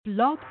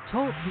Blog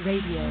Talk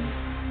Radio.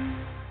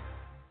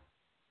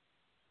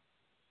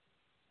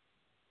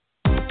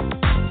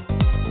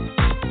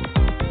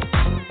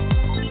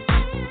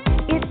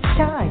 It's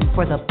time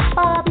for the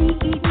Bobby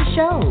Eaton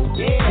Show,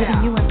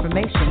 giving you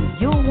information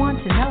you'll want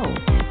to know,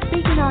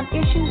 speaking on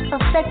issues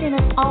affecting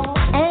us all,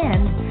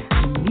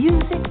 and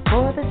music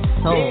for the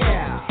soul.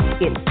 Yeah.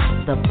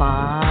 It's the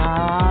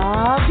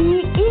Bobby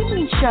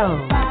Eaton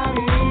Show.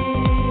 Bobby.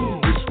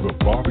 It's the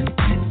Bobby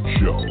Eaton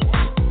Show.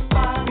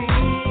 Bobby.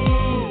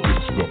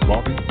 It's the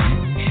Bobby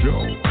Eaton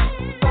Show.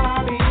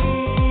 Bobby.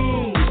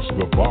 It's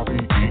the Bobby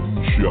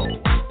Eaton Show.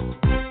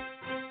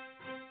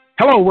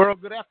 Hello,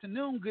 world. Good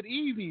afternoon. Good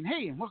evening.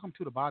 Hey, and welcome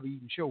to the Bobby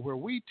Eaton Show, where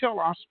we tell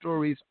our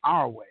stories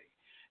our way.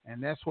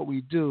 And that's what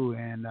we do.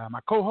 And my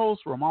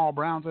co-host, Ramal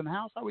Brown's in the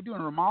house. How we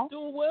doing, Ramal?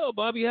 Doing well,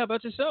 Bobby. How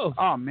about yourself?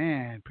 Oh,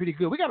 man, pretty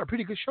good. We got a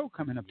pretty good show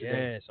coming up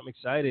today. Yes, I'm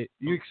excited.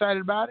 You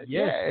excited about it?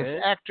 Yes, yeah,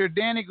 it's actor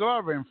Danny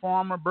Glover and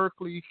former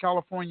Berkley,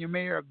 California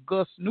Mayor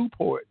Gus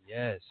Newport.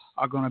 Yes.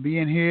 Are going to be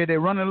in here.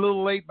 They're running a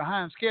little late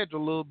behind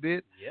schedule a little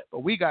bit. Yep. But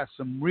we got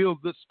some real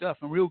good stuff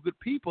and real good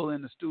people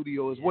in the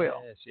studio as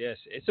well. Yes.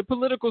 It's a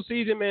political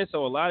season, man,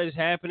 so a lot is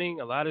happening.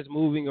 A lot is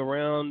moving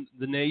around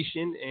the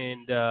nation,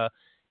 and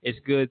it's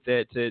good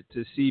that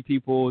to see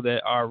people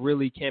that are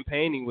really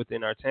campaigning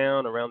within our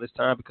town around this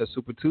time, because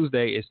Super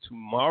Tuesday is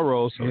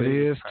tomorrow. So it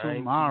is time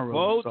tomorrow. to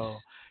vote.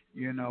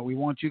 So, we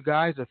want you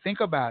guys to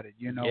think about it.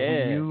 When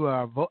you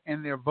vote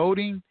and they're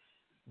voting,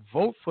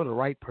 vote for the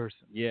right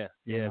person. Yeah.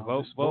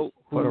 Vote Vote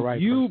for the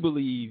right you person.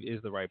 believe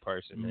is the right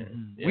person, man.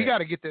 Mm-hmm. Yeah. We got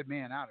to get that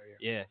man out of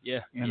here. Yeah.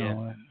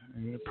 And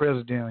the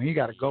president, he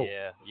got to go.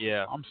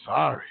 Yeah. I'm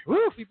sorry.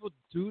 People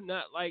do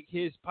not like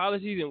his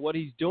policies and what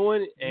he's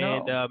doing,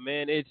 and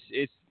man,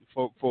 it's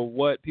for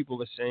what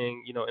people are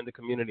saying, in the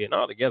community and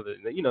all together.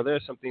 There are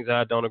some things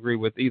I don't agree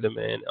with either,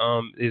 man.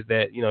 Is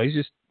that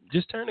he's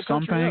just turned the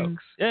country some things.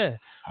 Up. Yeah,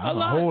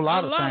 a whole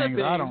lot of things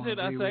I don't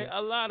agree with.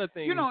 A lot of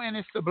things. And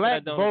it's the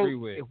black vote.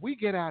 If we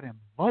get out and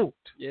vote,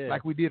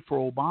 like we did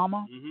for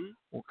Obama,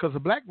 because the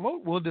black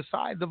vote will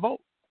decide the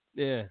vote.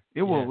 Yeah,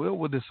 it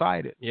will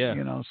decide it.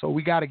 Yeah, so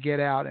we got to get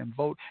out and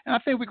vote, and I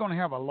think we're going to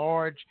have a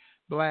large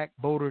black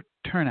voter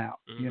turnout.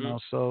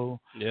 So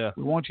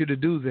we want you to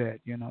do that.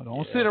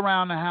 Don't sit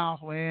around the house.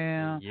 Well,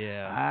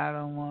 I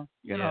don't want.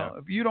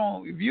 If you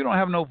don't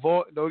have no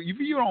vote, if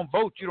you don't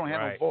vote, you don't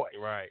have no voice.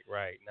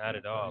 Right. Not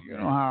at all. You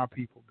know how our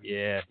people be.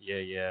 Yeah.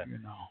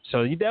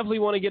 So you definitely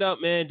want to get up,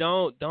 man.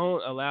 Don't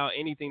allow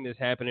anything that's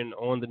happening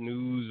on the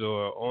news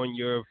or on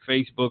your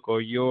Facebook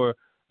or your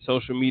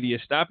social media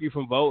stop you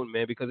from voting,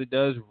 man, because it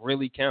does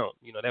really count.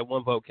 That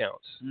one vote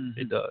counts.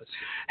 It does.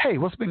 Hey,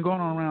 what's been going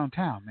on around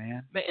town,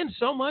 man? Man,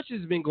 so much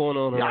has been going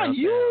on around town.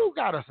 You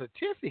got a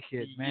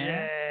certificate,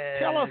 man.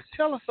 Yes.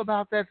 Tell us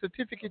about that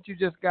certificate you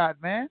just got,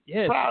 man.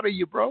 Yes. Proud of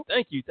you, bro.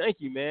 Thank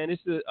you, man.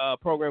 It's a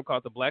program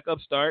called the Black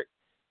Upstart,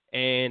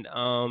 and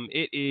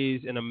it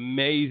is an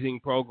amazing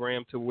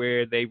program to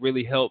where they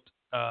really helped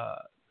a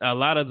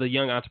lot of the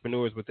young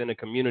entrepreneurs within the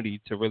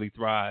community to really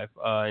thrive.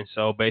 And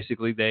so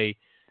basically they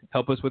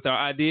help us with our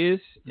ideas,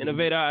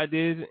 innovate our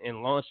ideas,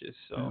 and launches.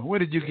 So, what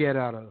did you get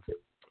out of it?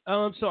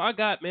 So I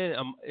got, man,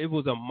 it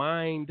was a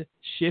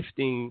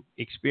mind-shifting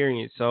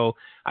experience. So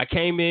I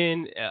came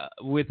in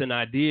with an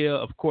idea,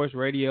 of course,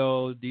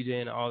 radio, DJ,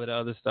 and all of the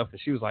other stuff,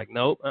 and she was like,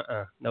 nope,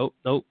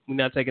 we're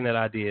not taking that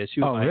idea. She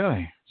was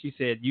really? She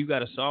said, you got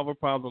to solve a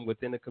problem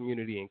within the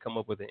community and come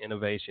up with an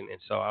innovation. And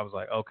so I was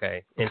like,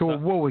 okay. And so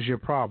what was your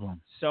problem?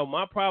 So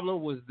my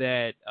problem was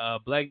that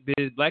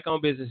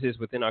black-owned businesses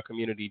within our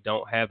community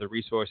don't have the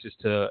resources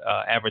to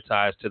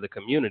advertise to the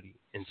community.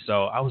 And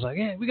so I was like,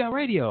 yeah, we got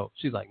radio.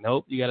 She's like,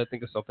 nope, you got to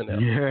think of something else.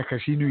 Yeah,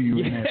 because she knew you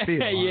were in that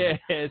field. Yeah,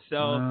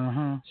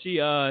 so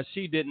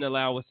she didn't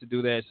allow us to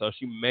do that. So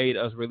she made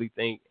us really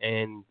think,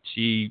 and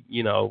she,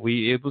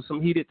 it was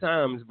some heated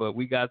times, but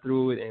we got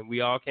through it, and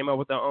we all came up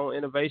with our own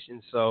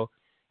innovations. So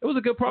it was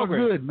a good program.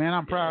 Oh, good, man.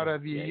 I'm proud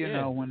of you.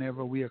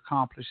 Whenever we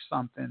accomplish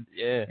something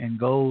and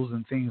goals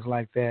and things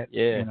like that,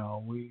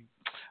 we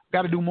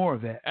got to do more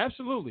of that.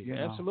 Absolutely.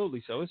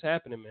 So it's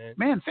happening, man.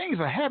 Man, things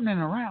are happening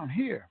around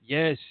here.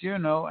 Yes.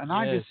 And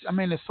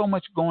there's so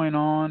much going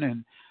on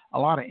and a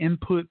lot of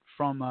input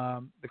from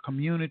the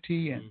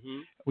community, and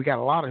we got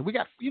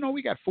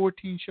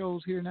 14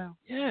 shows here now.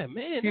 Yeah,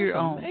 man, that's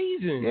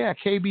amazing.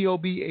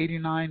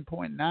 KBOB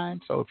 89.9.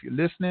 So if you're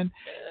listening,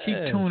 keep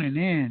tuning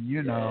in.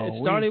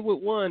 It started with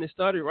one. It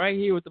started right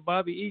here with the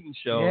Bobby Eaton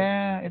Show.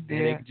 Yeah, it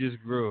did. And it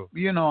just grew.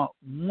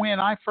 When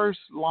I first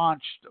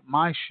launched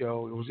my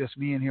show, it was just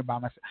me in here by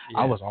myself. Yeah.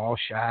 I was all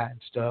shy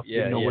and stuff.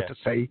 Didn't know what to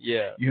say.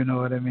 Yeah. You know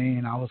what I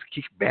mean? I was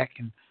kicked back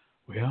and,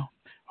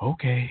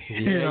 okay.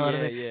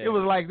 It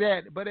was like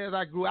that. But as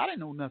I grew, I didn't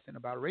know nothing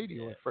about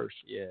radio at first.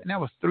 Yeah. And that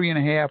was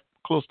 3.5,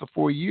 close to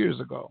 4 years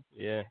ago.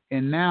 Yeah.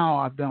 And now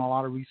I've done a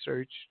lot of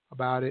research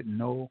about it and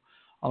know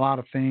a lot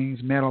of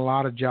things, met a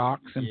lot of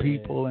jocks and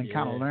people, and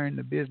kind of learned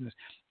the business.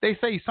 They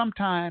say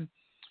sometimes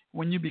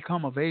when you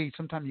become of age,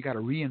 sometimes you got to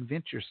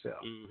reinvent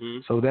yourself.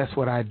 So that's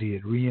what I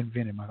did,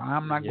 reinvented myself.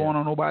 I'm not going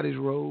on nobody's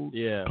road,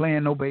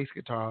 playing no bass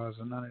guitars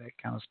or none of that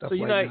kind of stuff. So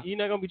you're not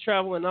gonna be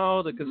traveling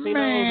all the casinos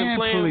and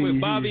playing with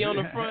Bobby on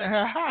the front,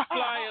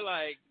 flying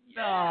like.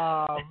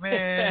 No,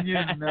 man,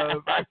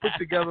 if I put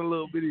together a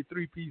little bitty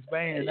 3-piece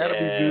band, that'll be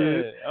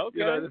good.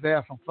 Okay. Just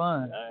have some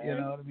fun, you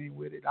know what I mean,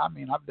 with it. I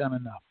mean, I've done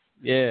enough.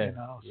 Yeah.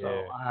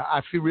 So I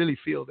really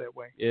feel that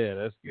way. Yeah,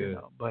 that's good.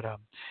 But,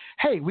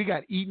 hey, we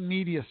got Eaton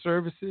Media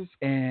Services,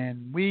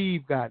 and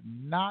we've got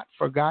Not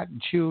Forgotten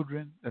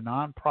Children, the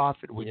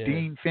nonprofit with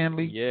Dean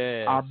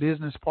Finley, our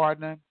business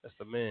partner. That's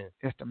the man.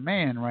 That's the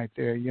man right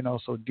there,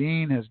 So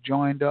Dean has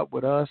joined up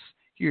with us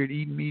here at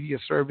Eaton Media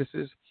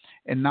Services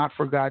and Not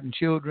Forgotten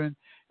Children.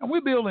 And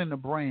we're building the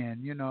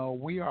brand.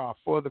 We are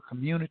for the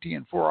community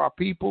and for our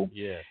people,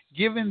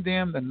 giving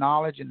them the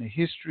knowledge and the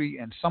history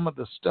and some of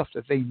the stuff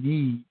that they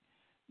need,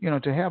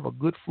 to have a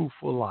good,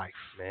 fruitful life.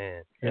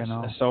 Man, that's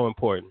so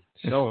important.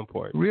 So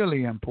important.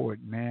 Really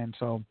important, man.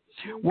 So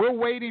we're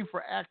waiting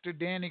for actor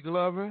Danny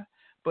Glover.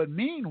 But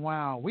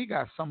meanwhile, we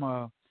got some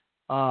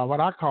what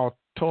I call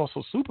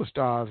Tulsa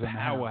superstars in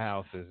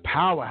Powerhouses.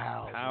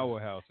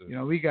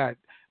 Powerhouses. We got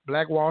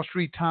Black Wall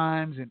Street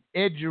Times and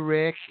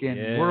EduRec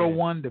and World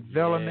One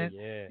Development.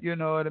 You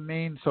know what I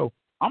mean? So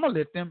I'm going to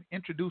let them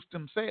introduce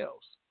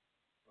themselves.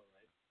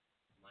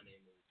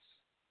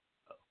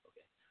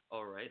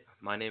 All right.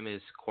 My name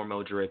is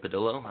Cormel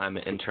Jure-Padillo. I'm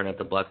an intern at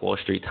the Black Wall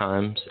Street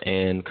Times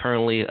and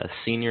currently a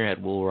senior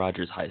at Will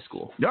Rogers High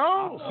School.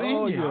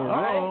 Senior.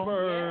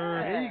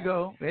 Roper. There you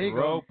go.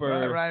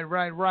 Roper.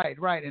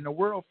 Right. And the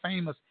world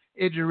famous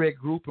EduRec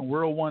Group and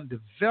World One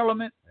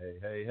Development.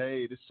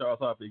 Hey. This is Charles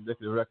Harper,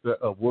 Executive Director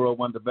of World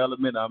One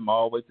Development. I'm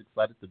always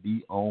excited to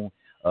be on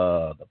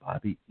the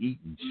Bobby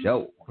Eaton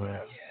Show.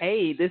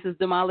 Hey, this is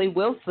Damali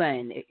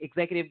Wilson,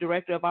 Executive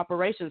Director of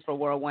Operations for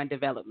World One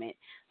Development.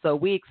 So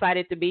we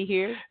excited to be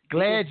here.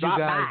 Glad you guys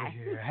are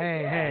here.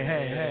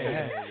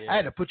 Hey. I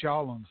had to put you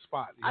all on the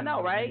spot. I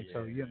know, right?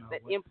 So,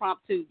 that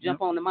impromptu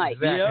jump on the mic.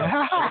 Exactly.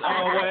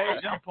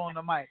 Always jump on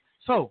the mic.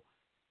 So,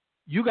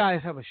 you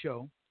guys have a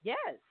show. Yes.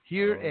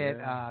 Here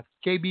at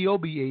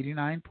KBOB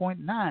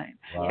 89.9.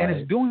 And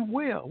it's doing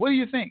well. What do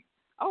you think?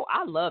 Oh,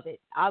 I love it.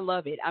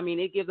 I mean,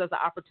 it gives us an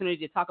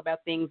opportunity to talk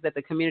about things that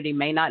the community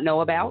may not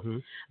know about.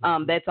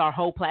 That's our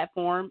whole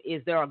platform,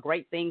 is there are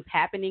great things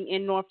happening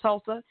in North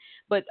Tulsa,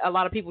 but a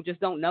lot of people just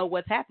don't know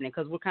what's happening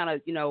because we're kind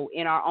of, in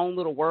our own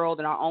little world,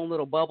 in our own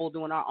little bubble,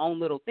 doing our own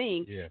little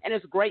thing, and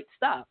it's great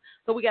stuff.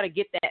 So we got to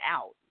get that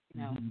out.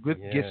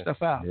 Get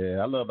stuff out. Yeah,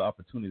 I love the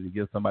opportunity to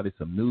give somebody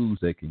some news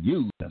they can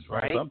use. That's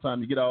right.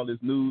 Sometimes you get all this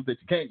news that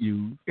you can't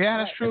use. Yeah,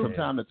 that's true. And from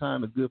time to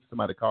time, it's good for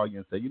somebody to call you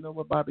and say, you know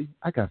what, Bobby,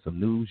 I got some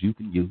news you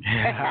can use. So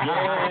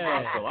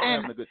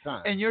I'm having a good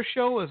time. And your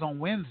show is on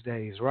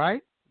Wednesdays,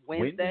 right?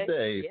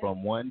 Wednesday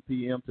from 1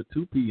 p.m. to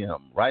 2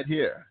 p.m. right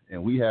here.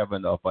 And we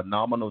having a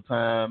phenomenal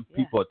time. Yeah.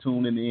 People are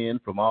tuning in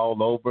from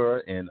all over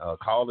and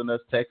calling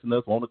us, texting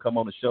us, want to come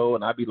on the show.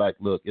 And I be like,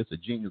 look, it's a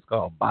genius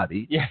called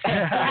Bobby. Yeah. It's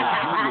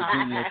a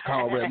genius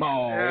called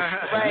Ramon.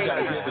 Right. We got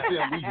to give it to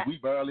them. We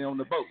barely on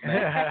the boat,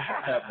 man.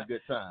 Having a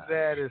good time.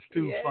 That is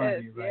too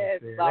funny right there.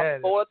 It's our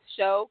fourth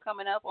show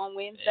coming up on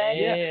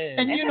Wednesday.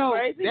 Yeah. And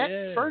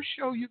that first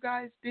show you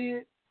guys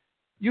did,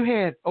 you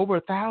had over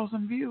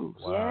 1,000 views.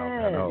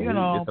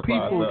 Wow.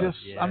 People just,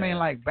 I mean,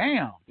 like,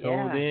 bam.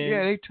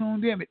 They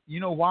tuned in. You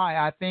know why?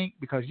 I think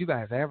because you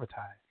guys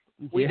advertise.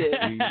 We did.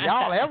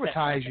 Y'all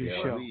advertise your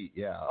show.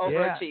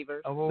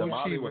 Overachievers.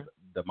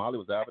 Damali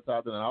was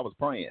advertising and I was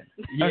praying.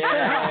 Yeah,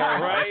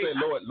 right. I say,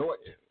 Lord.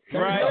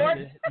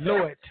 Right.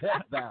 Lord.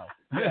 Thou.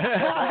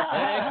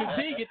 Extra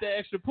T, get that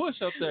extra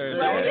push up there.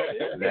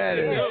 That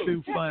is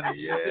too funny.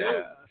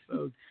 Yeah.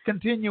 So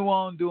continue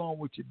on doing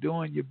what you're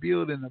doing. You're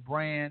building a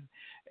brand,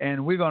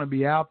 and we're going to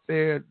be out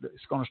there.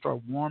 It's going to start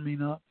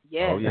warming up.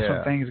 Yes. That's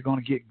when things are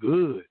going to get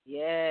good.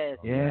 Yes.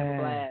 Yeah. Have a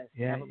blast.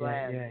 Yeah. Have a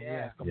blast.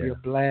 Yeah. It's going to be a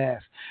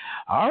blast.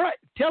 All right.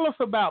 Tell us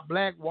about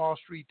Black Wall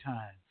Street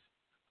Times.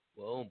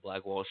 Well,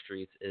 Black Wall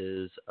Street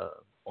is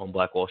on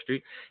Black Wall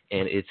Street,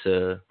 and it's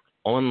a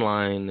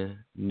online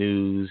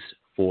news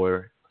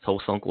for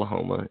Tulsa,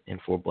 Oklahoma,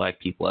 and for Black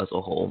people as a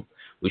whole.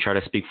 We try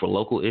to speak for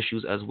local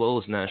issues as well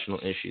as national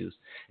issues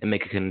and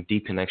make a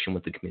deep connection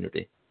with the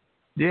community.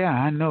 Yeah,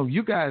 I know.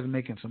 You guys are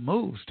making some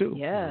moves, too.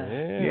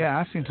 Yeah,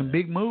 I've seen some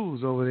big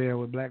moves over there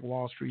with Black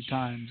Wall Street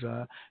Times.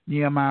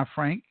 Nehemiah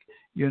Frank,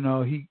 it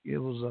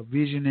was a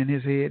vision in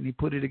his head, and he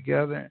put it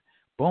together.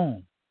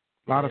 Boom.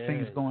 A lot of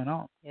things going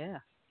on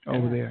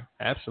over there.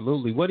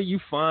 Absolutely. What do you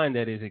find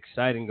that is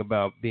exciting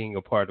about being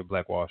a part of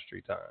Black Wall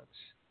Street Times?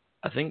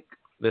 I think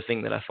the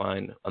thing that I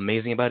find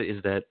amazing about it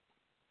is that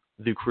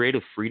the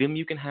creative freedom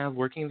you can have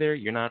working there,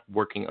 you're not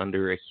working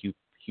under a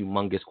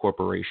humongous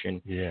corporation.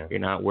 Yeah. You're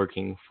not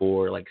working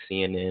for like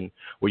CNN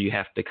where you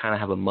have to kind of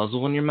have a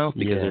muzzle in your mouth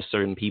because there's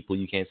certain people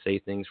you can't say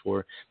things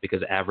for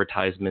because of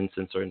advertisements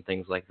and certain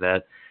things like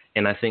that.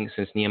 And I think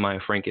since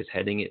Nehemiah Frank is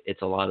heading it,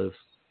 it's a lot of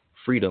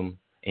freedom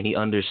and he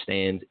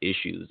understands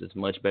issues. It's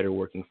much better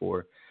working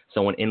for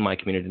someone in my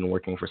community than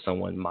working for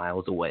someone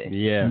miles away.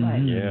 Yeah,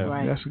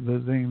 Right. That's a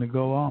good thing to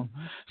go on.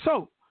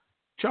 So,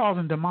 Charles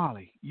and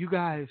Damali, you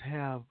guys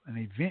have an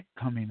event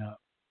coming up,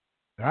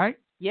 right?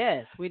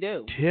 Yes, we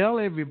do. Tell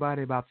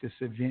everybody about this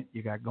event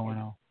you got going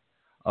on.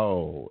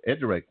 Oh,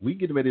 Edgerec, we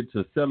get ready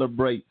to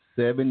celebrate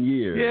 7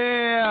 years.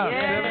 Yeah.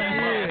 7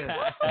 years.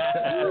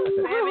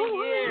 7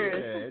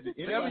 years.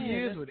 7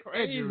 years with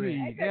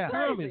Edgerec. Yeah.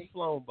 Time has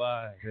flown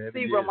by.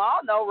 See,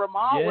 Ramal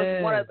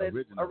was one of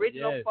the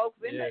original Yes. folks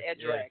in the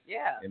Edgerec.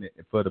 Yeah. And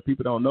for the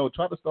people that don't know,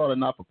 try to start a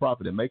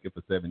not-for-profit and make it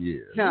for 7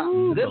 years.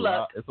 No, good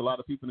luck. It's a lot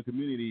of people in the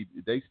community.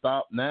 They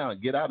stop now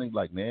and get out and be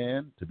like,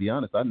 man, to be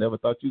honest, I never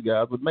thought you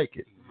guys would make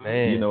it.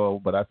 Man. You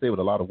know, but I say with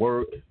a lot of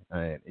work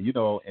and you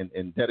know,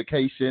 and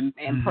dedication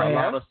And a prayer.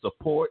 lot of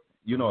support.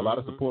 You know, a lot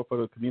of support for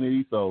the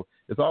community. So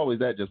it's always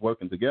that, just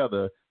working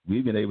together,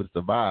 we've been able to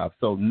survive.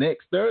 So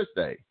next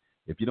Thursday,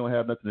 if you don't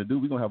have nothing to do,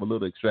 we're gonna have a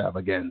little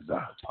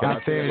extravaganza.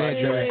 Out there,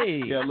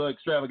 Yeah, a little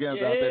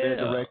extravaganza out there at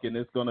Edgerec, and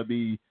it's gonna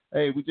be.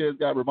 Hey, we just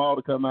got Ramal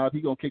to come out.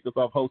 He's going to kick us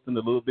off hosting a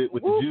little bit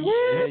with the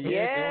juice.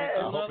 Yeah.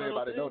 I hope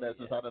everybody know that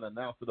since I done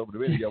announced it over the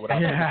radio.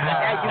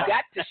 Yeah, you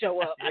got to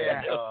show up.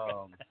 Yeah,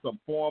 some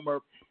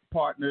former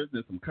partners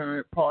and some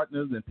current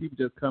partners, and people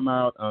just come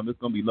out. It's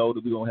going to be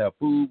loaded. We're going to have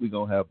food. We're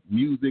going to have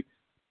music.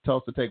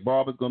 Tulsa Tech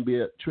Barber's going to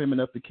be trimming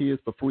up the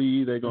kids for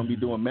free. They're going to be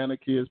doing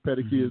manicures,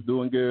 pedicures,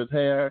 doing girls'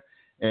 hair.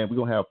 And we're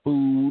going to have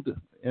food,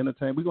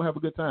 entertainment. We're going to have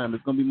a good time.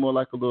 It's going to be more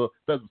like a little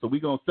festival. So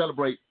we're going to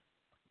celebrate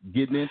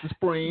getting into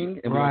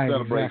spring, and we're going to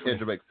celebrate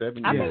Edgerec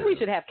 7 years. I think we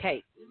should have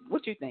cake.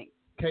 What you think?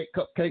 Cake,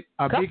 cupcake.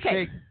 A big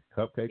cake.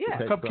 Cupcake. Yeah.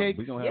 Cupcake.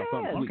 We're going to have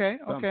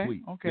something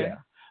sweet. Okay. Yeah.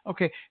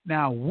 Okay.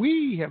 Now,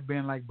 we have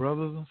been like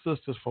brothers and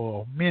sisters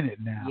for a minute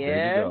now. Yeah.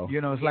 There you go.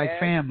 You know, it's like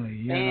family.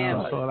 You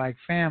know, so like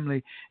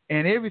family.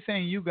 And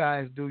everything you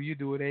guys do, you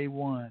do it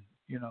A1,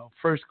 you know,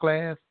 first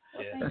class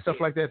and stuff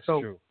like that.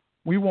 So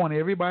we want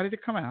everybody to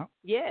come out.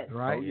 Yes.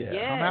 Right? Oh, yeah.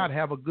 Yes. Come out,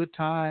 have a good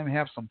time,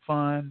 have some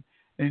fun,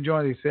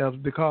 enjoy themselves.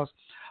 Because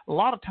a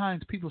lot of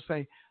times people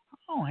say, I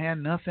don't have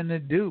nothing to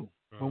do.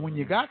 But when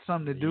you got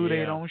something to do,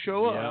 they don't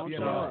show up. You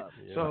know?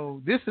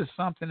 So this is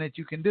something that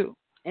you can do.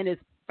 And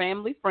it's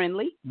family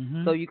friendly,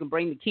 so you can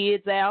bring the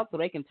kids out so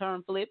they can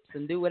turn flips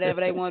and do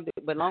whatever they want to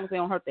do. But as long as they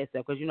don't hurt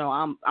themselves, because you know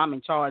I'm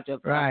in charge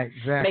of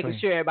making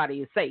sure everybody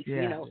is safe.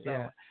 Yeah, you know. So.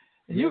 Yeah.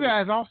 And you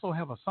guys also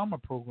have a summer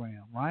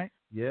program, right?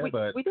 Yeah,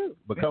 we do.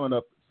 But coming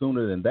up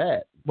sooner than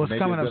that. What's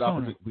coming up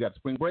sooner? We got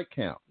spring break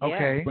camp.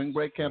 Okay. Spring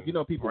break camp. You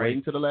know, people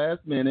waiting to the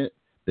last minute.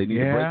 They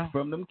need a break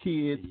from them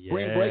kids.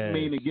 Spring break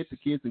meaning get the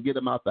kids and get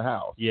them out the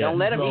house. Yeah. Don't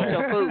let them eat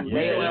your food.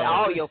 They eat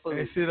all your food.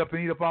 They sit up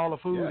and eat up all the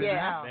food in the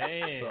house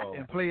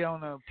and play on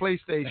the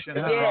PlayStation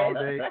all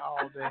day.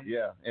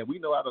 Yeah, and we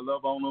know how to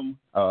love on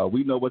them.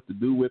 We know what to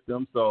do with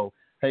them. So,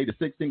 hey, the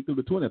 16th through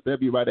the 20th, they'll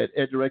be right at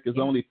Edgerec. Is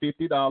only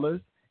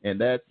 $50, and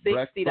that's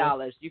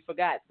 $60. You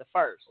forgot the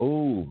first.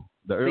 Ooh.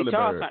 The early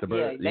bird.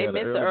 They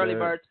missed the early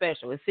bird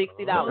special. It's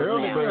 $60 now. The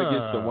early bird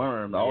gets the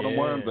worm. All the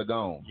worms are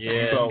gone.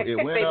 Yeah. So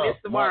it went up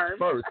March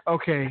 1st.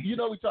 Okay. You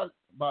know,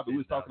 Bobby, we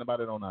was talking about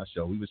it on our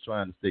show. We was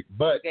trying to stick.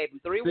 But gave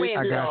them 3 wins.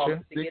 I got you.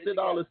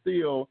 $60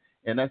 still,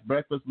 and that's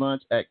breakfast,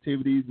 lunch,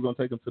 activities. We're going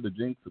to take them to the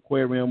Jinx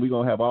Aquarium. We're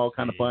going to have all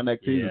kind of fun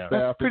activities. Yeah.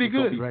 That's pretty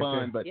good. It's going to be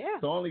fun. But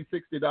so only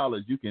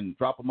 $60. You can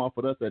drop them off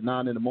with us at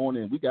 9 in the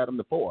morning, and we got them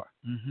to 4.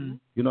 Mm-hmm.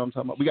 You know what I'm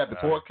talking about? We got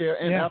before care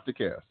and after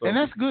care. So, and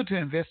that's good to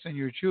invest in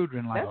your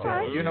children like that.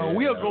 Right. You know,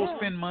 we'll go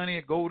spend money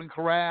at Golden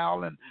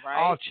Corral and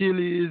all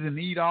Chili's and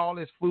eat all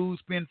this food,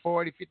 spend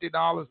 $40,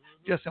 $50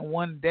 just in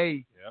one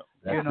day.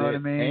 Yep. You know what I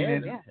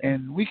mean?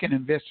 And we can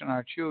invest in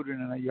our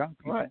children and our young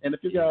people. Right. And if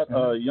you got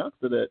a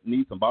youngster that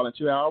needs some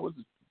volunteer hours,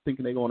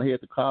 thinking they're going to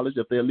head to college,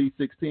 if they're at least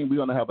 16, we're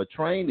going to have a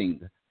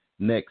training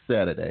next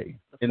Saturday.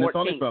 And it's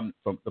only from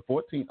the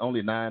 14th,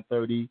 only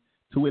 9:30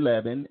 to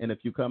 11. And if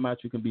you come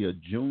out, you can be a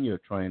junior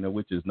trainer,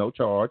 which is no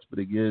charge, but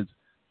it gives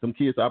some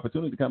kids the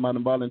opportunity to come out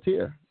and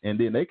volunteer. And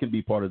then they can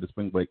be part of the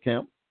spring break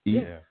camp,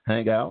 eat,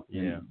 hang out,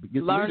 and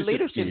get learn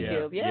leadership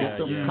skills. Get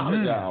some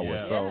college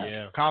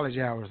hours. College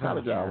hours.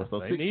 College hours.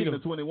 So 16 to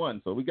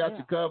 21. So we got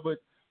you covered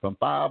from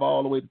 5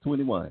 all the way to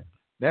 21.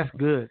 That's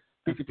good.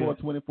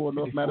 5424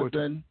 North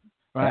Madison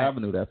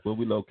Avenue. That's where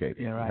we located.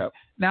 Yeah, right.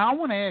 Now I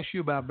want to ask you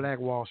about Black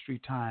Wall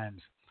Street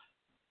Times.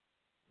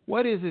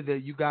 What is it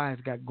that you guys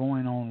got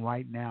going on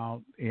right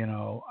now? You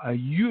know,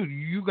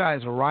 you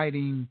guys are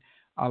writing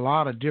a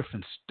lot of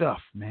different stuff,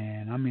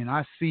 man. I mean,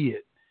 I see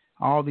it.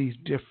 All these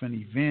different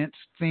events,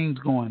 things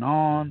going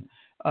on.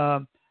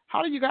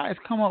 How do you guys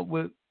come up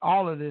with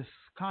all of this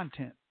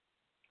content?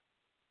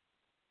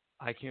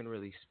 I can't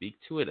really speak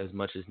to it as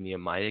much as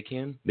Nehemiah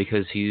can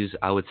because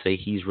I would say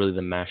he's really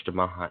the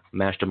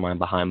mastermind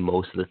behind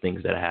most of the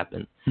things that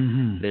happen.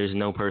 Mm-hmm. There's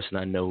no person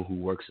I know who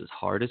works as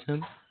hard as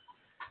him.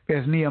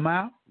 As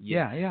Nehemiah?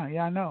 Yes.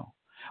 Yeah, I know.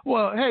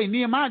 Well, hey,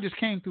 Nehemiah just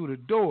came through the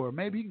door.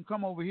 Maybe he can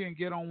come over here and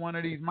get on one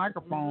of these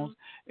microphones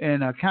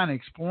and kind of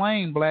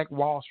explain Black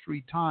Wall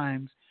Street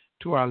Times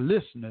to our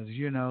listeners,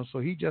 So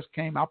he just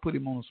came. I put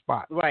him on the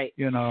spot, right?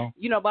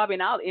 Bobby,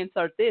 and I'll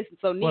insert this.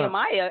 So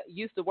Nehemiah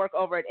used to work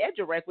over at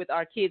EduRec with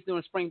our kids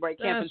doing spring break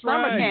camp and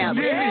summer camp.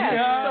 Yeah.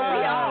 So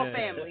we all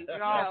family.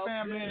 We're all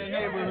family in the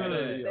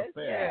neighborhood.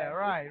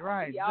 Right.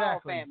 We exactly.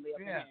 all family.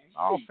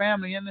 All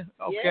family in the.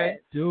 Okay.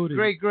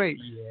 Yes. Great.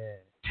 Yeah.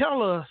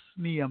 Tell us,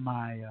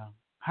 Nehemiah,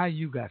 how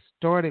you got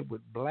started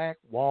with Black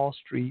Wall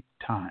Street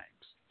Times.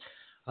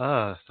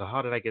 So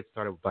how did I get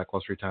started with Black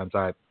Wall Street Times?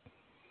 I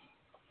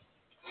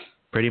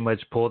pretty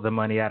much pulled the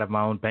money out of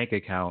my own bank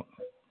account.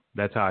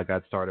 That's how I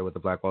got started with the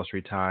Black Wall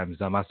Street Times.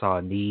 I saw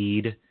a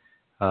need.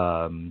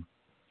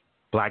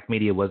 Black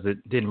media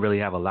didn't really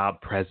have a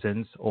loud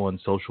presence on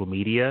social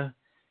media,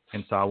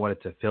 and so I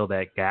wanted to fill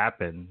that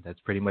gap, and that's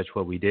pretty much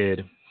what we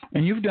did.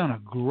 And you've done a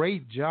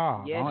great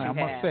job. Yes, I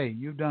must say,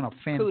 you've done a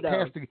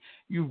fantastic. Kudos.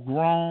 You've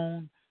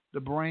grown the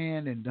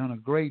brand and done a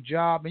great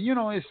job. And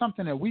it's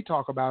something that we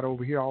talk about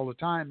over here all the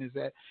time, is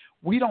that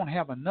we don't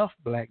have enough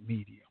black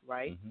media.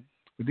 Right.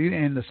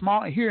 In the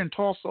small here in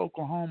Tulsa,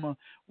 Oklahoma,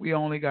 we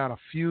only got a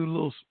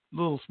few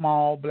little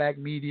small black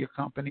media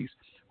companies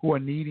who are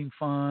needing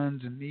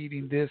funds and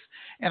needing this.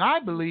 And I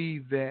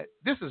believe that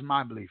this is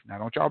my belief. Now,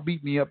 don't y'all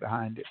beat me up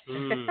behind it.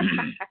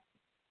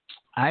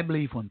 I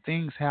believe when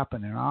things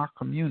happen in our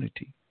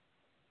community,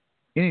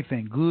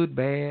 anything good,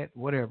 bad,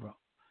 whatever,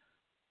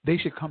 they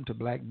should come to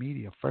black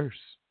media first.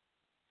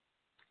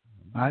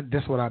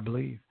 That's what I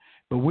believe.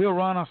 But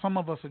some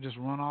of us will just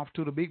run off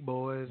to the big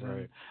boys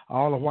and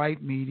all the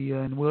white media,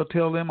 and we'll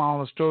tell them all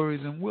the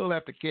stories, and we'll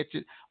have to catch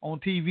it on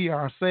TV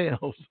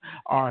ourselves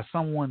or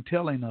someone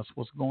telling us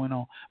what's going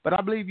on. But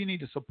I believe you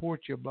need to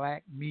support your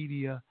black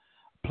media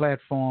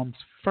platforms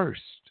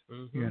first,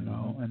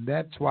 and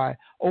that's why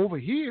over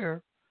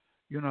here,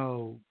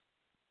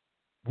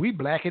 we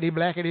blackety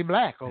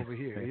black over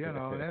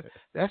here.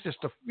 That's just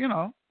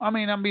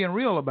I'm being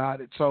real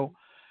about it. So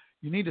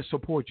you need to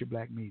support your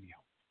black media.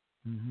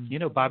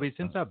 Bobby,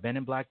 since I've been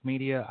in black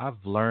media, I've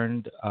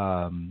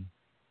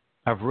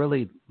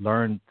really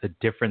learned the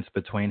difference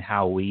between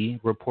how we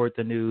report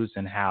the news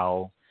and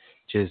how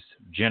just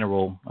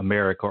general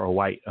America or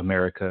white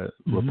America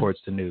reports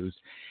the news.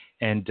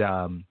 And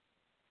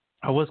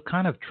I was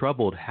kind of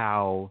troubled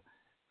how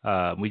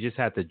we just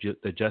had the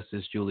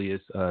Justice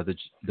Julius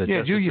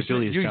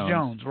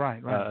Jones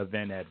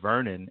event at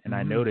Vernon, and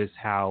I noticed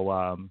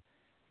how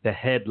the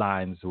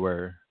headlines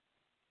were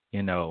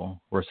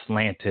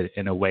slanted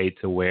in a way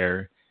to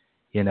where,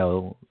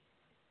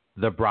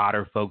 the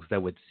broader folks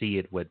that would see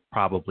it would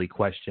probably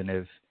question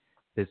if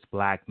this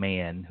black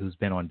man who's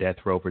been on death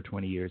row for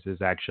 20 years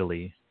is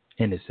actually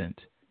innocent.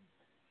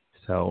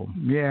 So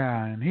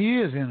yeah, and he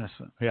is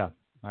innocent. Yeah,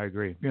 I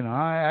agree.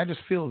 I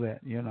just feel that.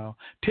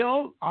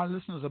 Tell our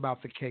listeners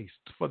about the case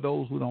for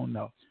those who don't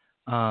know.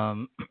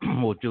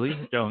 Well,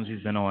 Julius Jones,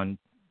 he's been on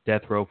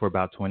death row for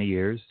about 20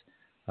 years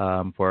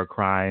for a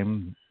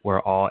crime where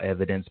all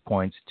evidence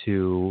points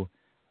to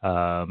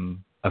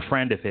a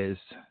friend of his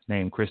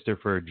named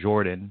Christopher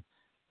Jordan,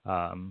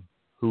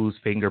 whose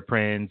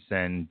fingerprints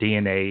and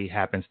DNA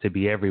happens to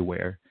be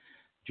everywhere.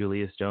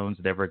 Julius Jones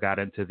never got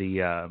into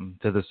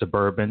the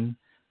Suburban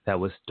that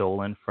was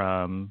stolen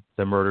from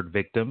the murdered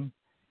victim,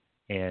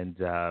 and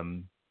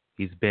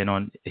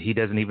he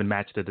doesn't even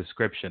match the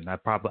description.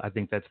 I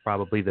think that's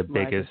probably the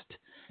biggest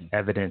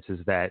evidence, is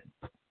that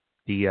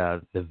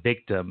the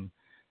victim,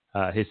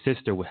 his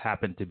sister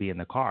happened to be in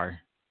the car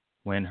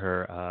when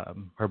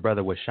her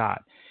brother was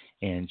shot,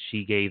 and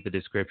she gave the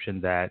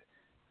description that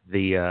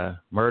the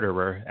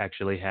murderer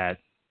actually had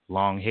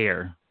long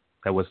hair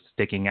that was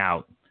sticking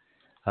out,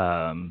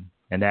 and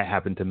that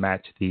happened to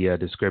match the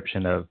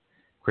description of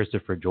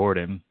Christopher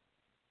Jordan.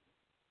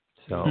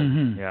 So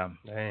yeah,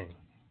 dang,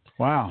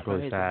 wow, it's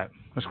really sad.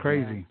 That's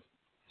crazy.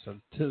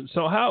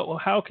 So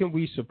how can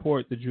we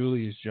support the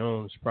Julius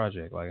Jones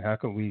Project? Like, how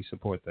can we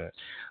support that?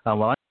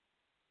 Well,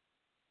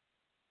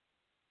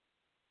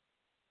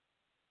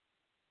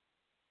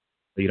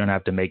 you don't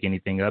have to make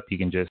anything up. You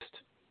can just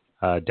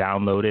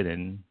download it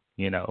and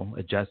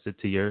adjust it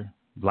to your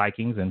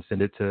likings and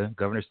send it to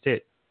Governor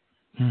Stitt.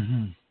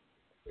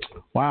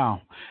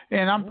 Wow,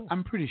 and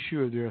I'm pretty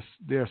sure there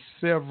are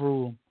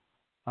several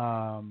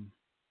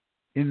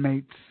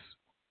inmates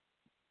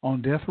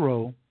on death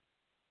row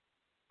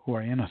who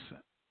are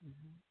innocent,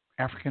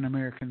 African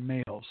American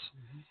males,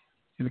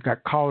 and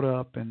got caught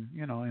up in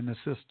the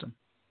system.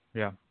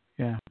 Yeah.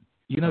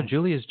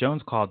 Julius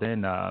Jones called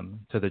in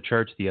to the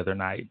church the other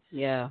night.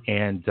 Yeah.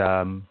 And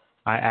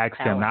I asked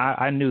him. Now,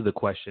 I knew the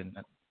question,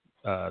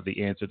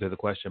 the answer to the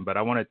question, but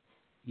I wanted,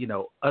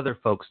 other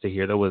folks to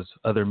hear. There was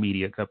other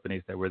media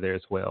companies that were there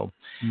as well.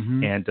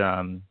 And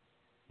I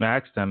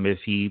asked him if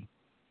he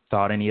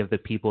thought any of the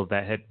people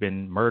that had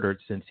been murdered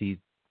since he'd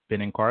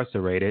been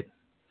incarcerated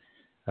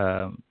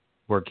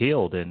were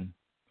killed,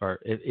 or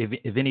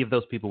if any of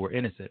those people were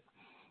innocent.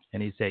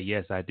 And he said,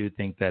 yes, I do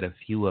think that a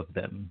few of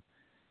them.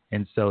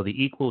 And so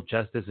the Equal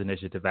Justice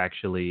Initiative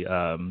actually,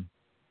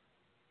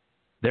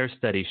 their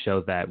studies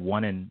show that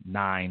 1 in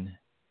 9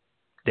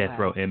 death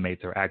row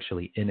inmates are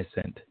actually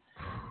innocent.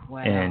 Wow.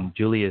 And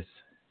Julius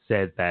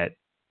said that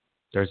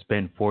there's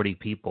been 40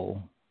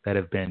 people that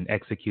have been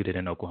executed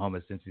in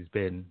Oklahoma since he's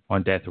been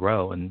on death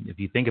row. And if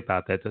you think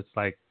about that, that's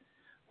like,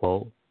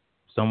 well,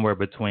 somewhere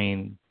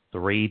between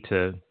 3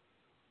 to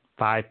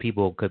 5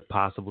 people could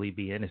possibly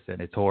be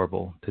innocent. It's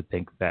horrible to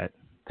think that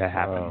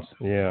happens.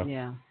 Wow. Yeah.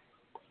 Yeah.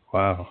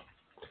 Wow.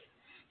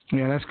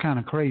 Yeah, that's kind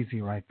of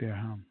crazy right there,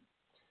 huh?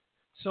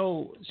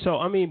 So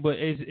I mean, but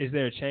is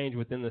there a change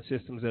within the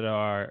systems that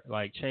are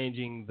like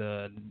changing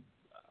the,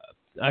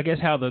 I guess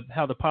how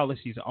the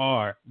policies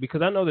are?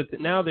 Because I know that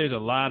now there's a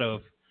lot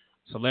of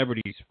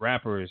celebrities,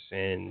 rappers,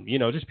 and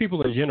just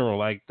people in general,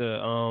 like the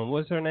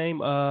what's her name?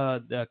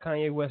 The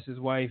Kanye West's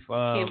wife,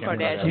 Kim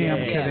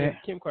Kardashian.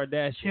 Kim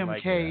Kardashian. Kim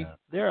K.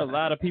 There are a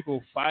lot of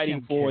people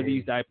fighting for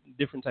these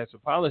different types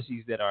of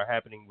policies that are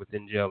happening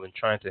within jail and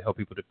trying to help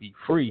people to be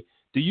free.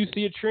 Do you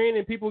see a trend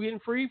in people getting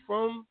free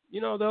from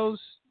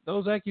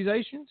those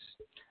accusations?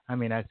 I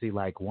mean, I see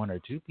like 1 or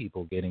 2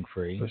 people getting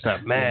free. It's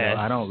not mad.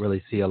 I don't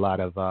really see a lot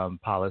of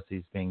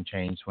policies being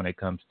changed when it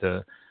comes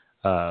to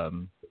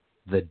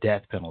the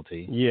death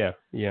penalty. Yeah.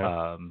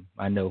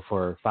 I know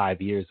for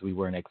 5 years we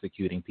weren't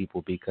executing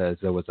people because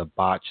there was a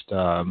botched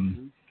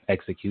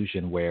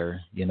execution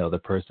where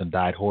the person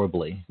died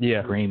horribly,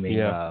 screaming,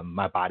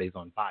 "My body's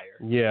on fire."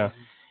 Yeah.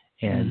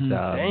 And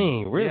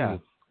dang, really? Yeah.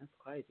 That's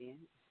crazy.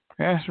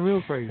 That's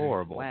real crazy.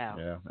 Horrible. Wow.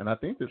 Yeah, and I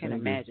think this Can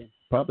imagine.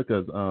 probably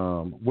because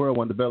World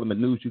One Development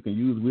News you can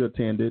use. We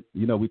attended.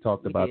 We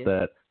talked about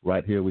that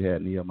right here. We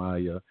had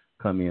Nehemiah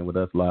come in with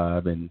us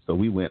live, and so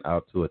we went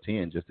out to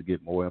attend just to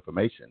get more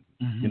information.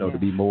 To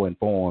be more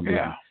informed.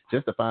 Yeah. And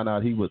just to find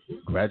out he was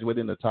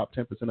graduating in the top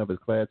 10% of his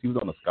class. He was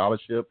on a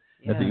scholarship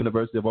at the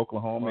University of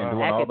Oklahoma and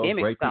doing all those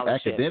great things.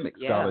 Academic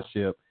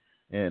scholarship.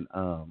 And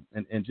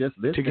just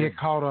listening. To get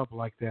caught up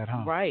like that,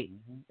 huh? Right.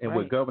 And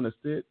with Governor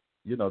Stitt,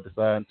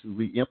 deciding to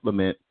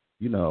re-implement,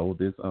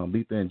 this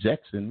lethal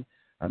injection.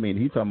 I mean,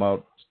 he's talking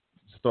about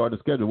starting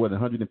the schedule,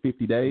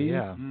 150 days?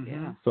 Yeah.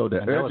 Yeah. So the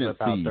urgency. That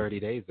was about 30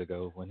 days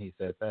ago when he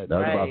said that. That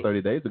was about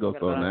 30 days ago.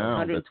 So now.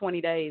 120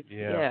 days.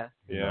 Yeah.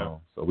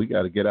 So we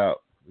got to get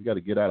out.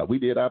 We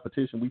did our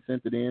petition. We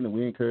sent it in, and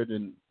we're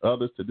encouraging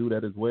others to do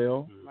that as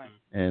well. Right.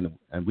 And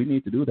we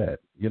need to do that.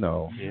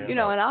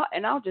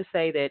 And I'll just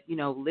say that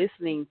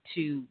listening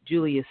to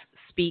Julius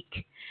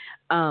speak,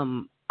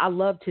 I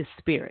loved his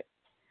spirit.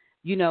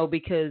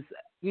 Because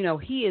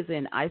he is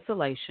in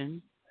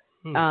isolation.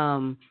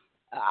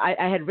 I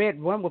had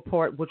read one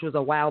report, which was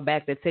a while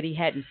back, that said he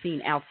hadn't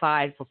seen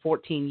outside for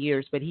 14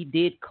 years, but he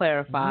did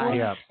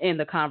clarify in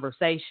the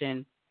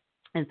conversation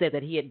and said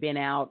that he had been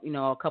out,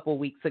 a couple of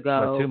weeks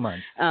ago. For 2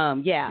 months.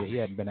 He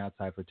hadn't been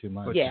outside for 2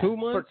 months. For 2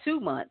 months? For 2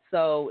 months.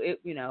 So,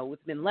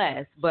 it's been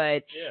less.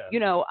 But,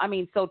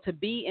 so to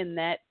be in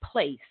that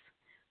place,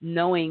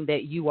 knowing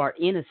that you are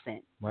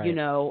innocent,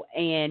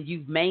 and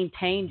you've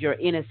maintained your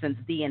innocence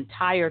the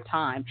entire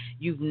time.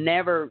 You've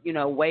never,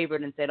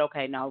 wavered and said,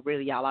 okay, no,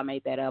 really, y'all, I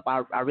made that up.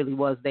 I really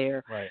was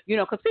there. Right.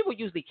 Because people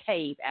usually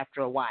cave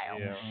after a while.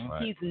 Yeah.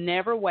 Right. He's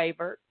never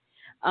wavered.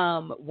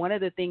 One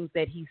of the things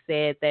that he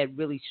said that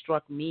really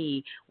struck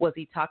me was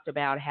he talked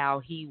about how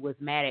he was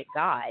mad at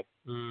God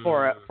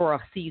for a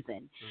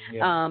season,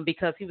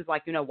 because he was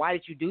like, why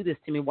did you do this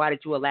to me? Why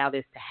did you allow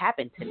this to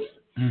happen to me?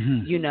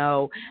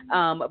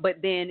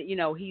 But then,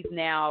 he's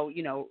now,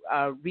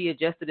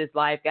 readjusted his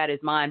life, got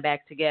his mind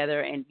back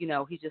together. And,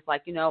 he's just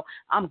like,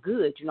 I'm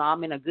good.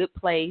 I'm in a good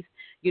place.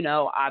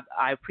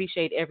 I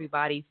appreciate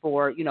everybody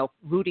for,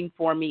 rooting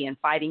for me and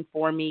fighting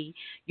for me,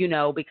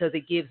 because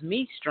it gives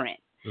me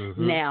strength.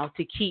 Now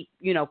to keep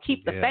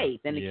the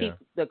faith and to keep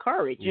the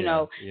courage,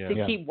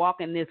 to keep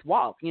walking this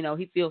walk.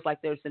 He feels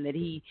like there's something that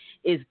he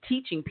is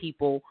teaching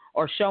people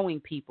or showing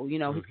people, he's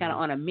kind of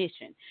on a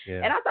mission.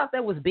 And I thought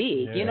that was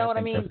big. You know what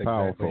I mean? That's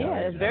powerful. Yeah,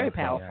 it's very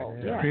powerful.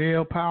 Yeah.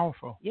 Real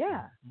powerful.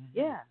 Yeah.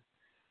 Yeah.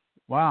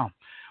 Wow.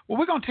 Well,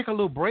 we're going to take a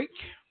little break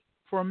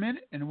for a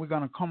minute, and we're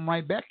going to come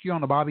right back here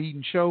on the Bobby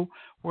Eaton Show,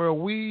 where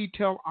we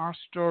tell our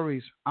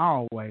stories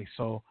our way.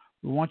 So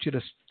we want you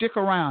to stick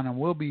around, and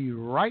we'll be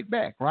right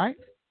back, right?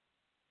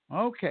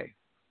 Okay.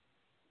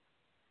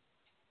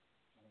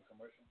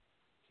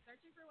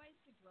 Searching for ways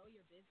to grow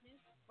your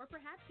business? Or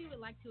perhaps you would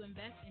like to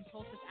invest in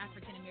Tulsa's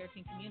African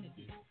American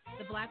community.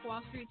 The Black Wall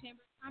Street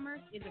Chamber of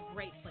Commerce is a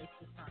great place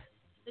to start.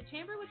 The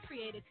Chamber was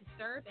created to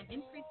serve and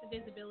increase the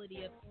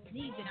visibility of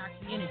needs in our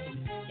community.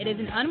 It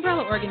is an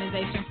umbrella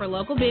organization for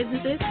local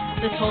businesses,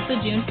 the Tulsa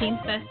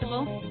Juneteenth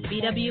Festival,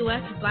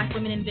 BWS Black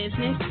Women in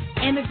Business,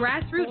 and the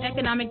Grassroots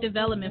Economic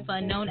Development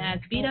Fund known as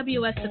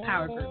BWS The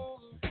Power Group.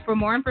 For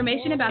more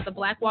information about the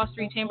Black Wall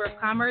Street Chamber of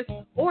Commerce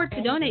or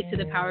to donate to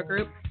the Power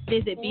Group,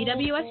 visit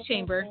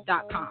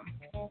bwschamber.com.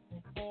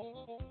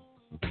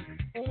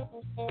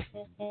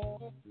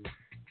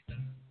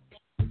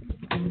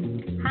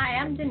 Hi,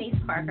 I'm Denise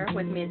Parker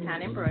with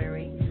Midtown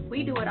Embroidery.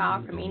 We do it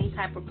all from any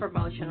type of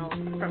promotional,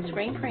 from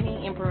screen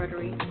printing,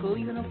 embroidery, school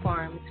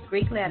uniforms,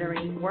 Greek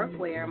lettering,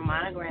 workwear,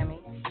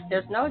 monogramming.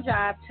 There's no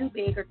job too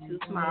big or too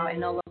small and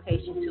no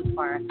location too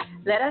far.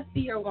 Let us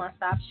be your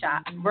one-stop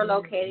shop. We're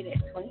located at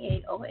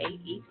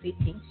 2808 East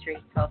 15th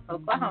Street, Tulsa,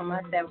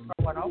 Oklahoma,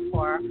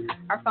 74104.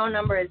 Our phone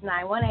number is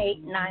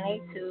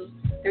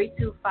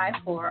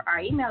 918-982-3254. Our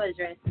email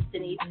address is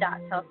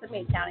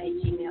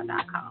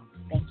denise.tulsamidtown@gmail.com.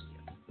 Thank you.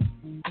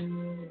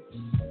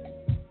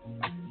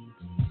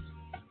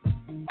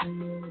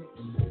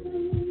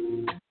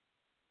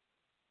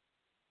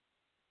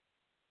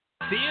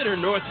 Theater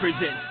North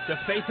presents The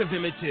Face of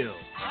Emmett Till,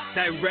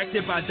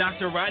 directed by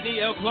Dr.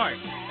 Rodney L. Clark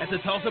at the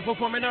Tulsa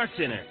Performing Arts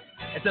Center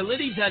at the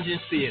Liddy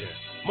Dungeons Theater,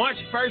 March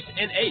 1st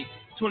and 8th,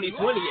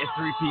 2020 at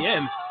 3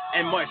 p.m.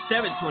 and March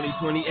 7th,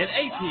 2020 at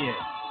 8 p.m.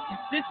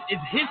 This is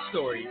his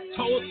story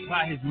told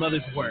by his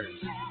mother's words.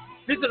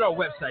 Visit our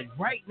website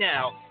right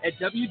now at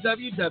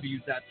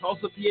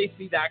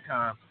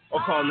www.tulsapac.com or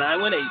call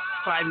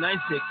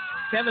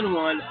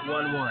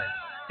 918-596-7111.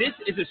 This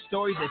is a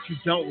story that you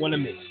don't want to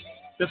miss.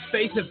 The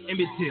Face of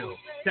Emmett Till,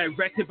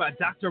 directed by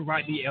Dr.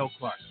 Rodney L.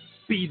 Clark.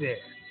 Be there.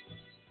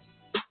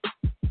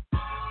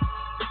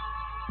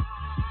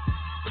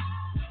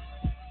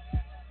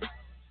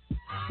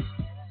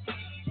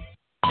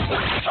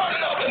 Turn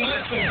it up and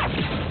listen.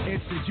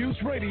 It's the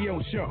Juice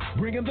Radio Show,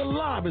 bringing the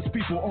livest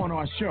people on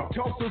our show.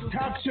 Tulsa's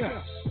top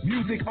chefs,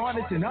 music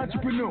artists, and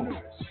entrepreneurs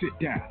sit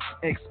down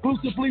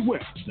exclusively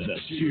with the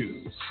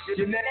Juice.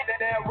 You're now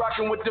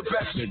rocking with the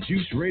best. The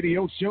Juice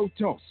Radio Show,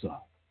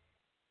 Tulsa.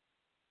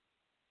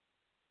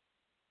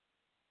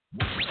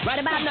 Right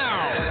about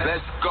now.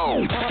 Let's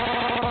go.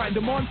 Find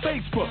them on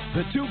Facebook,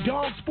 The Two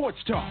Dogs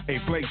Sports Talk. A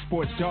place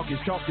sports talk is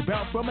talked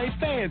about from a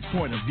fan's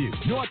point of view.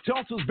 North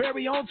Tulsa's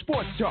very own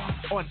sports talk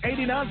on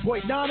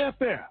 89.9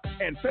 FM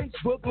and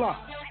Facebook Live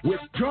with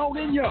Drone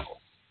and Yo.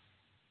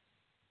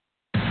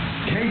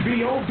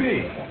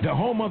 KBOB, the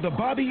home of the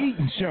Bobby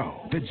Eaton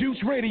Show, the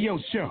Juice Radio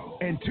Show,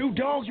 and Two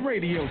Dogs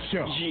Radio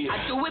Show. Yeah.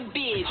 I do it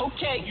big.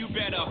 Okay. You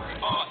better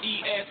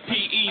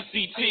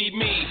RESPECT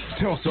me.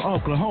 Tulsa,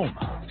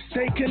 Oklahoma.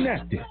 Stay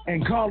connected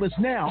and call us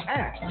now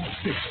at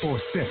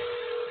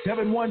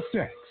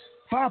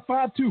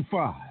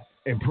 646-716-5525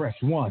 and press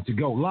 1 to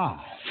go live.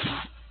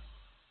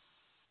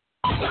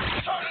 Turn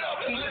it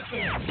up and listen.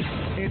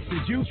 It's the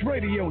Juice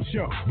Radio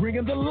Show,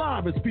 bringing the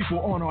livest people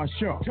on our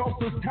show.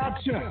 Tulsa's top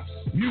chefs,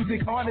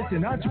 music artists,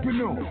 and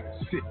entrepreneurs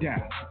sit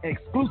down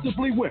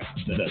exclusively with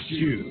the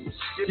Juice.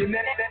 You're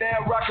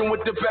now rocking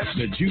with the best.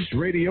 The Juice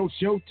Radio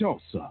Show,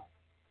 Tulsa.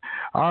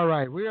 All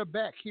right, we're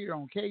back here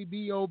on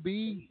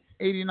KBOB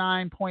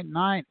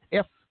 89.9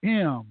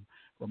 FM.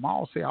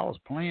 Ramal said I was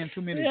playing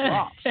too many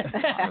drops.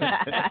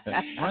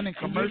 Running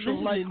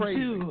commercials like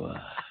crazy.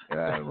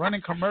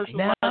 Running commercials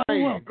like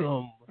crazy.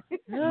 Welcome.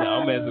 No,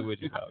 I'm messing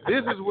with you.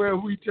 This is where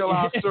we tell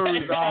our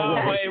stories.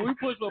 We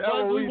push the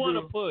buttons we want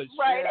to push.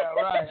 Right.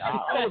 Yeah, right.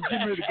 I was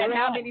getting ready to go. And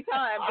how many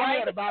times? I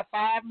had about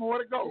 5 more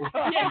to go.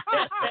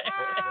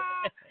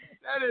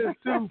 That is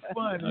too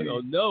funny. I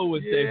don't know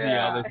what station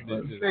y'all listening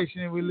to. What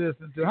station we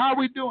listen to. How are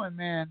we doing,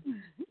 man?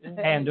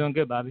 Hey, I'm doing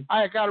good, Bobby.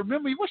 I got to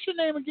remember. What's your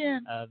name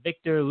again?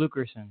 Victor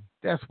Lukerson.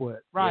 That's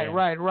what. Right.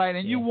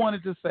 And you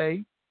wanted to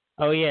say?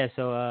 Oh, yeah.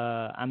 So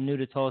I'm new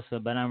to Tulsa,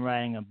 but I'm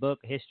writing a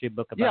history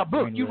book about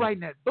Greenwood. You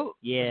writing that book?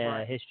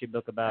 Yeah, a history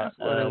book about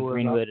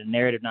Greenwood, a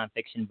narrative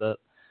nonfiction book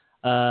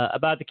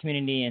about the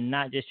community and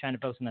not just trying to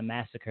focus on the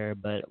massacre,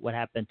 but what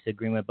happened to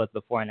Greenwood both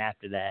before and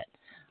after that.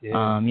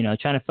 Yeah.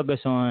 Trying to focus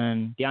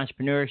on the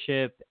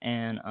entrepreneurship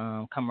and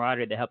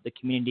camaraderie that helped the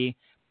community,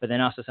 but then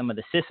also some of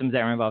the systems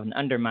that were involved in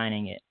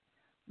undermining it.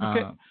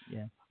 Okay.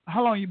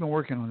 How long have you been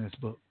working on this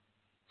book?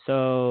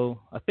 So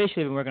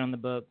officially, I've been working on the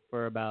book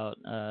for about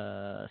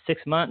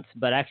 6 months,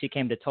 but I actually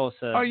came to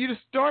Tulsa. Oh, you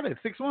just started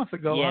 6 months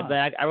ago. Yeah,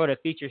 but I wrote a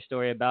feature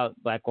story about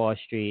Black Wall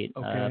Street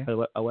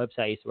for a website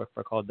I used to work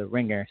for called The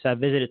Ringer. So I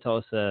visited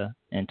Tulsa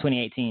in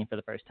 2018 for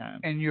the first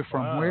time. And you're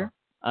from where?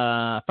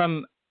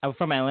 I was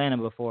from Atlanta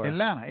before.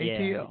 Atlanta,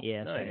 ATL.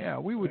 Yeah. Nice. Yeah,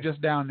 we were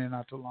just down there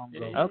not too long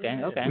ago. Okay.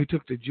 We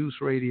took the Juice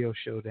Radio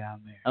Show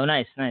down there. Oh,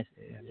 nice. Yeah,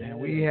 man,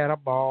 we had a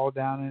ball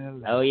down in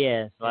Atlanta. Oh,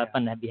 yeah. It's a lot of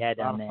fun to be had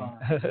down there.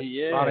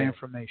 A lot of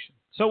information.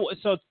 So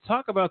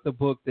talk about the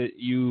book that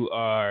you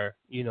are,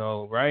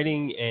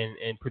 writing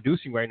and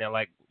producing right now.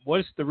 Like,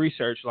 what's the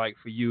research like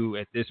for you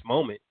at this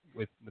moment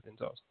within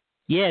Tulsa?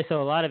 Yeah,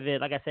 so a lot of it,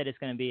 like I said, it's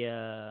going to be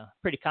a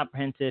pretty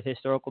comprehensive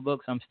historical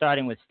book. So I'm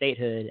starting with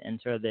statehood and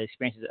sort of the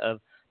experiences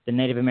of the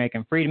Native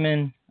American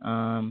freedmen.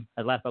 A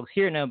lot of folks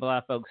here know, but a lot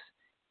of folks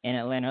in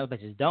Atlanta, other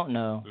places don't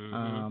know.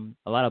 Mm-hmm.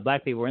 A lot of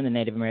black people were in the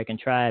Native American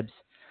tribes,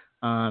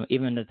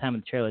 even at the time of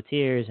the Trail of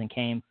Tears, and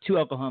came to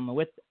Oklahoma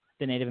with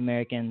the Native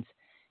Americans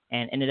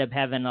and ended up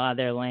having a lot of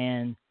their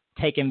land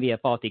taken via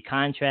faulty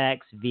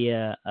contracts,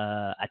 via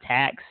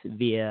attacks,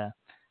 via...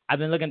 I've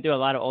been looking through a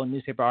lot of old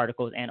newspaper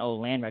articles and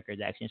old land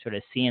records, actually, and sort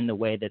of seeing the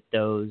way that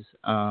those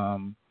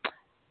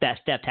that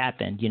steps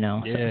happened,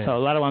 Yeah. So a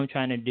lot of what I'm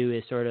trying to do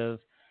is sort of,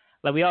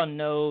 like, we all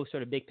know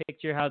sort of big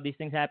picture how these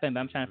things happen, but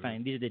I'm trying to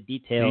find these are the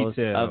details.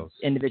 Of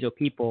individual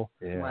people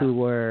who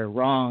were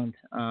wronged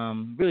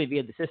really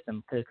via the system.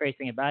 Because the crazy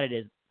thing about it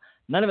is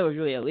none of it was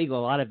really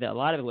illegal. A lot of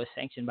it was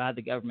sanctioned by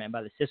the government,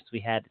 by the systems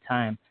we had at the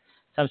time.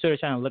 So I'm sort of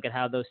trying to look at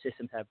how those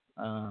systems have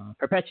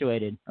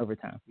perpetuated over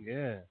time.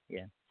 Yeah.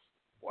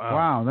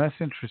 Wow, that's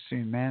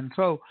interesting, man.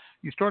 So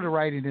you started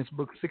writing this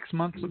book 6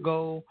 months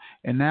ago,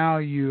 and now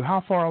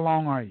how far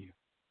along are you?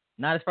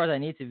 Not as far as I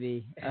need to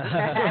be.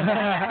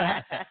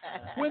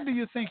 When do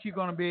you think you're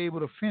going to be able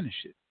to finish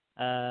it?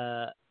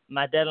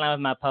 My deadline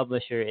with my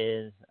publisher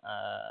is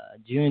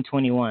June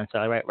 21,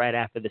 so right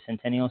after the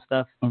Centennial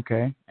stuff.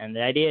 Okay. And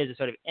the idea is to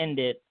sort of end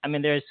it. I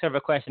mean, there's sort of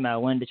a question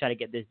about when to try to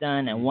get this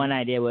done, and one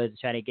idea was to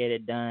try to get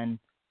it done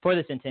for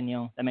the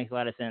Centennial. That makes a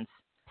lot of sense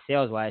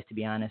sales-wise, to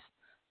be honest.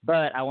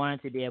 But I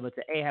wanted to be able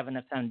to, have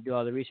enough time to do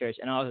all the research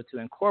and also to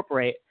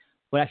incorporate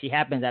what actually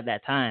happens at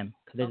that time.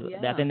 Because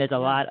I think there's a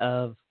lot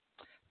of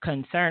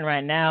concern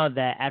right now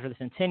that after the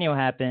Centennial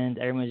happens,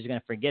 everyone's just going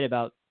to forget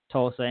about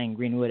Tulsa and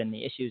Greenwood and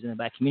the issues in the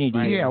black community.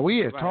 Right. Yeah, we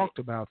had talked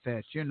about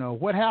that.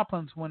 What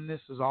happens when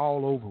this is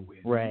all over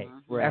with? Right.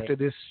 After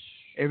this,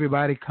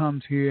 everybody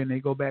comes here and they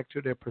go back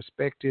to their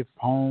prospective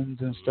homes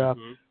and stuff.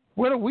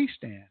 Where do we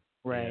stand?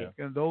 Right.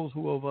 And those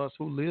of us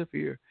who live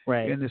here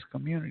right. in this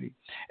community.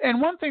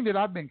 And one thing that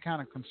I've been kind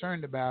of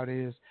concerned about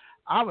is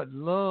I would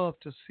love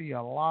to see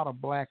a lot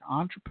of black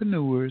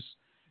entrepreneurs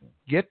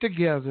get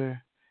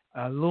together,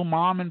 little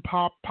mom and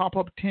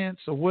pop-up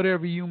tents or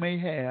whatever you may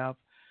have,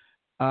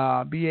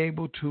 be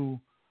able to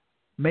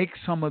make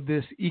some of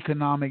this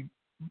economic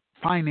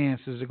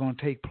finances are going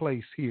to take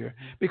place here.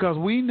 Because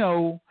we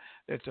know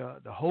that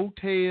the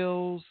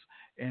hotels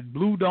and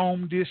Blue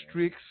Dome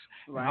districts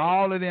and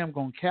all of them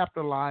going to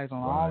capitalize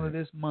on all of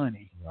this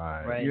money.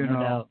 Right. You no know,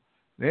 doubt.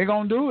 they're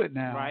going to do it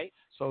now. Right.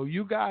 So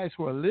you guys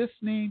who are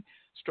listening,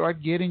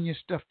 start getting your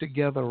stuff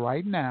together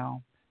right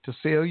now to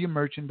sell your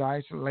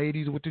merchandise,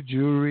 ladies with the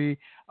jewelry,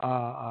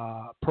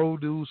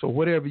 produce, or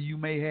whatever you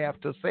may have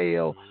to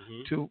sell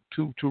to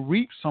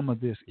reap some of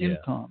this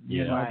income.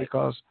 You know,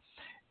 because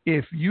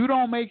if you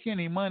don't make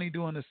any money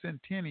during the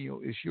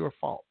Centennial, it's your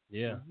fault.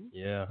 Yeah,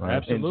 right.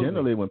 Absolutely. And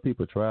generally, when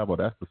people travel,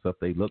 that's the stuff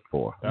they look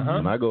for.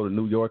 When I go to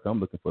New York,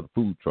 I'm looking for the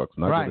food trucks.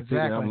 When I go to Sydney,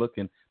 I'm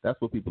looking. That's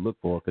what people look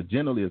for, because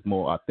generally it's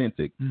more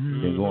authentic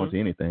than going to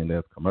anything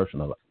that's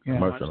commercialized.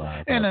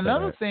 And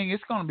another thing,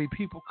 it's going to be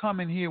people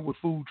coming here with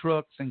food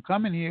trucks and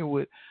coming here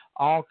with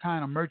all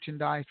kind of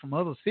merchandise from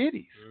other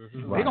cities.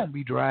 They're going to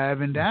be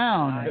driving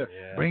down and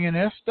bringing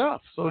their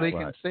stuff so they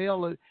can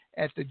sell it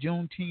at the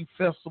Juneteenth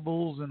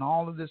festivals and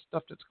all of this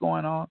stuff that's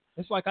going on.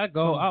 It's like I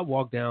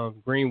walk down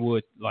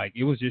Greenwood, like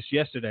it was just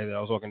yesterday that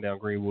I was walking down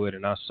Greenwood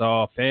and I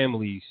saw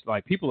families,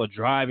 like people are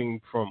driving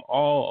from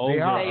all over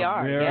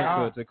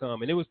America to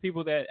come. And it was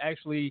people that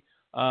actually,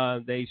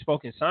 they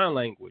spoke in sign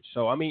language.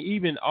 So, I mean,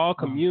 even all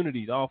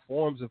communities, all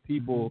forms of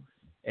people,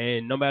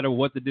 and no matter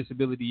what the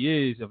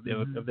disability is of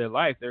their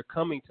life, they're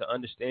coming to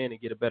understand and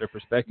get a better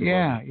perspective.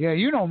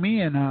 You know, me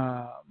and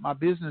my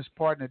business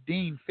partner,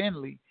 Dean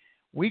Finley,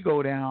 we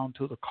go down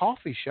to the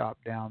coffee shop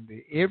down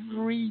there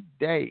every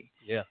day.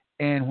 Yeah.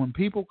 And when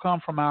people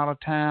come from out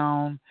of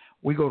town,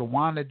 we go to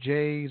Wanda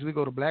J's, we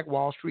go to Black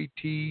Wall Street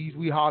Teas,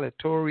 we holler at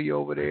Tori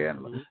over there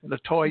and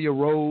LaToya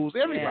Rose,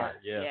 everybody.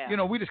 You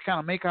know, we just kind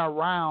of make our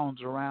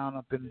rounds around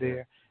up in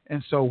there.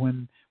 And so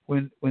when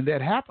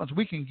that happens,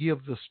 we can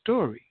give the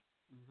story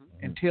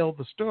and tell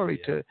the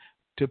story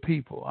to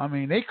people. I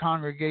mean, they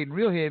congregating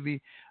real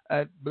heavy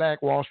at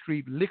Black Wall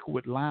Street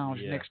Liquid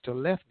Lounge next to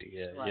Lefty.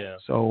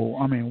 So,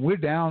 I mean, we're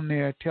down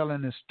there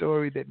telling a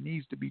story that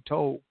needs to be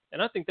told.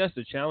 And I think that's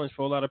the challenge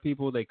for a lot of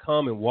people. They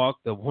come and walk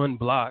the one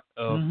block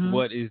of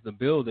what is the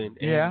building.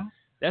 And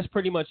that's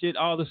pretty much it,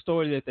 all the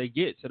story that they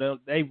get. So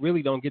they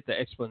really don't get the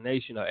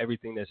explanation of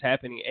everything that's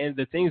happening and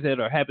the things that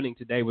are happening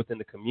today within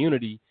the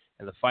community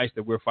and the fights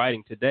that we're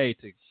fighting today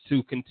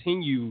to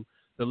continue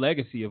the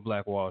legacy of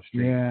Black Wall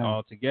Street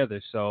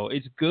altogether. So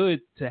it's good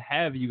to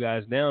have you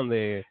guys down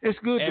there. It's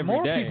good that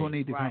more day. People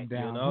need to come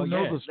down, you know? who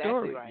know the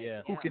story,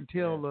 who can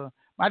tell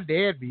my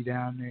dad be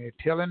down there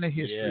telling the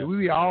history. We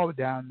be all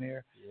down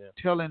there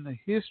telling the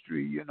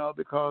history, you know,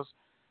 because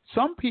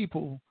some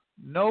people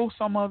know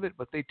some of it,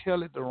 but they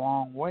tell it the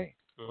wrong way.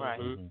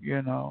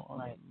 You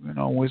know, you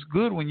know, it's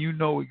good when you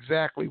know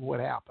exactly what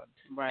happened.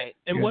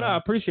 And what I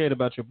appreciate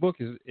about your book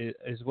is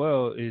as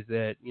well is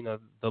that, you know,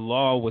 the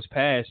law was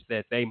passed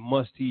that they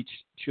must teach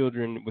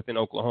children within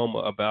Oklahoma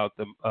about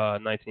the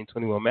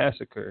 1921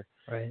 massacre.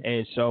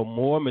 And so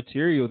more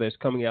material that's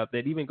coming out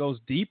that even goes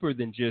deeper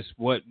than just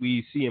what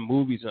we see in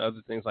movies and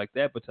other things like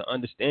that, but to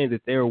understand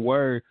that there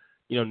were,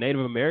 you know,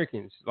 Native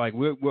Americans, like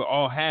we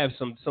all have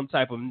some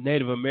type of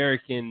Native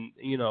American,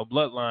 you know,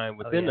 bloodline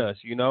within us,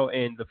 you know,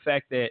 and the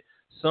fact that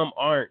some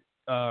aren't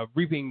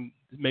reaping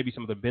maybe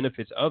some of the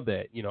benefits of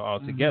that, you know,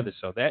 altogether.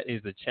 So that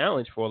is the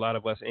challenge for a lot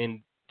of us. And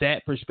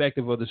that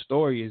perspective of the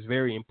story is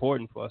very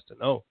important for us to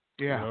know.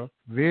 You know?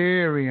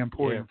 Very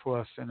important for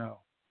us to know.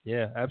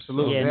 Yeah,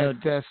 absolutely.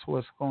 That's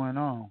what's going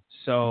on.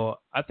 So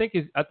I think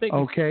it's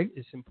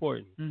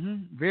important.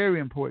 Very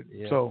important.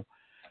 So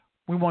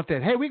we want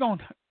that. Hey,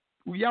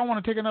 y'all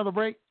want to take another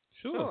break?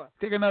 Sure.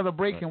 Take another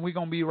break, and we're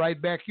gonna be right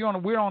back.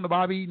 We're on the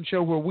Bobby Eaton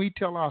Show, where we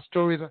tell our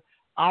stories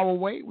our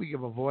way. We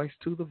give a voice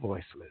to the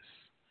voiceless.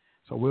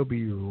 So we'll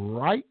be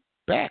right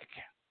back.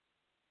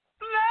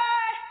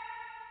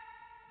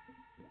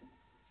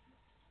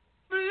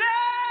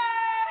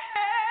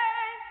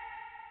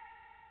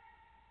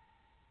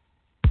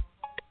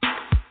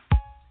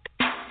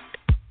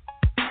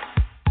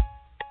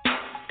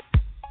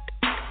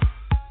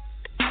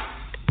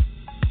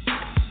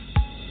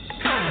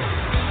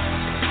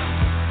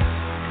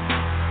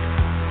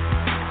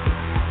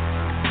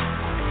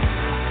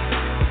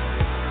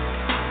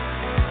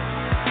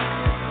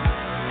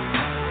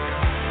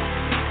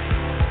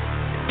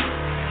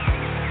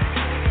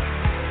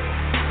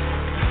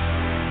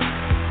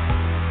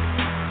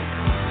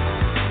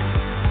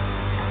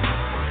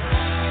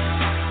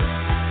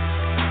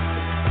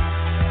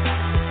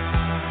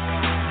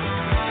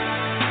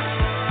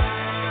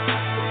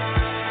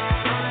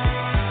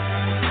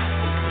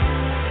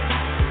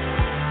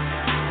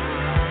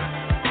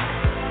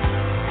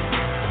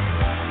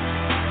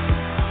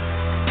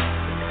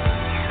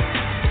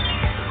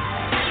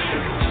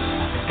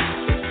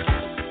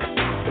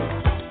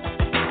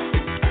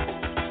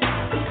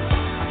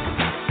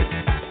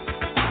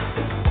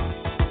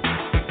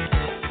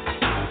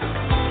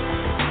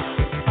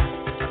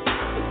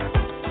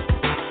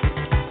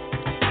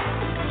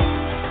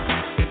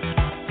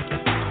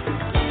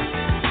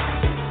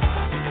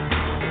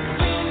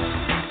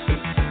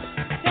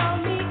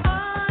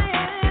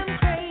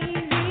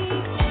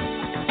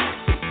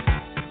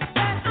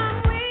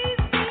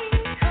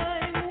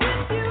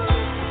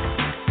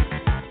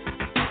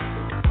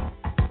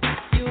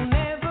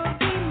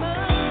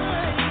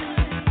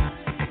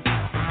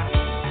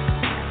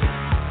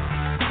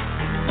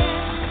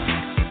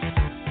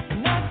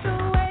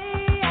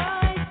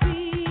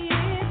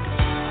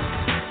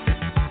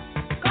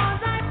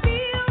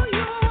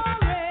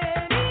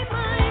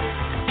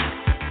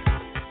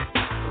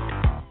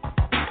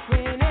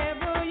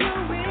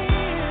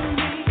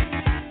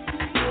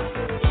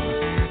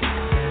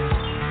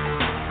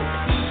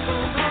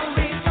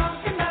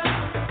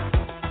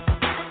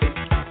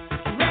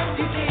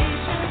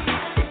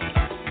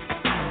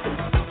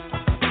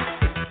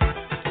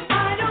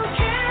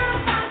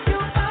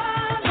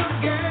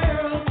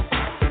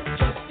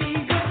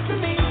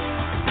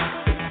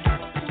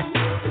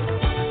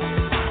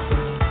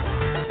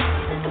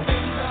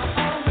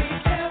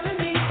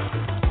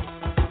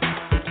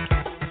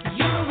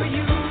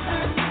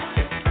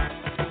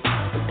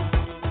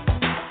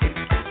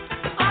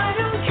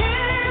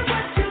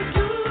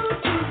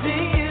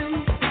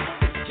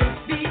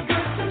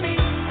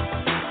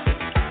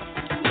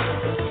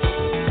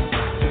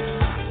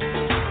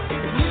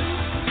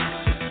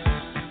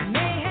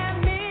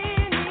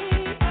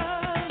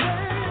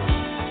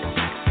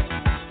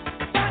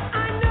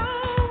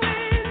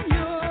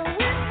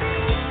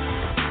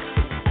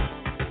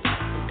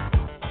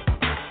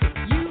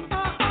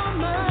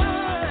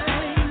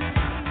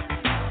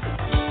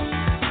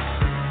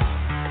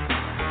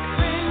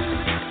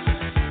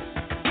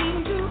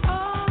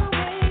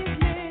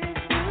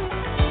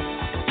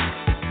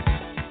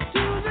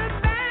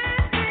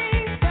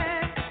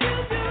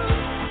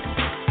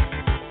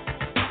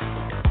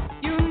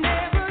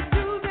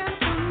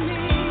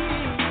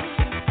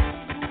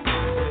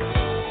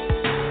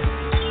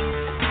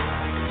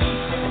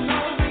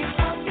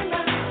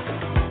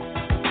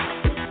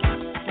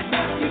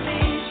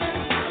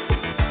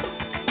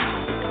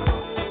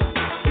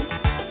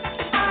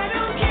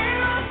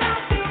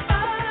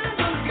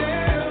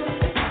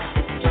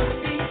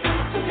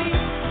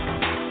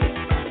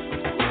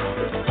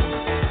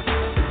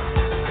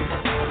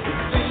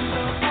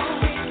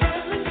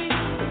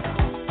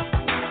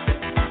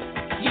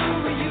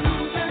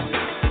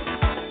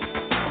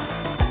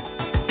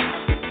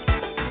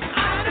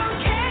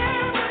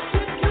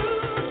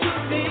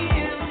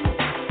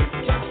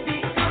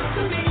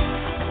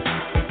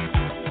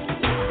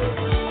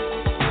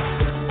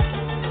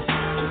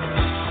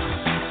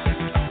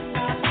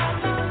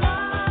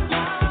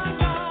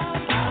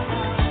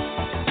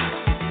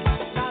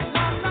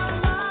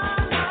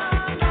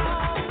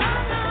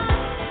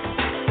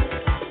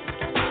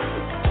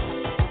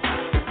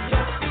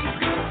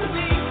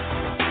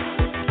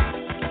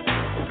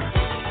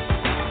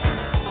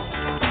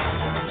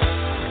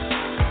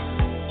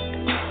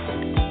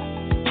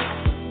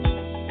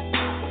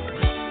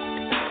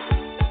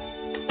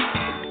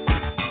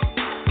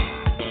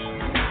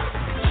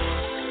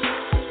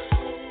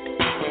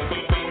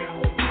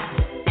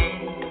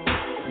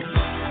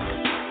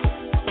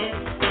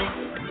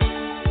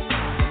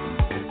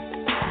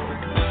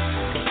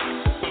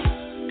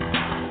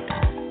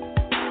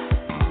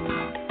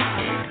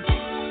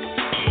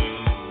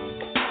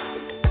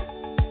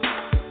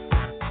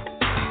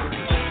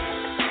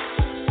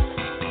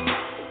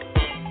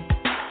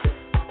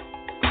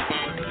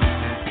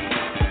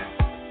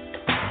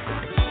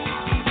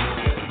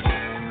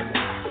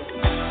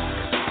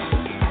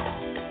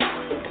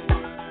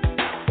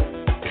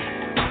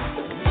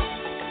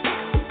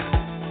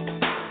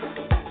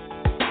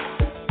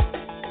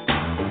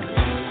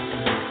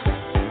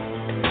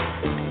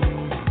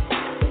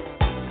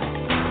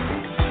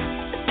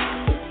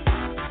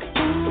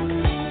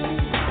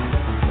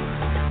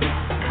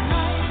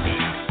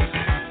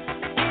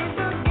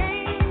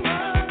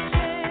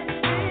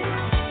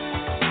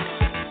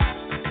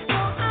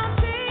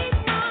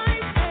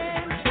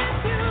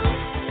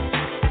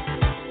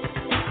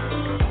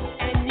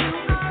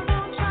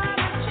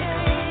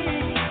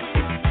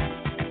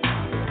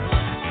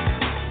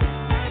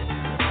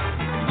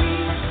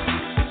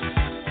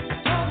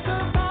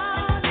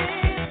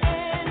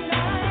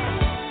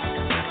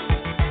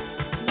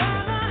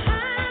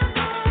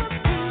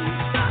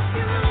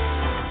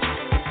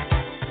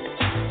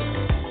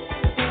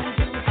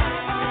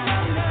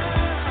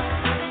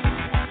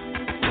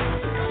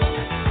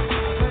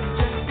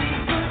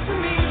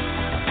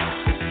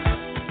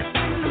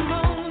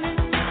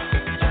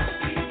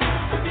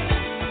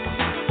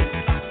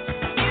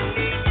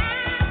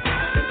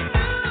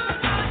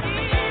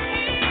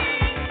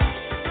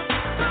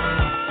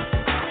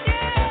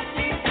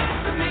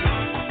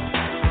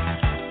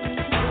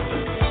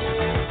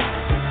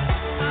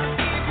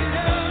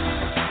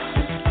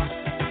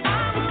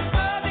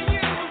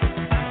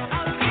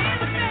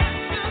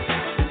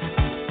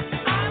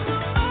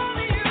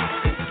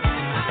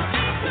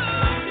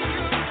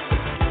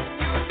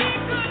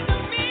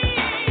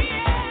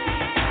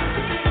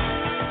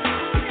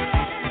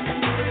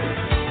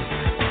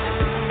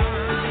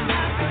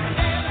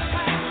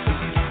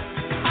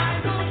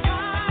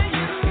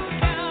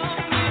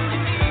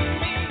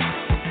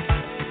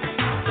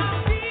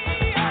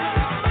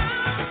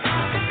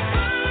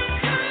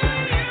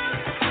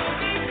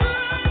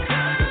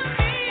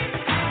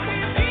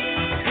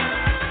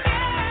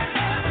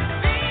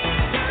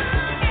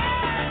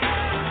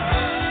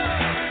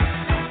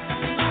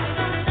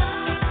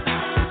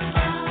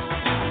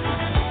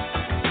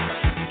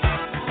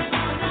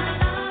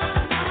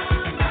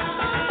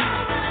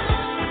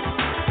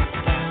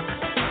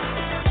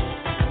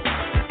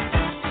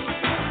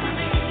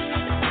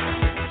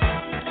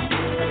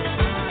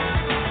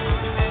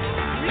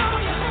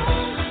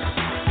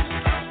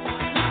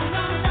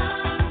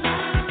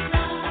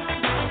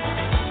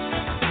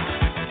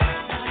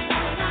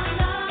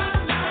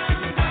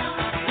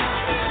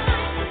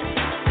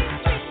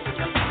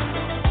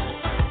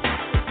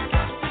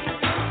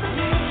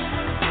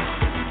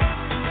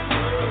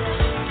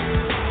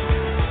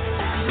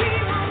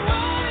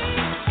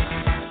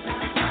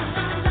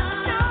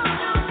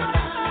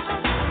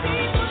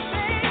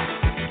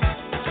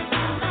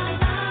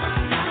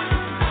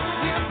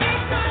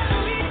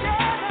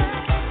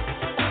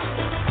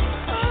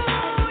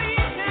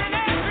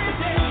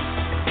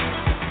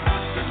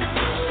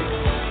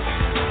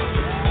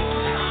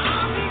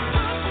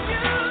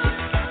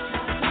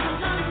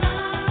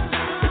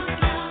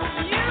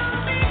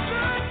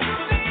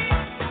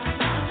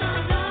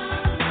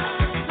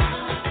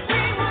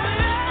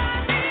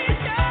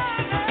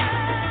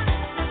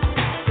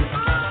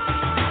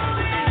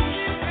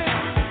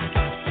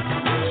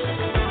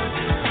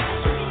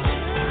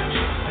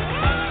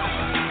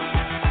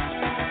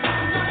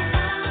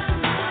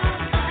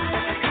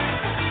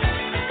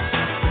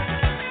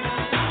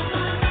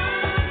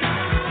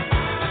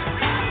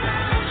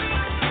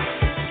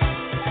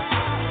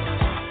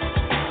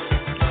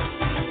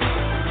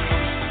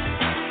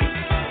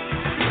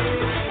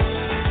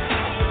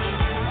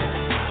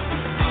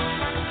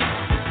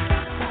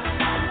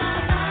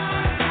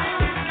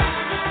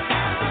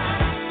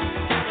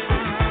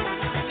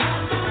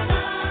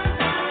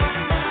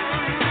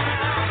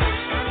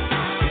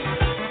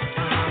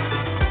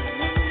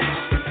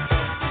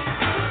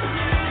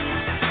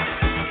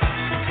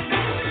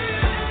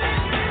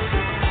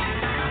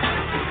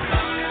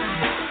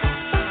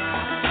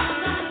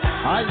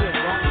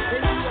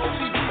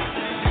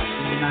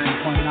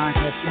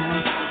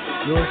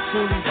 Yours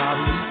truly,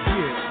 Bobby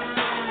here.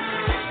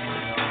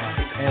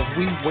 And as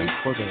we wait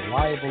for the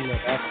arrival of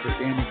actor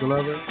Danny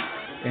Glover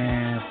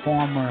and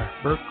former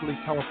Berkley,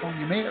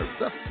 California Mayor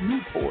Gus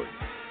Newport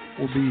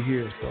will be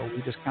here. So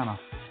we just kind of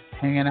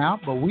hanging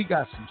out, but we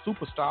got some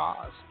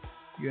superstars,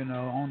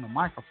 on the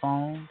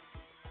microphone.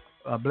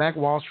 Black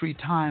Wall Street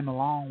Time,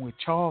 along with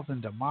Charles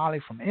and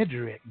Damali from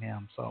Edgerec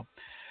now.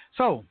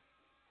 So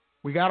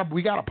we got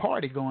a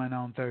party going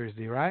on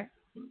Thursday, right?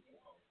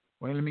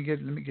 Well, let me get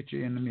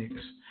you in the mix.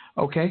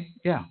 Okay,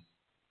 yeah.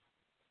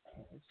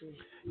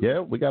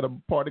 Yeah, we got a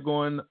party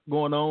going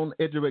on.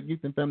 Edgerec Youth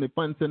and Family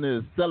Fun Center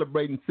is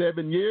celebrating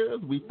 7 years.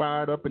 We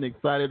fired up and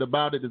excited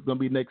about it. It's going to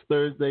be next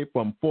Thursday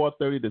from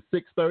 4:30 to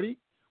 6:30.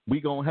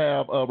 We're going to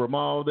have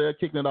Ramal there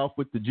kicking it off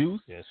with the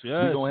Juice. Yes,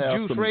 We're going to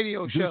have Juice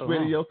Radio Juice show.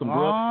 Radio, some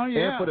grub.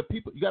 Yeah. And for the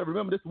people, you got to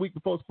remember this is the week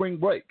before spring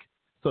break.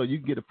 So you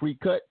can get a free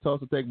cut.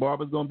 Tulsa Tech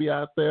Barber's going to be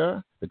out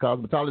there. The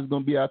cosmetologist is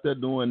going to be out there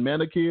doing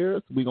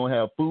manicures. We're going to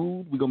have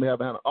food. We're going to be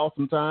having an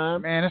awesome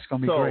time. Man, it's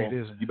going to be great,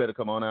 isn't it? You better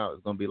come on out.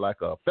 It's going to be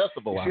like a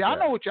festival out there. I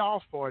know what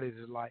y'all's parties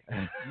is like.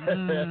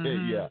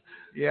 Yeah.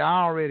 Yeah,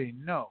 I already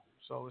know.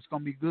 So it's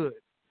going to be good.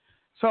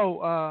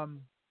 So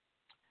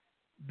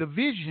the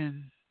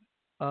vision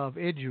of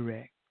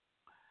Edgerec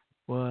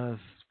was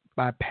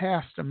by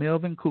Pastor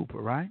Melvin Cooper,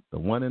 right? The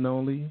one and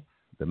only,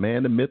 the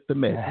man, the myth, the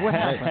man. What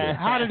happened?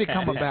 How did it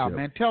come about,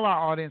 man? Tell our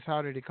audience,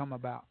 how did it come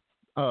about?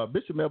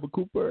 Bishop Melvin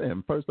Cooper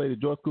and First Lady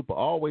Joyce Cooper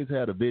always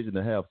had a vision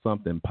to have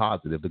something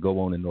positive to go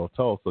on in North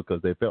Tulsa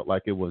because they felt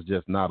like it was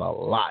just not a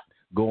lot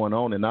going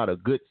on and not a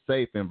good,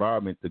 safe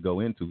environment to go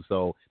into.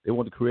 So they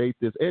wanted to create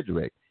this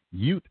Edgerec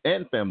Youth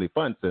and Family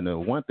Fun Center.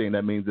 One thing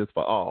that means it's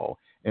for all.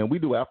 And we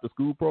do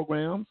after-school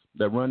programs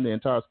that run the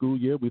entire school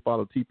year. We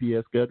follow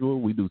TPS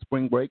schedule. We do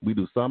spring break. We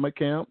do summer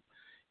camp.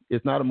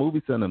 It's not a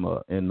movie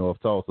cinema in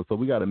North Tulsa, so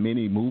we got a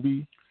mini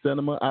movie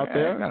cinema out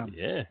there.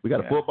 Yeah. We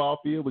got a football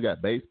field. We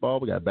got baseball.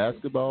 We got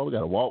basketball. We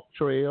got a walk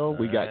trail.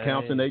 We got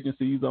counseling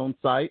agencies on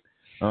site,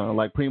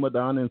 like Prima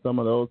Donna and some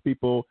of those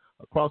people.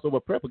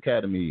 Crossover Prep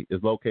Academy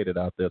is located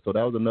out there, so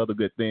that was another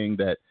good thing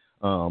that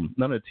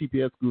none of the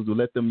TPS schools would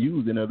let them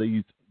use in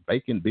these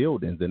vacant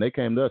buildings, and they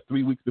came to us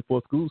 3 weeks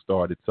before school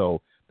started.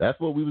 So that's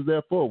what we was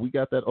there for. We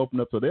got that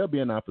opened up, so they'll be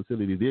in our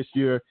facility this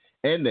year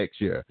and next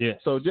year. Yeah.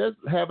 So just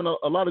having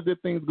a lot of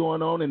good things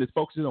going on, and it's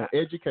focusing on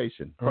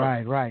education.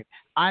 Right.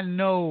 I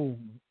know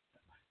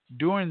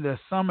during the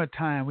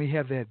summertime we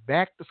have that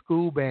back to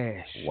school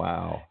bash.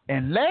 Wow.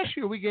 And last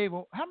year we gave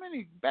how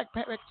many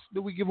backpacks did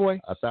we give away?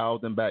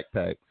 1,000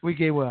 backpacks. We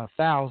gave away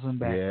 1,000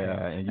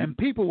 backpacks. Yeah, and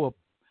people were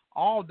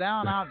all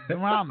down out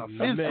around the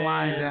fence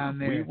line down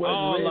there. We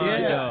all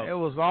lined up. It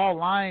was all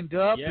lined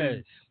up, yes.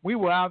 and we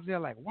were out there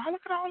like, wow,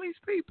 look at all these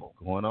people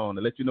going on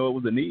to let you know it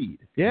was a need.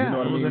 Yeah, you know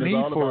what it was I mean? a need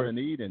it's all for about a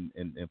need,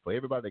 and for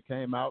everybody that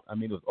came out. I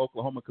mean, it was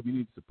Oklahoma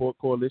Community Support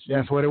Coalition.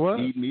 That's what it was.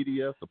 Need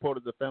Media,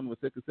 Supporters of Family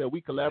with Sickle Cell.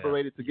 We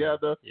collaborated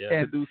together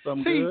to do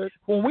something good.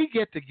 When we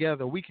get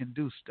together, we can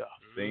do stuff.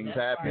 Things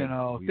happen.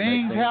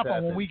 Things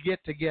happen when we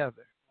get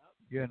together.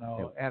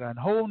 At a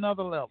whole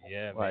nother level.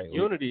 Yeah, man.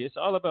 Unity. It's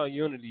all about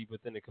unity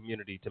within the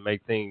community to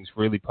make things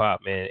really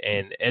pop, man.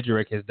 And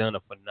Edgerec has done a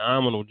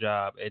phenomenal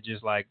job at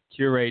just like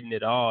curating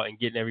it all and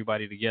getting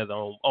everybody together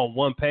on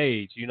one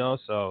page,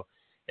 So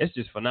it's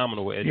just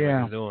phenomenal what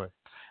Edgerec is doing.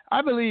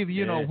 I believe,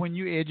 when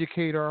you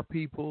educate our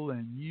people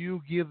and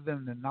you give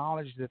them the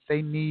knowledge that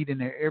they need in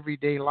their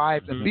everyday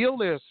lives and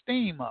build their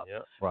esteem up.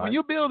 Yep. Right. When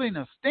you're building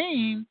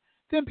esteem,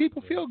 then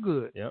people feel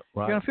good. Yep.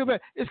 You're going to feel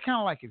bad. It's kind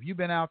of like if you've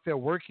been out there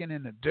working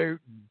in the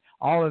dirt and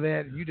all of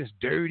that, and you're just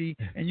dirty,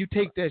 and you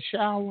take that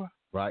shower.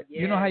 Right.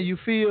 You know how you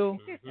feel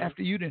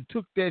after you done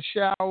took that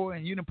shower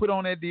and you done put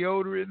on that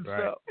deodorant and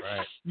stuff.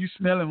 Right. You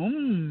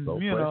smelling, so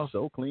fresh,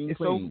 so clean.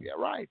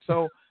 Right.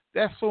 So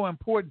that's so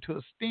important to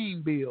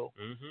esteem build.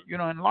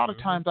 And a lot of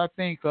times I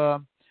think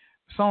some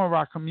of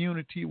our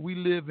community, we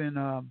live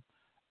in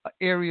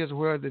areas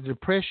where the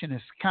depression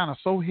is kind of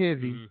so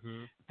heavy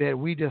that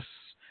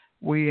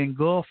we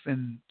engulf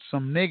in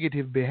some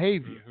negative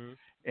behavior,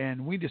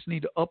 and we just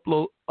need to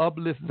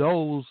uplift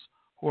those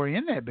who are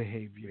in that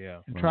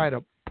behavior and try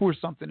to pour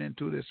something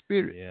into their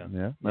spirit.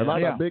 A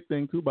lot of big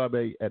thing too,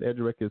 Bobby, at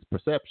Edgerec is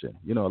perception.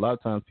 A lot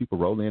of times people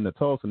roll into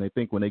Tulsa and they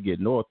think when they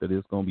get north that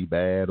it's going to be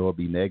bad or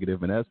be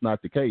negative, and that's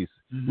not the case.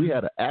 We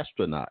had an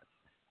astronaut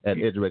at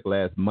Edgerec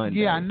last Monday.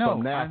 Yeah, I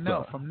know.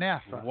 From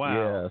NASA. Wow.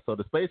 Yeah, so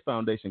the Space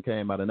Foundation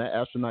came out, and that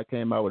astronaut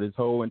came out with his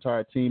whole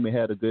entire team and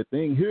had a good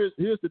thing. Here's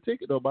the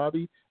ticket, though,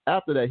 Bobby.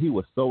 After that, he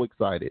was so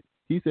excited.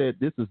 He said,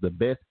 this is the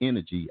best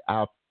energy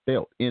I've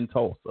felt in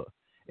Tulsa.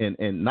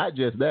 And not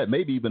just that,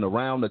 maybe even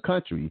around the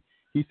country.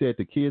 He said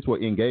the kids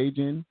were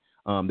engaging.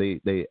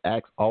 They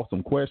asked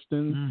awesome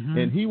questions,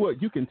 and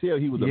you can tell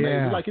he was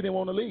amazing. Like he didn't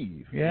want to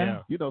leave.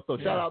 So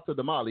shout out to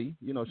Damali.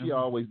 She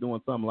always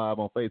doing something live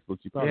on Facebook.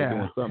 She probably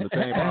doing something the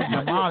same.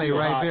 Damali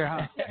right there,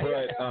 huh?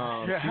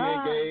 But she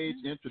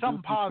engaged, introduced,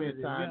 something positive.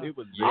 spent time. It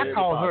was I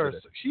call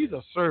positive. her. She's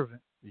a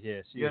servant.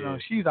 Yeah, she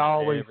is. She's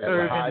always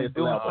serving and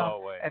doing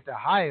level. something at the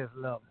highest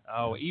level.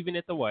 Oh, even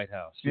at the White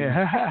House.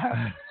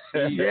 Yeah.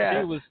 She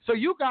was. So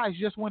you guys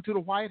just went to the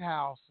White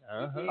House.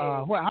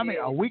 How many?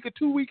 A week or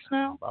 2 weeks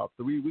now? About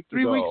 3 weeks ago.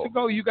 3 weeks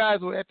ago, you guys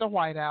were at the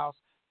White House.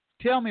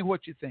 Tell me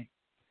what you think.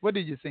 What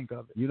did you think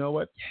of it? You know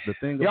what? The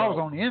thing y'all was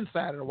on the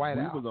inside of the White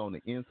House. We was on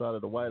the inside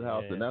of the White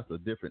House, and that's a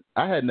different.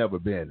 I had never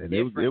been, and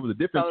it was a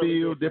different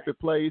feel, different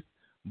place.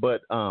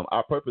 But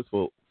our purpose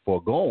for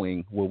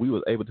going, where we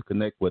was able to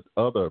connect with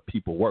other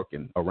people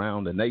working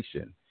around the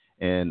nation,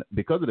 and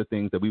because of the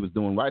things that we was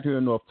doing right here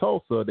in North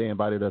Tulsa, they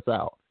invited us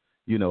out.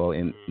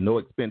 And no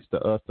expense to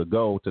us to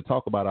go to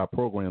talk about our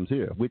programs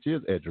here, which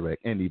is EduRec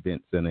and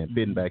events and then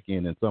fitting back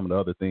in and some of the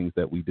other things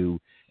that we do.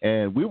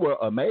 And we were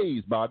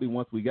amazed, Bobby,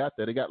 once we got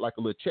there. They got like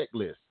a little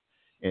checklist.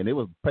 And it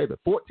was probably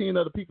 14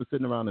 other people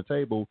sitting around the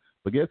table.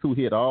 But guess who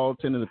hit all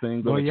 10 of the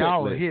things on the checklist?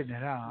 Y'all were hitting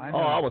it out.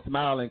 I was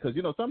smiling because,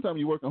 sometimes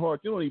you're working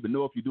hard. You don't even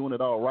know if you're doing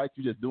it all right.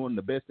 You're just doing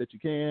the best that you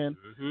can.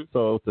 Mm-hmm.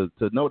 So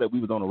to know that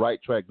we was on the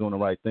right track doing the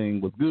right thing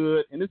was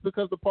good. And it's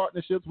because of the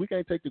partnerships. We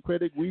can't take the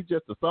credit. We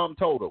just the sum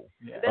total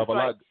of a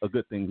lot of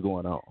good things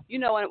going on.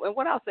 And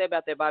what I'll say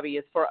about that, Bobby,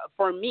 is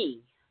for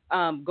me,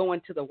 going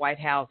to the White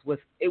House was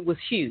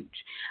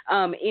huge.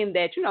 In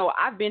that,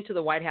 I've been to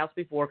the White House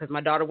before because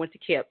my daughter went to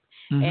KIPP,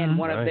 and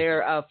one of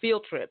their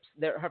field trips,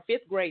 her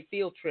fifth grade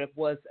field trip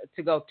was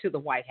to go to the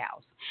White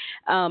House.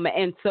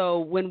 And so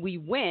when we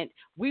went,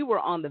 we were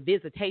on the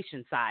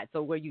visitation side,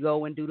 so where you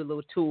go and do the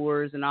little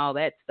tours and all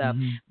that stuff.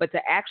 But to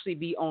actually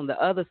be on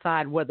the other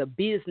side where the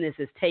business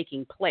is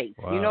taking place,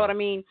 you know what I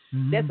mean?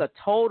 That's a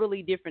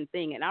totally different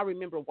thing. And I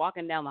remember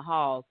walking down the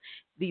halls.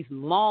 These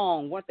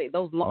long, weren't they?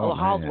 Those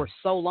halls were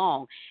so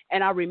long.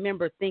 And I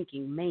remember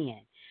thinking, man,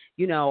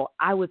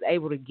 I was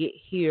able to get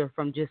here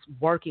from just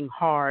working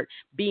hard,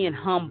 being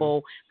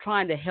humble,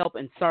 trying to help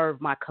and serve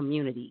my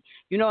community.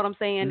 You know what I'm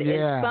saying?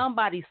 Yeah. And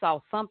somebody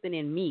saw something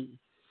in me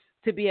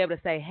to be able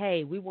to say,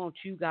 hey, we want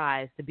you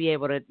guys to be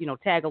able to,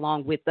 tag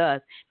along with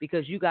us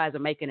because you guys are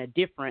making a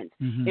difference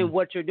in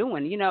what you're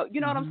doing. You know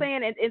what I'm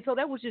saying? And so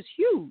that was just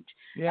huge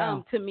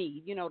to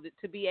me,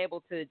 to be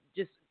able to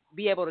just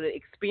be able to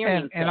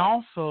experience and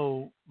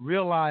also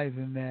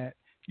realizing that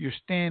you're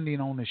standing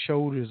on the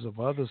shoulders of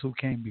others who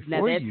came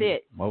before you. Now that's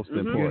it. Most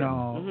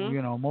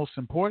important. Most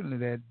importantly,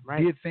 that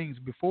did things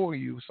before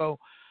you. So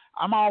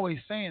I'm always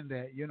saying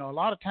that, a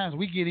lot of times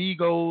we get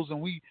egos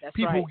and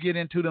people get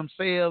into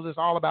themselves. It's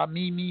all about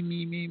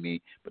me,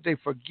 but they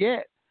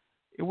forget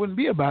it wouldn't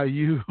be about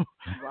you.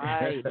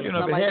 Right. If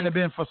it hadn't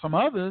been for some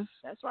others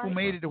who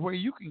made it to where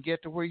you can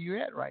get to where you're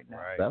at right now.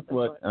 Right. That's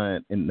what,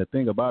 and the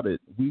thing about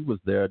it, we was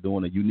there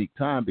during a unique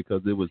time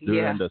because it was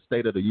during the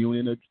State of the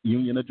Union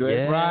address.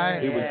 Yeah.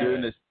 Right. It was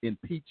during this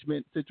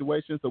impeachment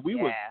situation. So we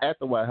was at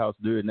the White House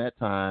during that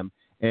time.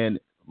 And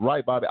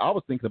right, Bobby, I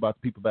was thinking about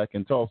the people back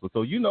in Tulsa.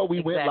 So,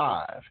 we went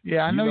live.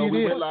 Yeah, I know you did.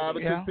 We went live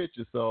and took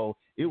pictures. So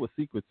it was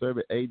Secret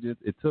Service agents.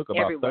 It took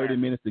about 30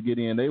 minutes to get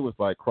in. They was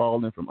like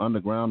crawling from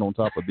underground on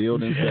top of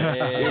buildings. It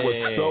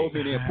was so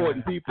many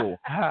important people.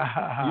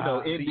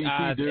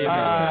 NBC during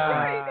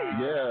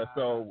that.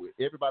 So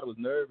everybody was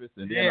nervous.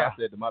 And then I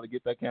said to Molly,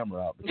 get that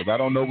camera out because I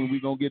don't know when we're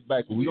going to get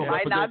back. We don't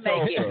might not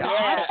make it.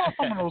 I saw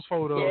some of those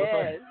photos.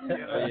 Yes.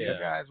 You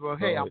guys. Well,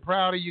 hey, I'm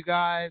proud of you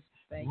guys.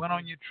 You went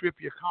on your trip.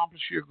 You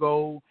accomplished your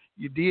goal.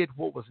 You did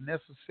what was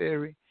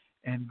necessary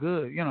and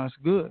good. It's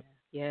good.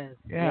 Yes.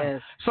 Yeah.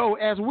 Yes. So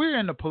as we're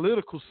in the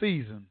political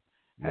season,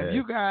 have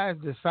you guys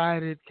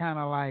decided kind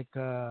of like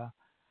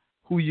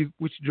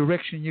which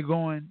direction you're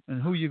going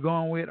and who you're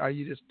going with? Are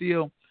you just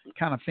still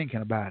kind of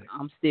thinking about it?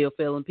 I'm still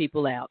filling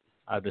people out.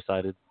 I've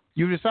decided.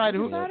 You decided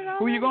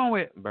who you going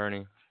with?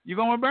 Bernie. You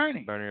going with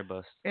Bernie? Bernie or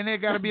bust. And there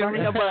got to be a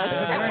reason. Bernie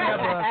or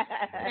bust.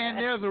 And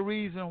there's a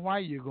reason why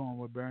you're going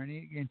with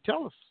Bernie. And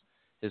tell us.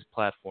 His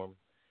platform.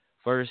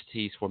 First,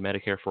 he's for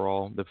Medicare for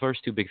all. The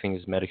first two big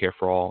things is Medicare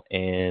for all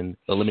and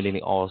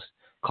eliminating all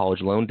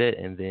college loan debt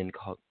and then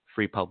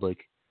free public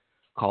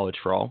college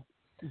for all.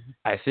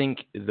 I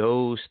think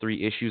those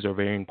three issues are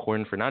very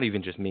important for not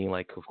even just me,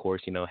 like, of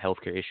course,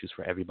 healthcare issues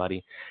for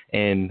everybody.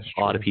 And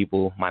a lot of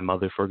people, my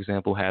mother, for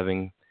example,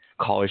 having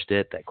college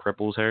debt that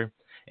cripples her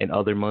and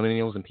other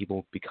millennials and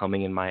people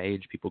becoming in my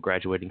age, people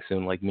graduating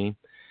soon like me.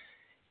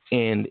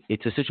 And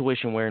it's a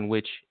situation in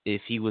which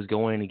if he was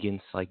going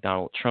against like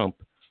Donald Trump,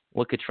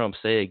 what could Trump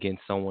say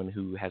against someone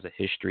who has a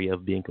history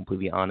of being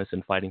completely honest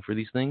and fighting for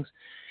these things?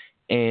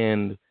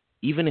 And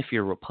even if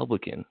you're a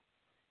Republican,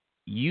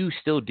 you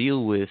still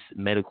deal with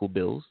medical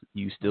bills.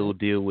 You still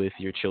deal with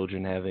your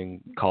children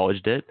having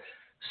college debt.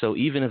 So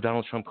even if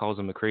Donald Trump calls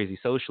him a crazy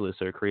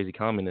socialist or a crazy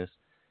communist,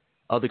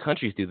 other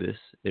countries do this.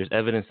 There's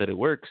evidence that it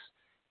works.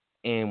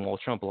 And while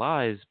Trump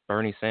lies,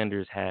 Bernie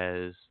Sanders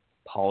has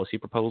policy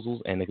proposals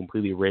and they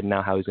completely written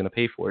out how he's going to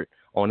pay for it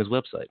on his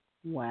website.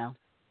 Wow.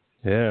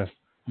 Yeah.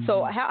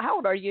 So how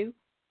old are you?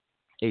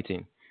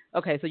 18.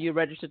 Okay, so you're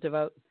registered to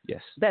vote?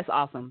 Yes. That's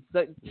awesome.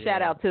 So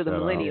shout out to the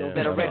millennials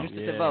that are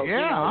registered to vote.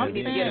 Yeah, we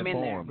need to get them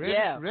in there.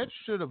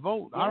 Register to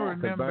vote. I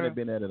remember. Bernie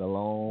been at it a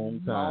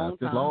long time.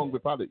 As long,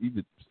 probably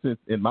even since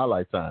in my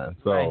lifetime.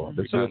 So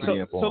they should be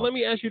informed. So let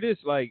me ask you this: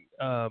 like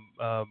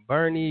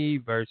Bernie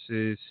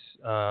versus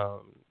the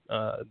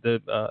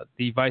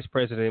vice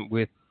president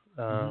with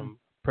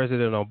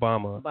President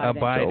Obama,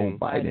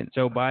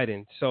 Joe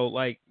Biden. So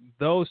like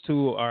those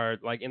two are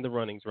like in the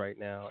runnings right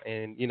now,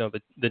 and you know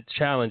the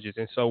challenges.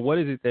 And so, what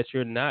is it that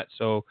you're not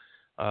so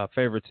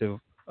favoritive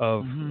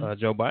of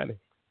Joe Biden?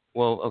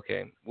 Well,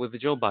 okay, with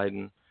Joe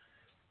Biden,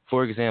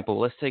 for example,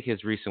 let's take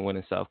his recent win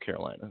in South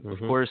Carolina. Of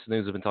course, the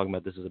news have been talking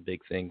about this as a big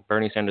thing.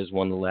 Bernie Sanders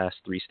won the last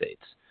 3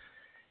 states.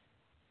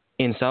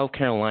 In South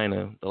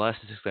Carolina, the last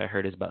statistics I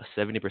heard is about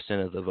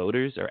 70% of the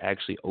voters are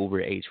actually over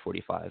age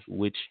 45,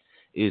 which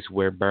is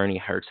where Bernie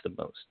hurts the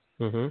most.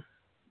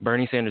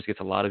 Bernie Sanders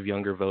gets a lot of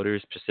younger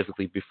voters,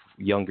 specifically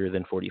younger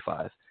than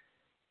 45.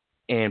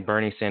 And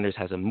Bernie Sanders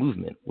has a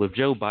movement. With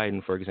Joe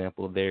Biden, for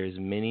example,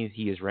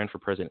 he has ran for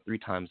president 3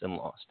 times and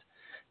lost.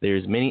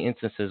 There's many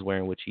instances where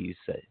in which he's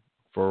said,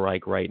 for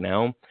like right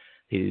now,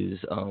 his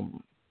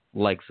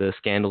like the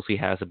scandals he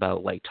has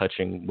about like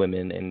touching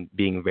women and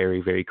being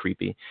very, very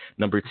creepy.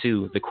 Number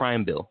 2, the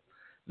crime bill.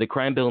 The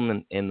crime bill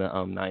in the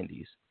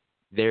 90s.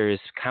 There is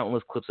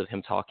countless clips of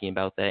him talking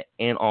about that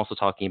and also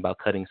talking about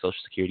cutting Social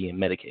Security and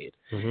Medicaid.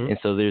 And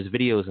so there's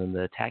videos and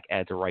the attack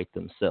ads write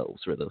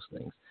themselves for those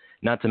things.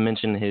 Not to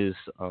mention his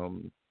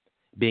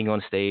being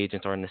on stage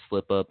and starting to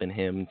slip up and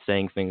him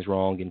saying things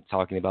wrong and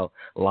talking about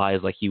lies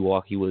like he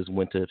went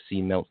to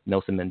see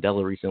Nelson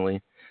Mandela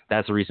recently.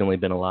 That's recently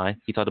been a lie.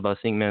 He talked about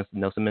seeing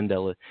Nelson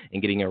Mandela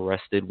and getting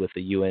arrested with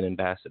a UN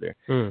ambassador,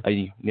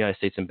 a United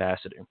States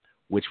ambassador,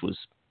 which was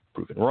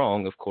proven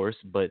wrong, of course,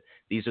 but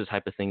these are the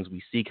type of things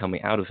we see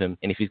coming out of him.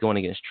 And if he's going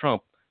against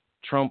Trump,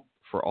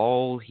 for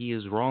all he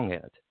is wrong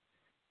at,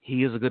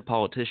 he is a good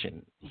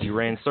politician. He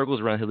ran circles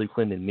around Hillary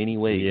Clinton in many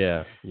ways.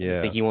 I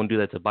think he won't do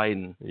that to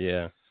Biden.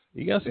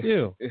 You got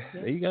skill.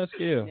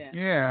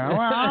 Yeah. Well,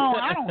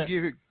 I don't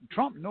give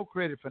Trump no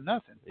credit for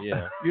nothing. You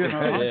know,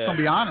 I'm just gonna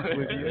be honest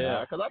with you.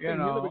 Because I think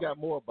Hillary got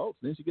more votes.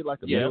 Didn't she get like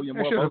a million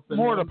more votes?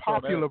 More the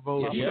popular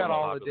votes. He got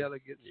all the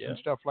delegates and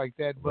stuff like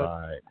that. But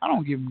I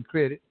don't give him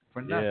credit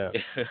for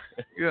nothing.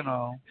 You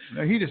know,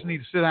 he just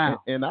needs to sit down.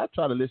 And I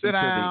try to listen to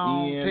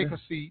the end. Take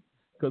a seat.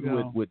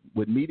 Because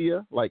with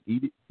media, like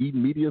eating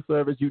media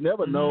service, you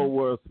never know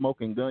where a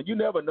smoking gun. You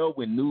never know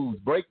when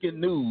breaking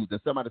news, and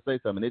somebody say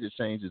something, it just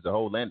changes the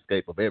whole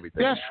landscape of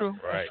everything. That's true.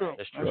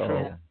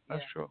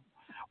 That's true.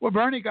 Well,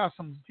 Bernie got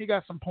some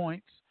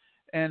points.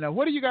 And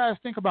what do you guys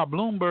think about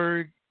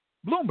Bloomberg?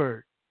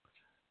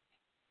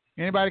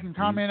 Anybody can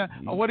comment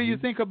on what do you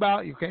think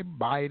about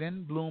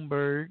Biden,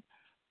 Bloomberg?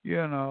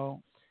 You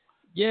know.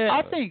 Yeah,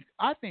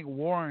 I think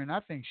Warren.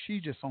 I think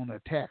she's just on the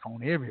attack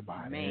on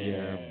everybody.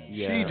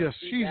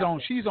 She's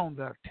on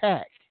the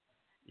attack.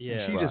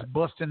 She's just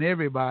busting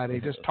everybody,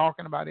 just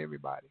talking about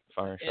everybody,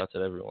 firing shots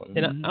at everyone.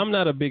 And I'm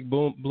not a big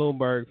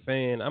Bloomberg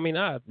fan. I mean,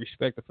 I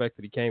respect the fact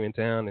that he came in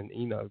town and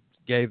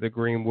gave the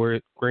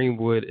Greenwood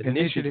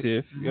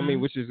initiative. I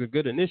mean, which is a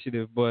good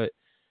initiative, but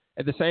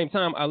at the same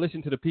time, I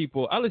listen to the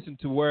people. I listen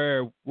to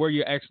where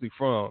you're actually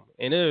from,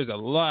 and there's a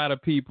lot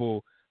of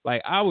people.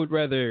 Like, I would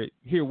rather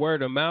hear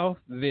word of mouth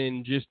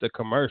than just a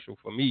commercial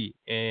for me.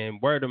 And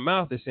word of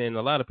mouth is saying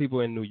a lot of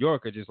people in New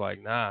York are just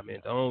like, nah, man,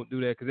 don't do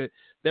that. Because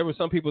there were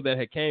some people that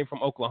had came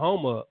from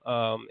Oklahoma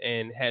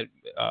and had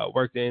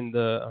worked in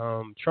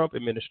the Trump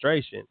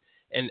administration.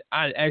 And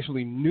I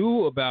actually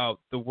knew about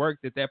the work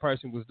that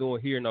person was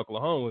doing here in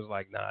Oklahoma. Was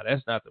like, nah,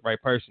 that's not the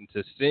right person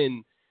to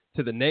send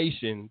to the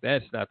nation.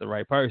 That's not the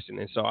right person.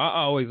 And so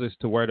I always listen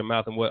to word of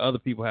mouth and what other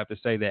people have to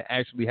say that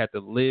actually have to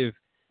live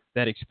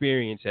that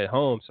experience at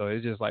home. So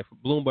it's just like for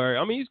Bloomberg,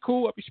 I mean, he's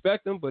cool, I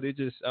respect him, but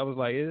I was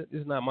like,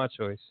 it's not my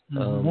choice.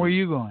 Where are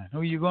you going? Who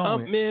are you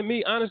going with? Man,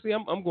 me, honestly,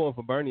 I'm going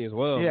for Bernie as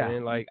well,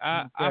 man. Like,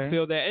 I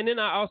feel that. And then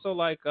I also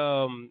like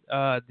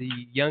the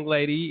young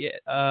lady.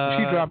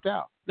 She dropped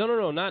out.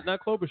 No, not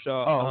Klobuchar.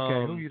 Oh,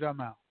 okay. Who are you talking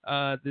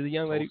about? The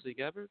young lady. Tulsi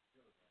Gabbard?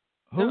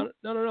 Who?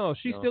 No.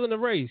 She's still in the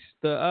race.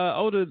 The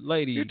older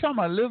lady. You're talking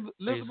about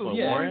Elizabeth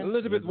Warren?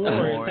 Elizabeth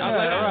Warren.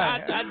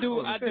 I do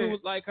Okay.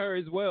 like her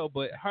as well,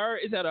 but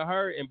it's out of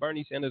her and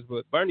Bernie Sanders.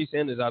 But Bernie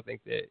Sanders, I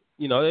think that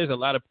there's a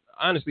lot of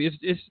honestly,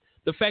 it's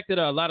the fact that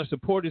a lot of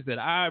supporters that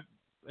I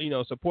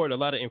support, a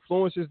lot of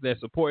influencers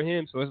that support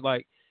him. So it's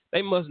like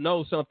they must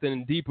know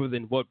something deeper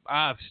than what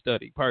I've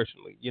studied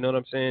personally. You know what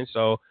I'm saying?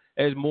 So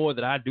there's more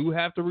that I do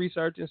have to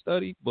research and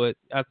study, but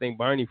I think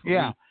Bernie for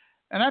me.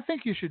 And I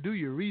think you should do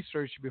your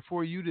research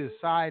before you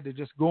decide to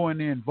just go in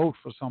there and vote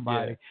for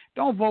somebody.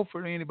 Don't vote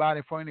for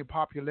anybody for any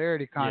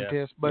popularity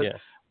contest, but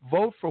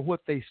vote for what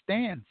they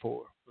stand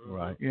for.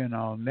 Right.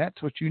 And that's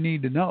what you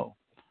need to know.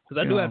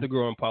 Because I do have to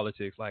grow in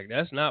politics. Like,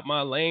 that's not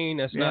my lane.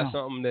 That's not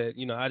something that,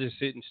 I just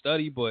sit and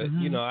study. But,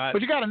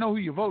 but you got to know who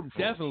you're voting for.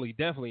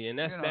 Definitely. And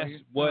that's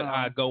what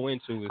I go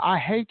into. I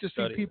hate to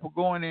see people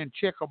go in there and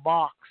check a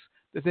box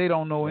that they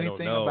don't know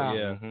anything about.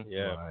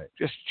 Right.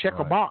 Just check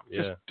a box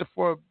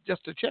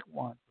just to check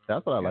one.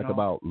 That's what I like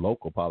about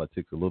local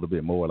politics a little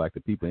bit more, like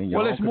the people in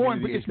your own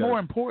community. It's more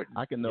important.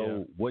 I can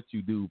know what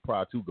you do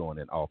prior to going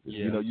in office.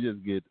 You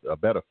just get a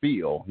better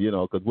feel,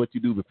 because what you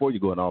do before you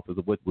go in office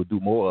is what we'll do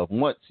more of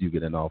once you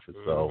get in office.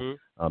 So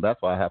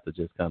that's why I have to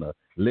just kind of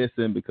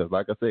listen, because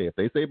like I say, if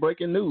they say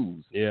breaking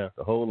news, the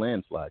whole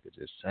landslide could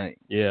just change.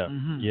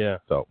 Yeah.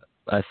 So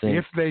I think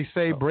if they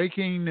say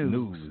breaking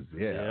news.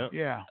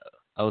 Yeah.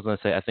 I was gonna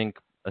say, I think,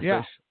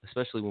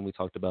 especially when we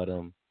talked about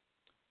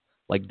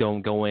like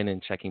don't go in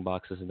and checking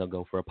boxes and don't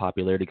go for a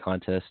popularity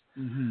contest.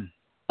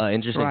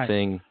 Interesting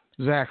thing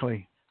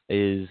exactly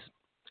is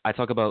I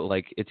talk about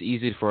like it's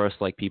easy for us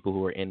like people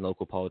who are in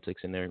local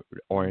politics and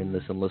or in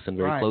this and listen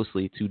very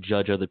closely to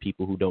judge other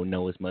people who don't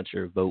know as much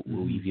or vote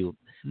what we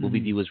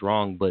view as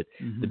wrong. But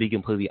to be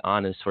completely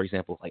honest, for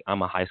example, like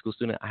I'm a high school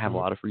student, I have a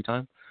lot of free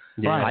time.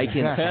 Yeah.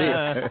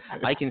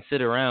 I can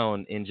sit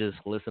around and just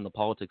listen to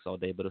politics all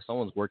day. But if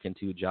someone's working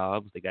 2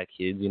 jobs, they got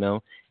kids,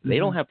 they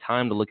don't have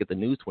time to look at the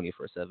news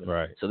 24/7.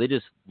 Right. So they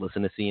just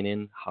listen to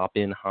CNN, hop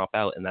in, hop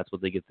out, and that's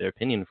what they get their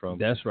opinion from.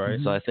 That's right.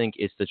 So I think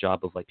it's the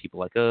job of like people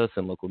like us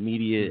and local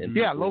media and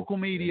local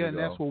media, and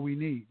that's what we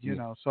need.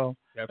 So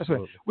that's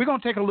right. We're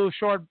gonna take a little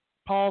short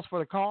pause for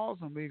the calls,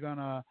 and we're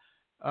gonna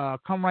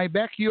come right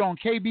back. You on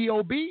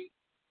KBOB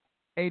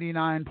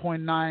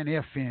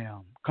 89.9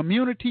 FM,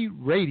 Community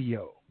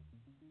Radio.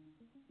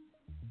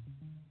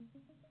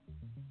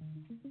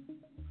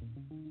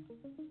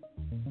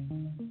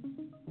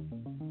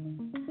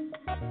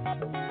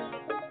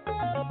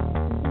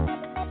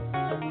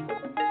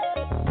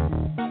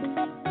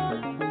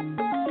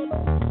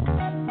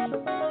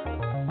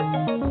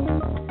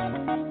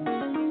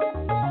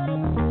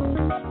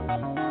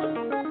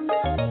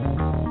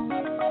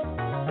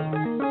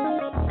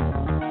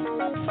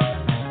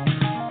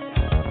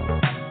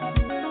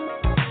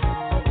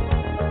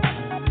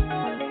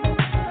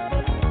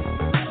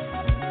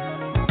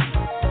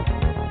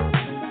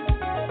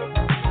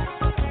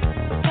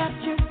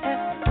 Capture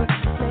every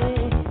play,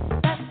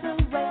 that's the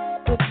way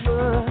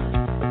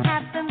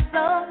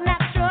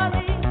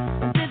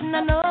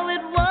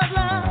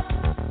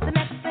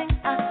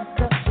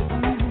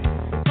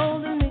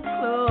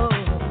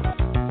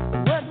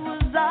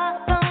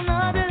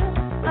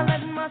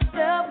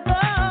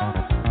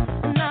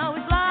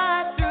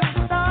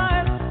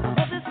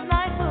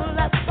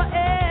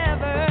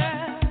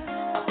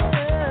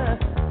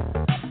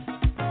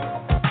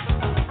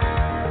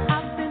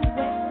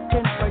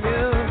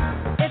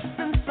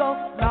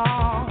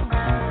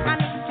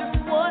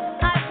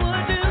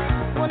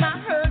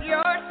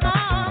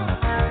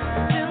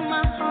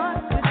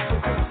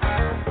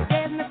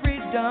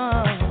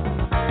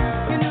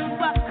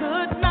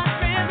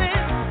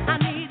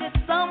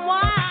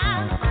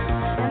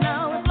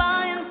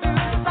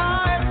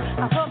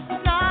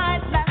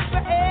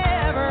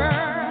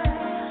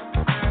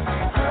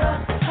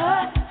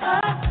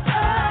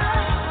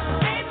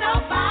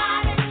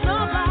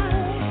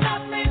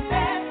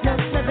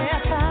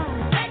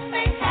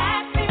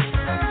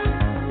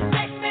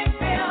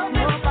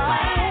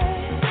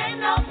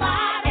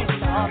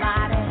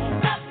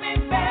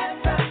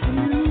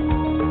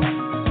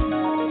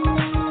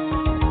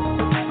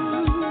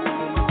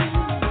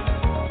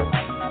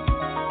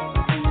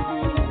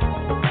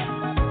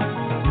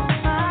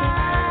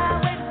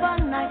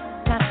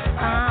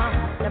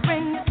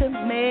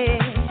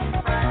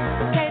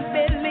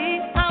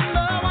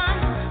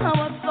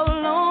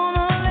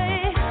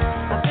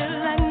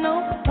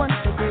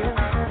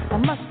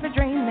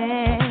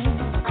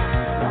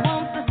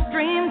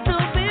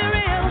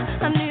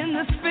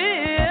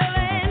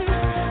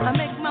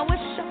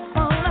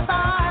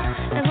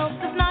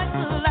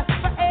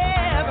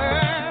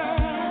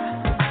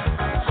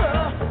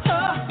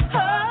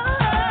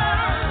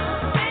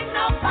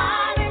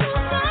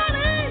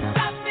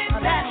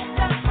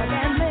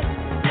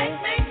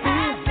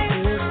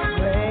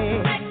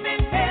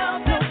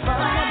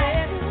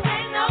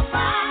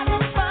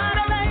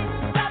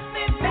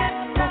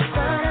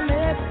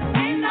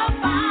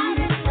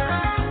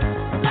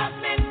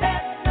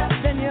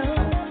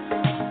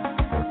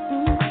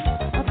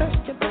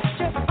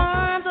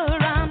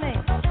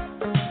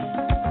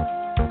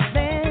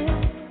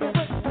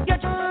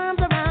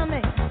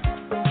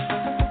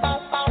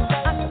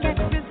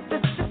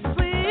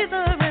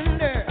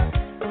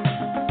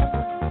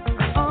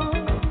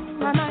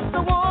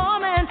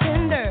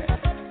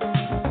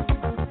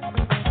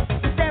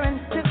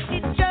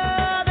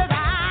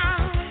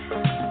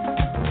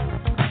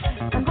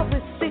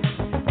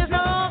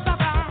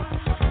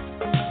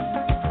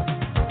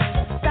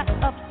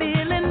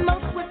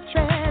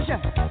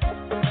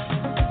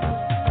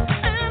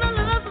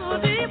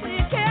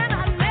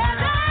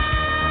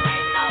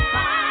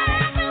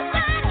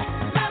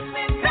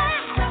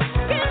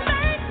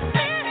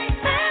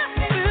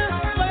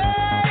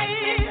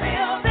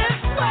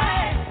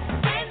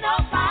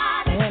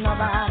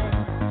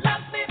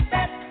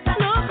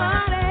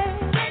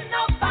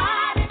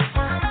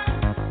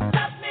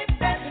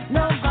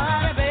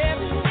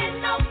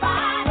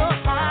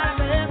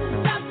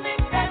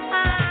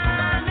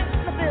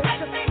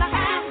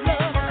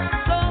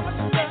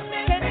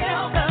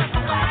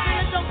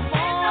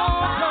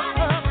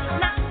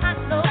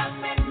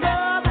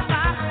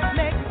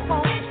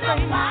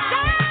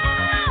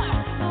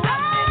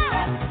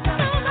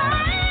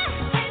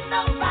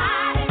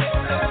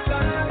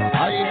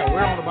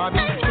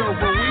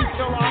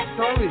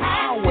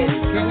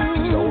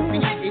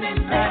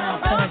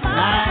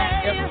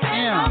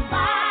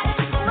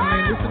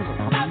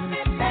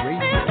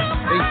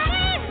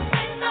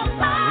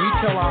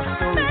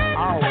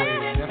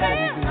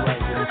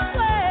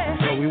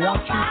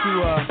want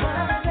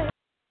you to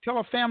tell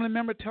a family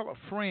member, tell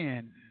a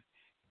friend.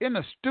 In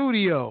the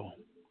studio,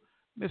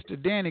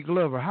 Mr. Danny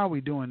Glover. How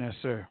we doing there,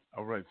 sir?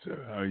 All right,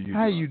 sir. How are you?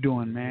 How you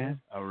doing, man?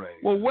 All right.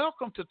 Well,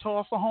 welcome to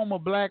Tulsa, home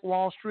of Black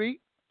Wall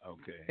Street.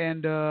 Okay.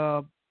 And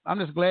I'm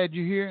just glad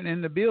you're here and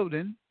in the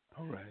building.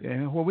 All right.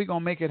 And we're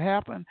going to make it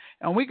happen.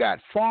 And we got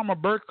former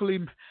Berkley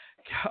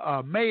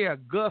Mayor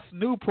Gus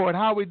Newport.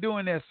 How we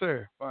doing there,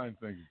 sir? Fine,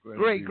 thank you.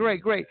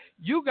 Great.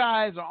 You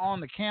guys are on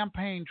the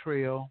campaign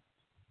trail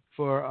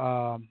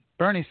for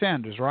Bernie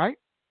Sanders, right?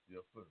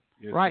 Yes, sir.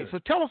 Yes, right. Sir. So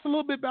tell us a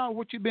little bit about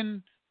what you've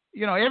been,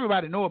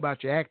 everybody know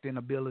about your acting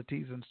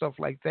abilities and stuff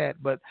like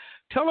that, but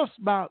tell us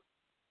about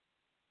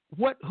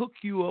what hooked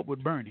you up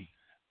with Bernie.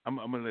 I'm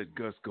going to let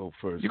Gus go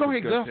first. You go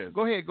ahead, Gus.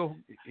 Go ahead. Go.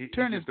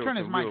 Turn his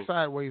mic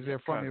sideways there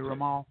for me,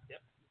 Ramal. Yep.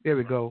 There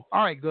we go.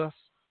 All right, Gus.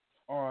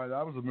 All right.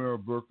 I was a mayor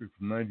of Berkeley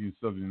from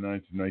 1979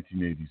 to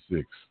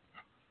 1986.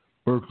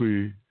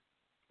 Berkeley,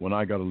 when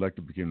I got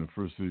elected, became the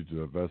first city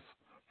to divest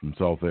from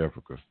South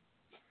Africa.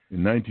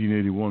 In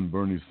 1981,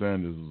 Bernie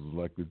Sanders was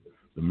elected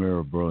the mayor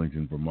of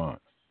Burlington,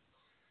 Vermont.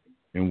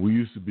 And we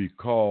used to be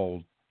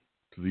called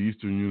to the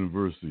Eastern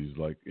universities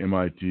like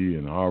MIT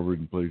and Harvard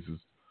and places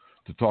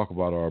to talk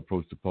about our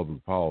approach to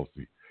public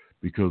policy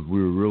because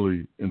we were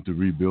really into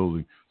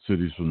rebuilding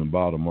cities from the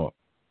bottom up.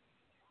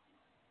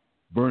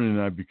 Bernie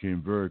and I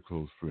became very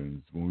close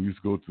friends. When we used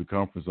to go to the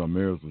conference on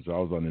mayors, which I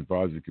was on the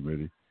advisory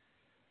committee,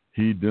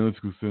 he, Dennis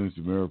Kucinich,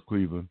 the mayor of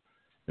Cleveland,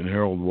 and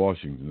Harold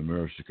Washington, the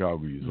mayor of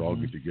Chicago, used to all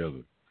get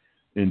together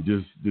and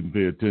just didn't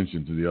pay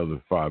attention to the other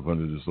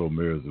 500 or so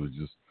mayors that were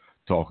just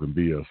talking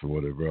BS or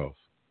whatever else.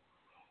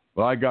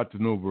 But I got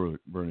to know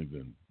Bernie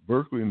then.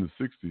 Berkeley in the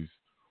 60s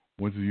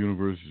went to the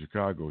University of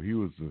Chicago. He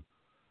was the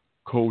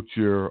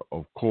co-chair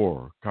of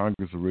CORE,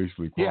 Congress of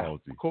Racial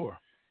Equality. Yeah, CORE.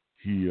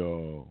 He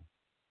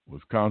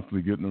was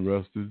constantly getting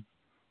arrested,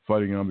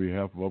 fighting on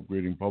behalf of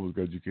upgrading public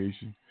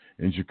education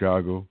in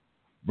Chicago.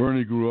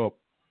 Bernie grew up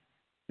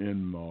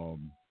in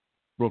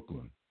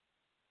Brooklyn,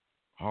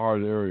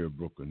 hard area of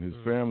Brooklyn. His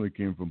family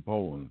came from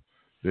Poland.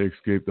 They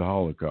escaped the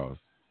Holocaust.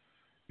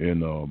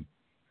 And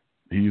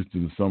he used to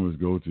in the summers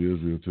go to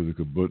Israel to the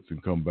kibbutz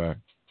and come back.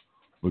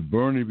 But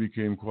Bernie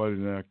became quite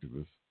an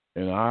activist,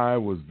 and I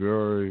was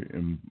very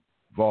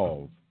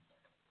involved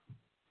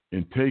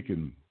and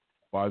taken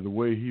by the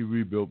way he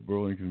rebuilt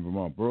Burlington,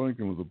 Vermont.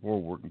 Burlington was a poor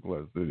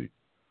working-class city.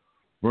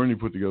 Bernie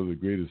put together the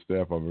greatest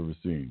staff I've ever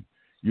seen.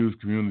 Used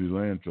community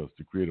land trust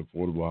to create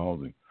affordable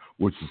housing,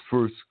 which was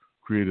first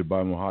created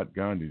by Mahatma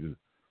Gandhi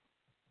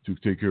to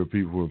take care of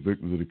people who were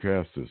victims of the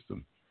caste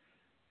system.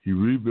 He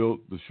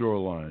rebuilt the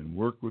shoreline,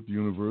 worked with the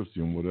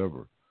university and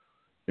whatever.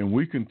 And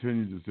we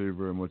continue to stay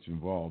very much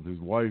involved. His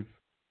wife,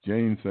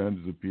 Jane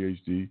Sanders, a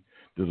PhD,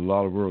 did a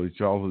lot of early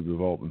childhood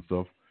development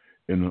stuff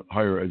and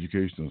higher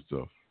educational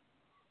stuff.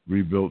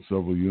 Rebuilt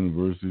several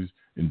universities,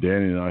 and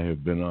Danny and I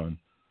have been on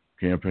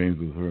campaigns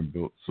with her and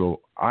built.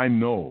 So I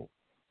know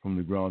from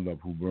the ground up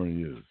who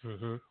Bernie is.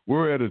 Mm-hmm.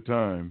 We're at a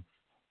time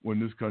when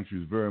this country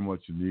is very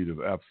much in need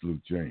of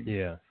absolute change.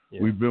 Yeah.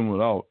 We've been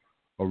without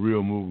a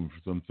real movement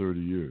for some 30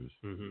 years.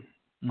 Mm-hmm.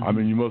 Mm-hmm. I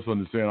mean, you must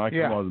understand, I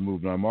come out of the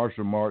movement. I'm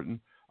Marshall Martin.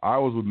 I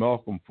was with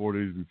Malcolm 4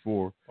 days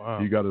before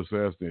he got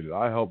assassinated.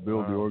 I helped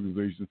build the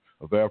Organization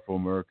of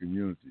Afro-American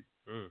Unity.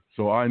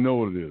 So I know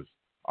what it is.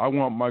 I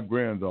want my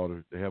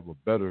granddaughter to have a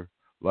better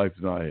life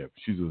than I have.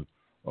 She's a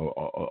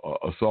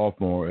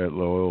sophomore at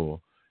Loyola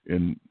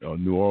in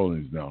New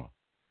Orleans now.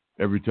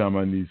 Every time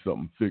I need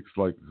something fixed,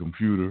 like a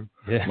computer,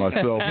 my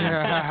cell phone,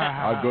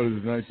 I go to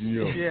the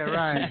 19-year-old. Yeah,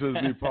 right. She says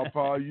to me,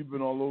 Papa, you've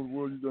been all over the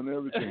world. You've done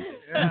everything.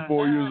 You're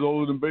 4 years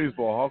older than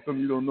baseball. How come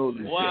you don't know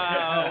this?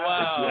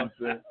 Wow.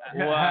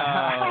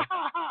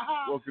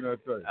 What can I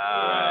tell you?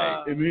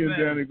 And me and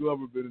Danny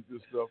Glover been in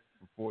this stuff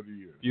for 40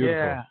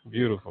 years.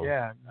 Beautiful.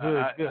 Yeah, good.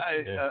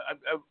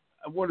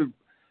 I wanted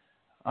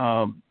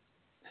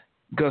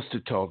Gus to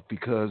talk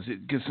because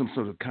it gives some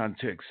sort of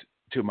context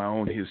to my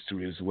own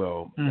history as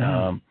well.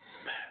 Mm-hmm.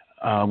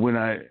 When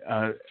I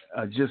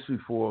just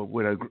before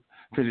when I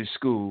finished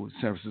school at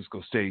San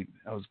Francisco State,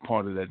 I was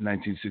part of that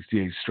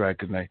 1968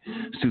 strike,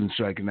 student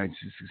strike in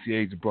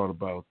 1968 that brought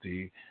about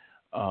the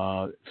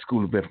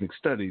School of Ethnic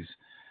Studies.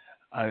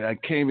 I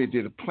came and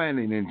did a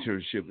planning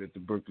internship at the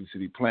Berkeley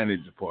City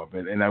Planning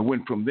Department, and I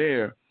went from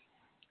there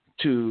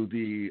to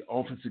the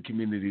Office of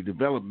Community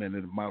Development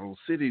and the Model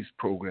Cities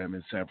program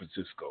in San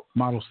Francisco.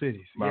 Model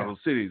Cities.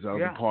 Cities. I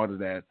was a part of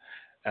that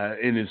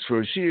in his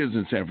first years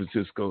in San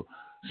Francisco.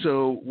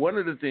 So one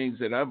of the things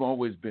that I've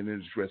always been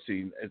interested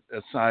in,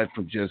 aside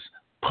from just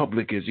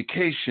public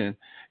education,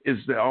 is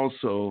that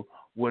also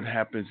what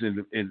happens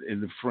in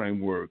the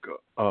framework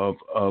of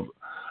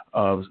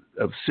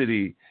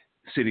city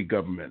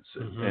governments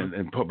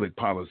and public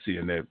policy,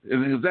 and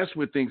that's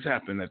where things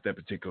happen at that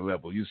particular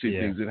level. You see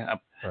things that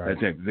happen. I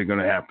think they're going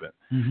to happen,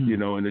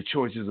 and the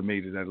choices are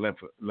made at that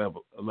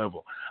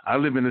level. I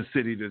live in a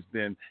city that's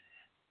been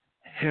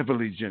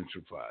heavily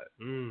gentrified.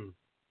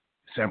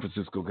 San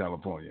Francisco,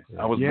 California.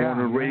 I was born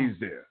and raised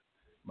there.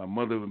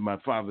 my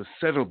father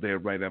settled there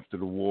right after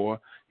the war.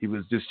 He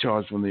was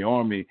discharged from the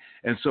Army.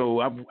 And so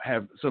I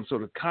have some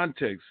sort of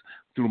context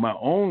through my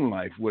own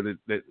life what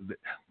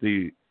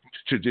the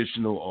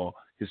traditional or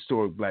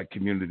historic black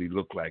community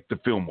looked like, the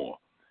Fillmore.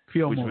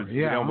 Fillmore,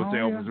 They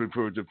always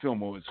refer to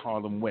Fillmore as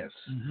Harlem West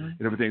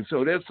and everything.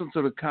 So there's some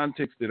sort of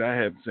context that I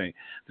have saying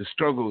the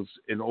struggles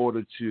in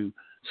order to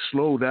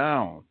slow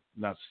down,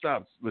 not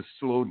stop, but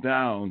slow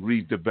down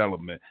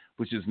redevelopment,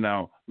 which is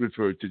now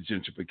referred to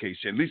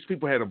gentrification. At least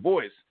people had a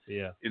voice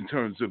in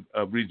terms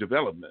of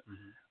redevelopment.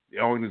 The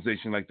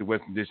organization like the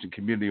Western District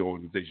Community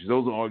Organizations,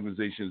 those are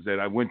organizations that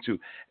I went to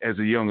as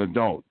a young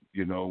adult,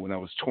 when I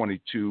was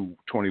 21,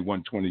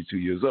 22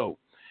 years old,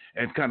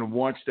 and kind of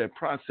watched that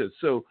process.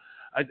 So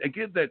I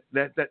get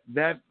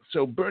that.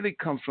 So Bernie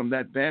comes from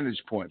that vantage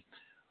point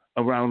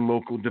around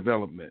local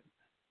development,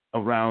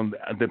 around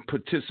the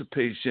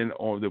participation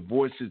or the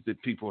voices that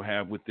people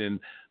have within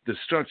the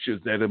structures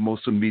that are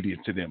most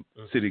immediate to them,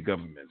 city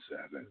governments.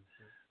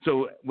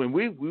 So when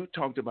we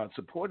talked about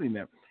supporting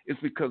them, it's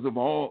because of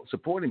all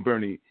supporting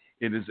Bernie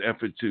in his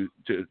effort to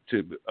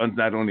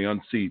not only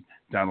unseat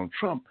Donald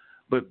Trump,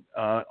 but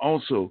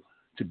also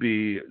to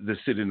be the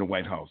sit in the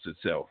White House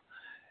itself.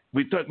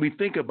 We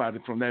think about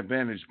it from that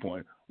vantage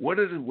point. What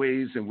are the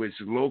ways in which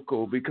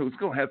local, because we're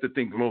going to have to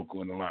think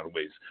local in a lot of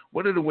ways,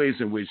 what are the ways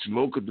in which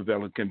local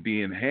development can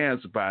be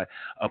enhanced by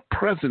a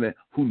president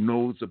who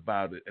knows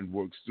about it and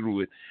works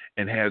through it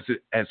and has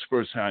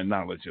first-hand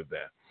knowledge of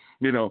that?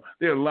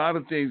 There are a lot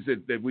of things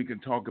that we can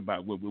talk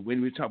about. When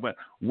we talk about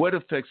what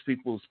affects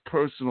people's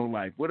personal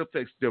life, what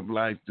affects their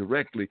life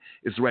directly,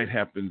 is what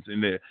happens in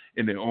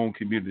their own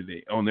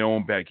community, on their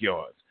own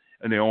backyards,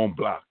 in their own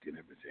block and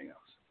everything else.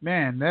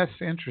 Man, that's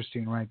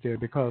interesting right there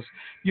because,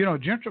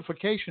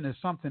 gentrification is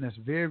something that's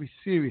very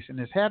serious and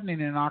it's happening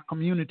in our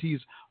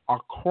communities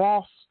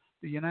across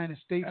the United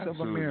States of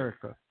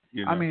America.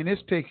 I mean,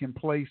 it's taking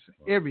place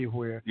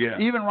everywhere. Yeah.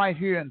 Even right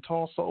here in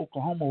Tulsa,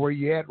 Oklahoma, where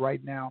you're at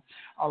right now,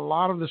 a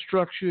lot of the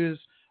structures,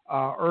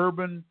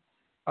 urban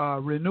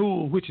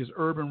renewal, which is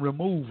urban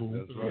removal.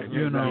 That's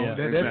right.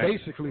 That's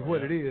basically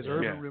what it is,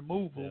 urban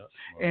removal.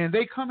 Yeah. And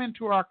they come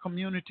into our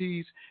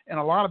communities, and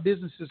a lot of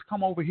businesses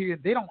come over here.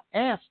 They don't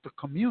ask the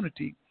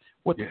community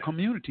what the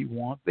community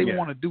wants. They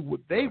want to do what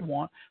they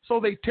want. So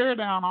they tear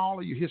down all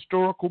of your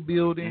historical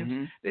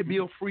buildings. They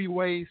build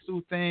freeways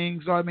through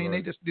things. I mean,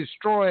 they just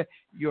destroy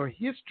your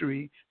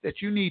history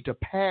that you need to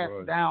pass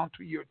down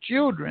to your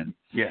children.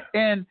 Yeah.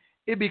 And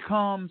it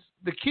becomes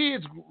the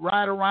kids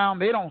ride around.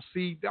 They don't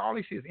see, all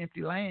they see is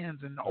empty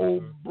lands and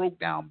old broke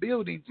down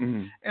buildings.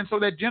 And so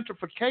that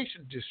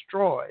gentrification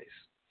destroys.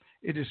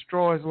 It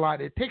destroys a lot.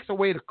 It takes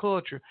away the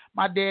culture.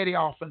 My daddy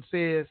often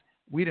says,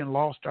 we done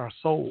lost our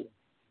soul.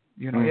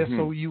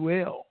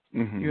 SOUL,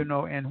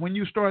 and when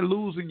you start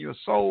losing your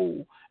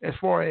soul, as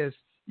far as,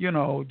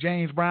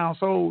 James Brown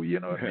soul,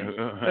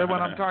 that's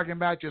what I'm talking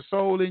about, your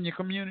soul in your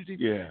community.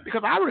 Yeah.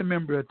 Because I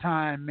remember a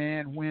time,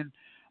 man, when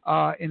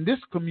in this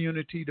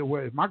community,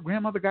 where if my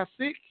grandmother got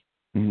sick,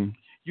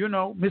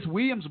 Miss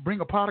Williams would bring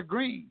a pot of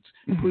greens,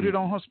 put it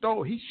on her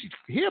stove.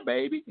 Here,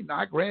 baby.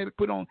 I grab it,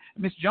 put on.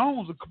 Miss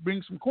Jones would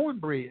bring some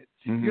cornbread.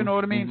 You know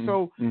what I mean?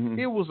 So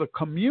it was a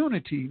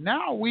community.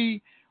 Now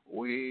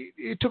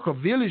it took a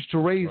village to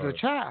raise a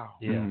child.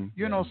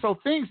 Yeah. So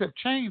things have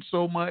changed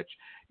so much,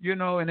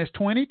 and it's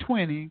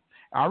 2020.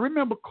 I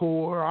remember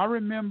CORE. I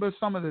remember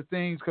some of the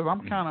things because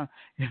I'm kind of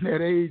in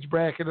that age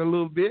bracket a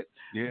little bit.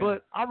 Yeah.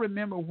 But I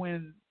remember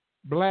when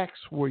blacks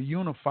were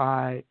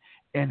unified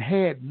and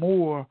had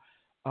more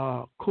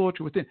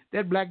culture within.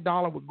 That black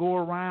dollar would go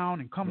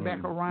around and come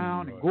back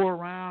around and go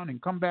around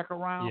and come back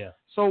around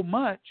so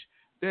much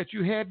that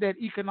you had that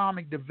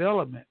economic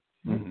development,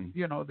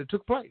 that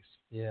took place.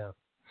 Yeah.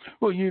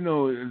 Well,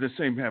 the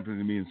same happened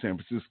to me in San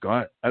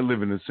Francisco. I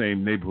live in the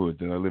same neighborhood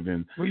that I live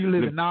in. Well, you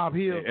live in Nob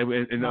Hill?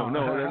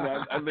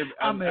 No. I live.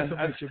 I'm messing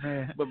with you,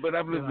 man. But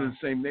I've lived in the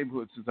same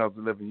neighborhood since I was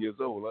 11 years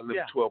old. I lived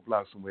 12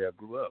 blocks from where I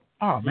grew up.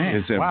 Oh man!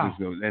 In San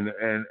Francisco.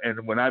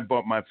 And when I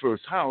bought my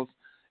first house,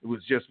 it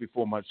was just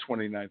before my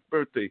 29th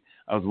birthday.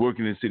 I was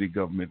working in city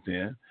government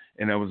then,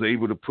 and I was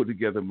able to put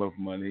together enough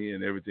money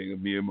and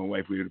everything. Me and my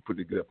wife were able to put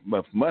together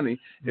enough money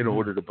in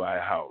order to buy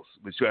a house,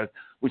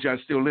 which I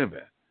still live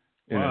in.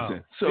 Wow.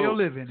 Still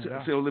live in it.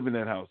 Still live in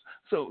that house.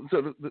 So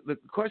the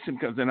question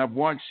comes, and I've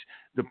watched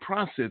the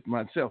process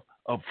myself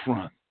up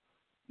front,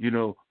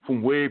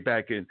 from way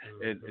back in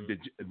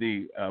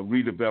the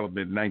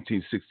redevelopment in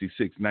 1966,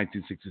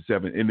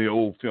 1967 in the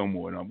old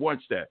Fillmore, and I've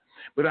watched that.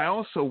 But I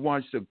also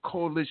watched a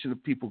coalition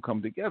of people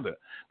come together.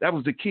 That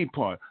was the key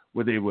part,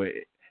 where they were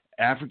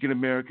African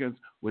Americans,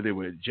 where they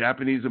were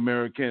Japanese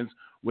Americans,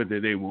 whether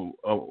they were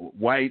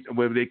white,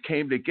 whether they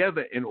came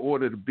together in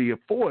order to be a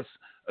force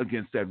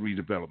against that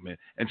redevelopment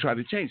and try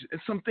to change it.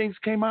 And some things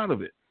came out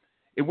of it.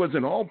 It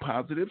wasn't all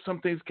positive. Some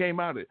things came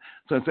out of it.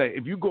 So I say,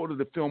 if you go to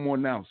the Fillmore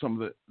now,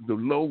 some of the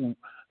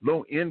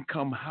low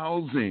income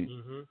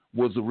housing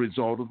was a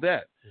result of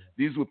that.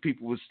 These were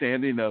people who were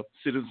standing up,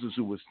 citizens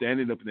who were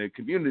standing up in their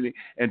community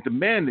and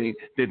demanding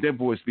that their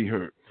voice be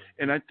heard.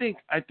 And I think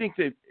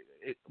that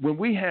when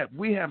we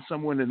have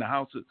someone in the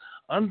house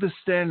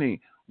understanding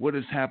what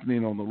is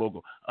happening on the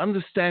local,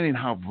 understanding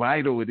how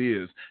vital it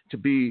is to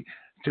be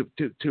to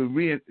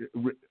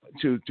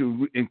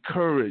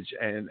encourage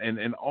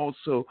and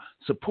also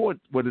support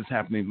what is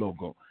happening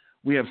local.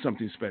 We have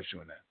something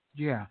special in that.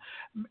 Yeah.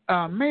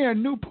 Mayor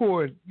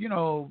Newport, it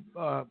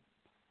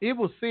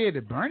was said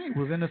that Bernie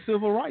was in the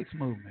civil rights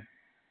movement.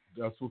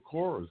 That's what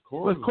CORE is.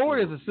 CORE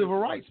is a civil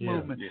rights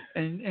movement.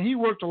 Yeah. And he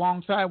worked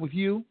alongside with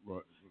you.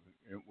 Right.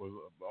 And with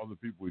other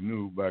people we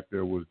knew back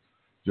there was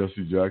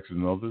Jesse Jackson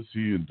and others.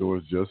 He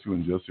endorsed Jesse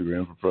when Jesse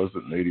ran for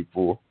president in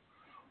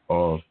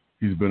 1984.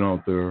 He's been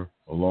out there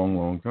a long,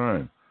 long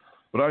time.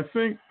 But I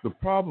think the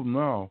problem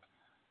now,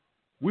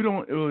 we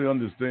don't really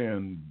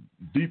understand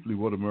deeply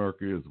what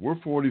America is. We're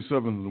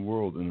 47th in the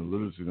world in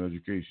literacy and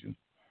education,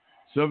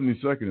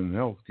 72nd in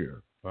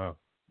healthcare. Wow.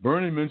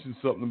 Bernie mentioned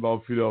something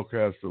about Fidel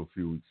Castro a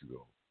few weeks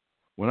ago.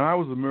 When I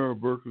was the mayor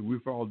of Berkeley, we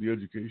followed the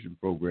education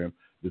program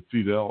that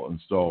Fidel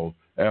installed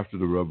after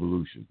the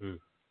revolution.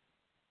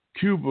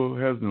 Cuba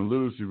has an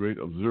illiteracy rate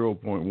of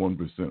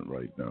 0.1%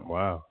 right now.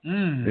 Wow.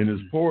 And as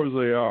poor as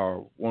they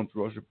are, once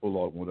Russia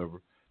pull out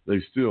whatever,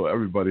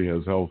 everybody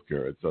has health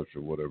care, et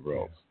cetera, whatever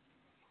else.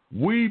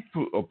 We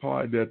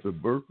applied that to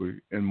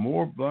Berkeley, and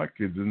more black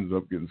kids ended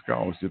up getting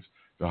scholarships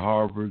to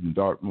Harvard and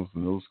Dartmouth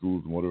and those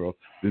schools and whatever else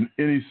than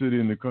any city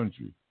in the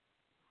country.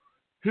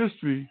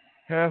 History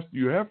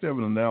you have to have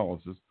an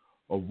analysis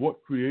of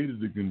what created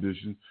the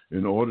conditions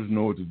in order to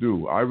know what to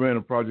do. I ran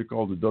a project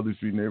called the Dudley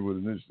Street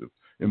Neighborhood Initiative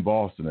in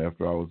Boston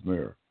after I was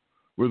mayor.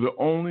 We're the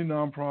only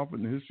nonprofit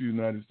in the history of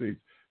the United States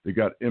that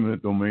got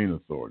eminent domain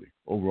authority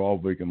over all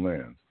vacant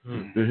lands.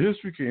 The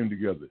history came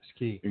together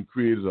and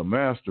created a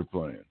master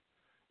plan.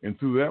 And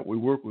through that, we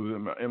work with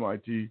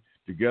MIT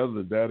to gather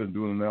the data and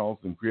do an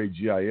analysis and create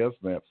GIS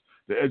maps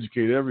to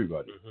educate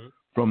everybody,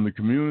 from the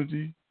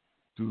community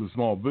to the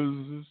small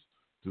businesses,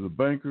 to the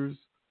bankers,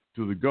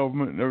 to the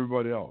government and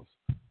everybody else,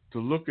 to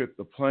look at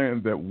the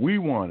plan that we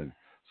wanted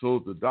so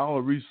that the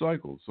dollar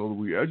recycled, so that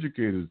we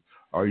educated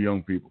our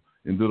young people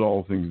and did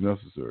all things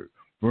necessary.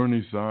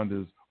 Bernie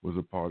Sanders was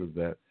a part of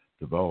that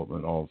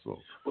development also.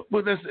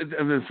 Well, that's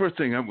the first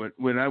thing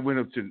when I went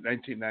up to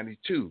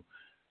 1992.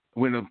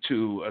 Went up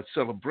to a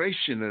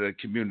celebration of the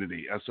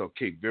community. I saw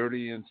Cape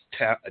Verdeans,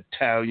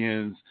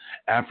 Italians,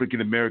 African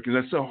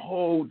Americans. I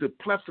saw the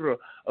plethora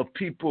of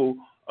people,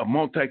 a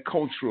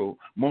multicultural,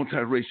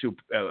 multiracial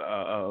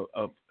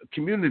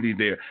community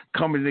there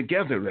coming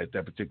together at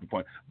that particular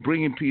point,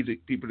 bringing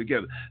people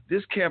together.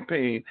 This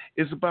campaign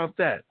is about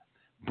that,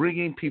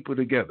 bringing people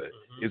together.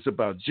 It's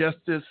about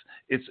justice.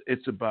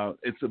 It's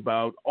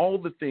about all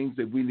the things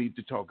that we need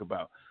to talk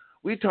about.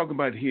 We talk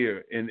about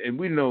here, and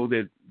we know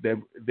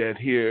that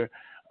here.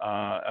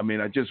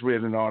 I just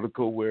read an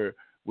article where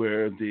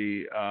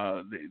the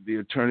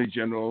Attorney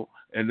General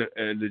and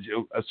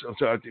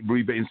the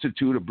Rebate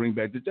Institute will bring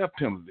back the death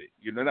penalty.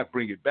 Not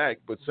bring it back,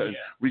 but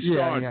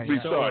restart.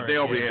 Restart. They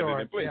already had it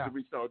in place to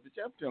restart the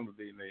death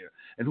penalty in there.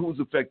 And who's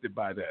affected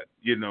by that?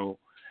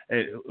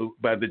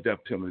 By the death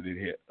penalty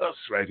here, us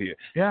right here.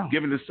 Yeah.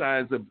 Given the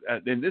size of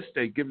in this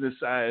state, given the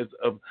size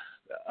of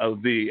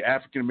the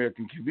African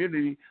American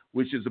community,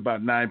 which is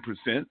about 9%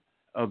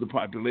 of the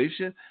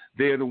population,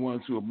 they're the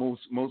ones who are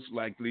most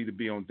likely to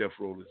be on death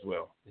row as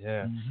well.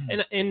 Yeah,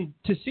 and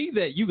to see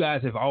that you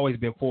guys have always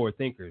been forward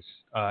thinkers,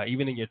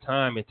 even in your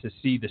time, and to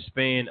see the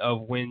span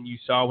of when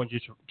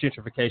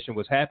gentrification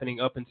was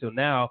happening up until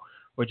now,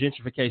 where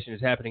gentrification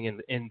is happening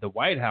in the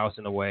White House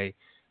in a way.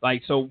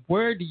 So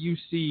where do you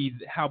see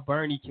how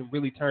Bernie can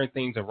really turn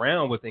things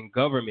around within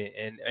government,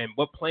 and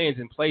what plans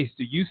in place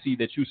do you see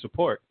that you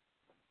support?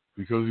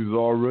 Because he's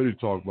already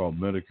talked about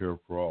Medicare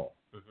for all,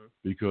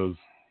 because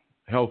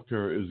health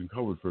care isn't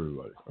covered for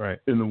everybody. Right.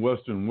 In the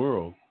Western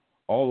world,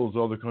 all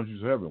those other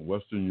countries have it.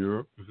 Western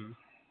Europe,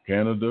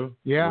 Canada,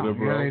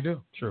 whatever else. They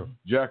do. True.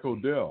 Jack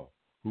O'Dell,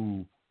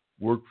 who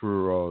worked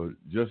for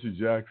Jesse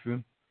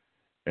Jackson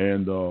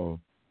and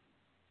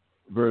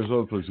various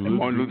other places. And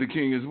Martin Luther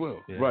King as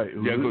well. Yeah. Right.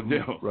 Jack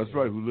O'Dell. That's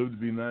right, who lived to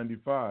be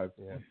 95.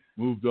 Yeah.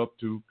 Moved up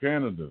to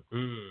Canada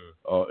in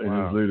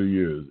his later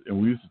years.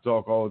 And we used to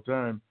talk all the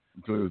time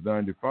until he was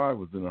 95,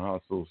 was in the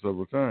hospital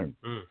several times.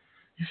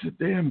 He said,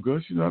 damn,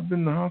 Gus, I've been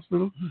in the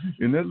hospital,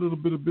 and that little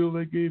bit of bill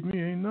they gave me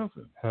ain't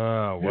nothing.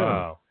 Oh,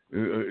 wow.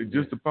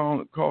 Just the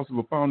cost of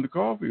a pound of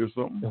coffee or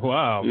something.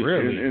 Wow,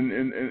 really?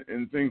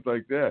 And things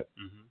like that.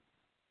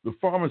 The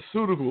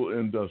pharmaceutical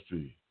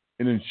industry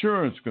and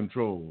insurance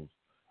controls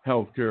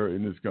healthcare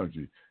in this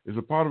country. Is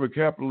a part of a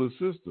capitalist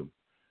system.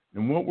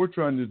 And what we're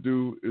trying to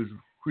do is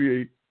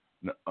create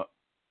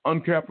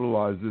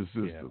uncapitalize this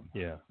system.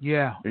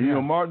 Yeah.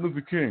 And Martin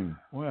Luther King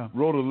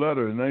wrote a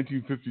letter in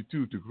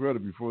 1952 to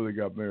Coretta before they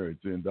got married,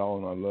 saying,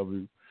 "Darling, I love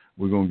you.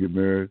 We're gonna get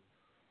married,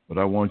 but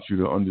I want you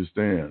to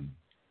understand,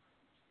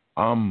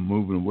 I'm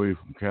moving away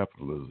from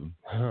capitalism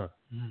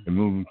and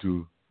moving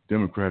to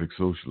democratic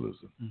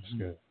socialism."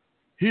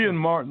 He and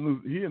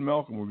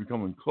Malcolm were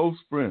becoming close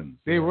friends.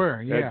 They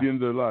were, at the end of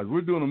their lives.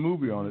 We're doing a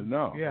movie on it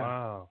now. Yeah.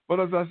 Wow. But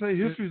as I say,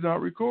 history's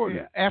not recorded.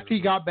 Yeah. After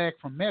he got back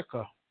from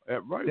Mecca,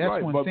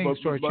 That's when things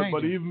started changing.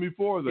 But even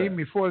before that.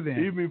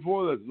 Even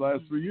before that,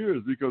 last 3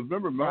 years, because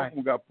remember,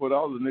 Malcolm got put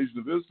out of the Nation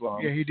of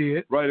Islam. Yeah, he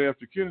did. Right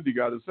after Kennedy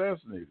got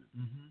assassinated.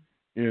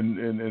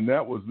 And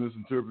that was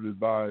misinterpreted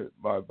by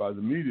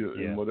the media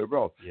and whatever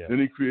else. Yeah. Then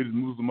he created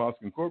Muslim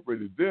Mosque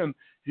Incorporated. Then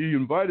he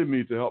invited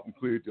me to help him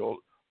create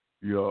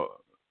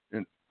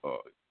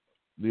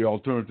the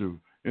alternative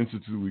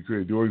institute we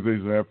created, the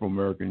Organization of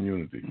Afro-American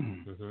Unity.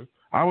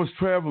 I was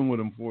traveling with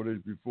him 4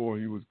 days before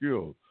he was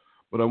killed.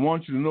 But I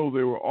want you to know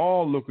they were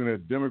all looking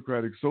at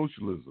democratic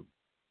socialism.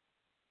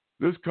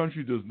 This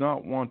country does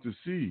not want to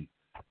see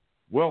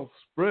wealth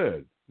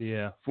spread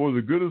for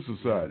the good of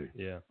society.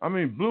 I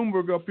mean,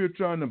 Bloomberg up here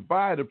trying to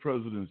buy the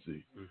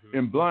presidency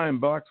and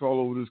blind box all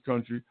over this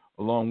country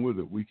along with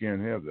it. We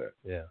can't have that.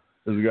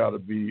 There's got to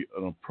be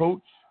an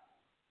approach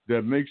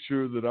that makes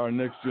sure that our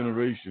next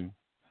generation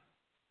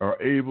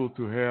are able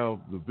to have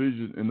the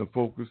vision and the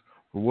focus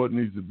for what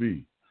needs to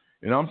be.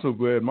 And I'm so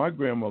glad my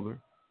grandmother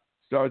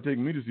started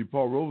taking me to see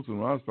Paul Robeson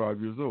when I was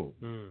 5 years old.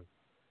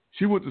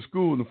 She went to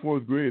school in the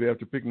 4th grade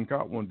after picking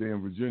cotton one day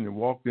in Virginia,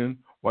 walked in,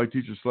 white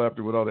teacher slapped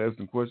her without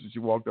asking questions. She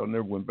walked out and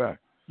never went back.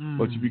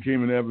 But she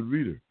became an avid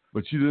reader.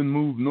 But she didn't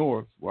move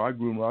north, where I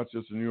grew in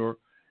Rochester, New York,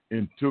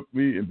 and took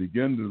me and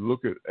began to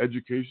look at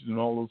education and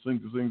all those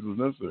things was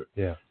necessary.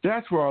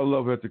 That's where our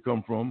love had to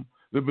come from.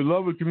 The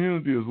beloved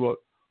community is what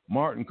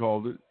Martin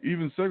called it,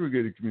 even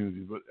segregated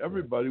communities, but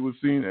everybody was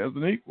seen as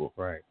an equal.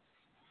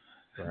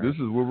 This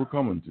is where we're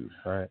coming to.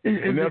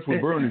 And that's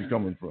where Bernie's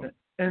coming from.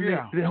 And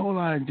the whole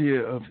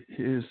idea of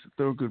his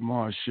Thurgood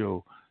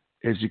Marshall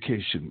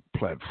education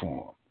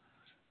platform,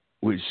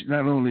 which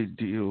not only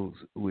deals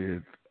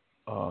with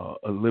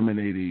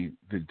eliminating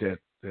the debt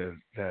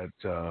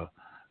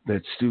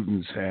that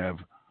students have,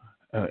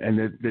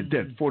 and the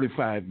debt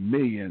 45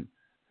 million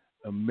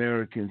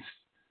Americans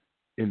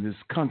in this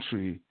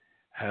country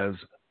has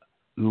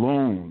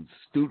loans,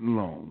 student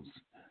loans,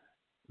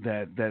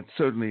 that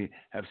certainly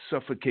have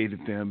suffocated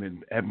them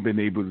and haven't been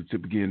able to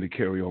begin to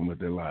carry on with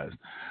their lives.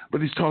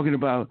 But he's talking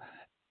about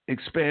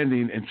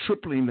expanding and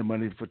tripling the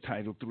money for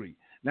Title III.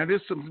 Now,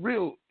 there's some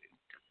real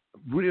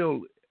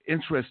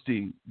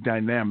interesting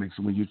dynamics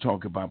when you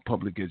talk about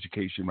public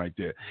education right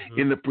there,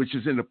 which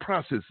is in the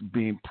process of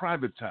being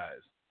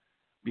privatized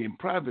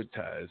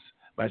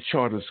by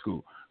charter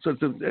school. So it's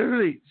the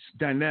really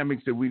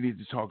dynamics that we need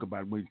to talk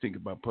about when we think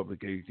about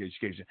public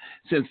education.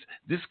 Since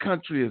this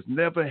country has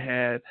never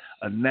had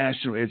a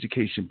national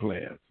education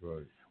plan.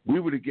 We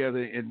were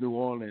together in New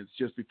Orleans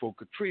just before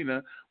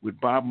Katrina with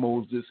Bob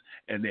Moses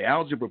and the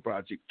Algebra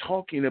Project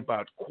talking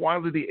about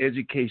quality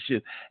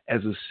education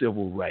as a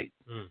civil right.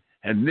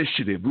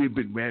 Initiative. We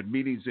had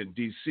meetings in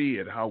D.C.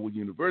 at Howard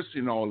University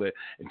and all that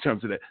in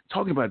terms of that,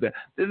 talking about that.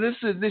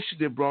 This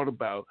initiative brought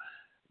about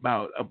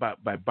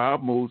by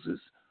Bob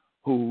Moses,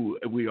 who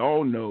we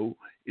all know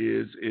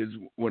is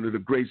one of the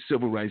great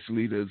civil rights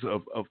leaders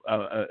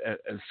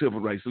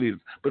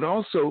but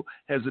also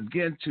has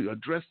begun to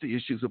address the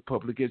issues of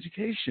public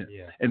education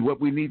and what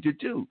we need to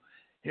do.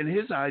 And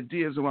his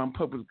ideas around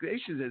public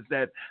education is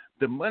that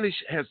the money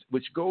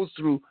which goes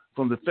through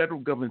from the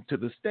federal government to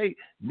the state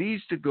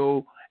needs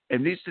to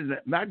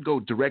not go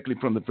directly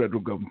from the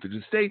federal government to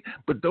the state,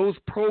 but those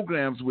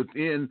programs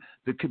within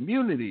the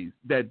communities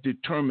that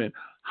determine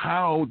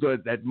how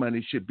that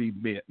money should be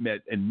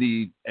met and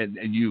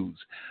used.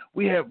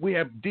 We have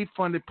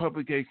defunded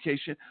public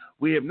education.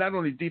 We have not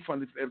only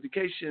defunded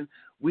education,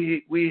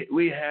 we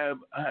have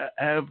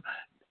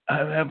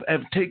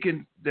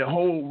taken the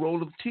whole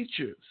role of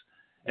teachers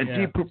and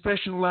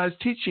deprofessionalized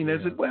teaching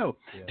as well.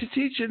 To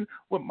teaching,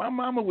 well, my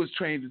mama was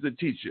trained as a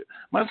teacher.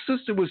 My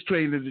sister was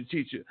trained as a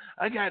teacher.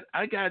 I got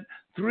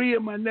 4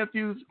 of my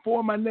nephews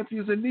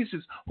and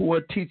nieces who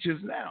are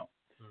teachers now.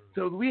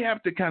 So we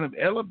have to kind of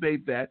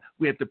elevate that.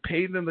 We have to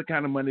pay them the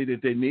kind of money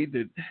that they need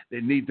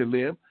to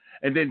live.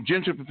 And then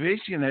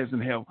gentrification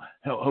hasn't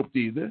helped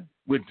either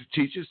with the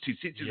teachers.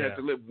 Teachers have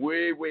to live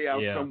way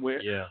out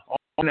somewhere.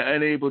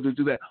 Unable to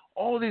do that.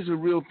 All these are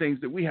real things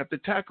that we have to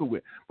tackle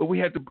with. But we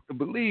have to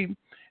believe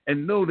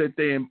and know that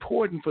they're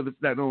important for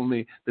not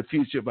only the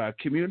future of our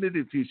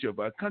community, the future of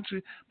our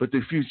country, but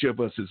the future of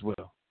us as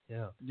well.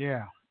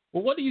 Yeah.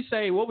 Well, what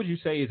would you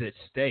say is at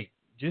stake?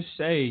 Just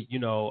say,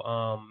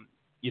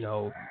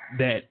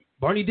 that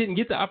Bernie didn't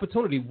get the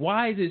opportunity.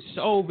 Why is it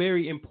so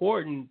very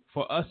important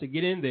for us to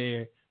get in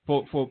there,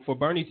 for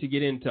Bernie to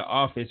get into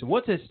office?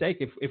 What's at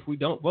stake if we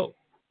don't vote?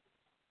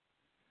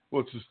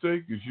 What's at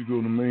stake is you're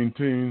going to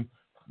maintain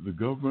the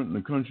government and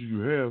the country you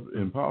have,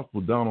 and possible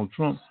Donald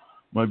Trump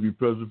might be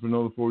president for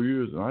another 4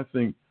 years. And I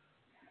think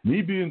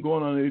me being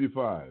going on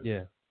 85,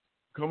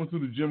 coming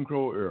through the Jim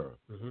Crow era,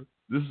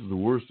 this is the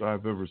worst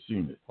I've ever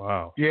seen it.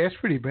 Wow. Yeah, it's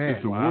pretty bad.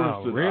 It's the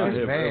worst that I have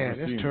ever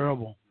seen. It's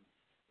terrible.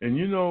 And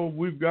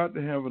we've got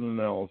to have an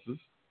analysis.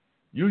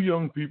 You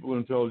young people are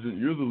intelligent.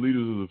 You're the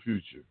leaders of the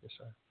future. Yes,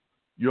 sir.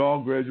 You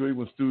all graduate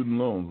with student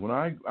loans. When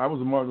I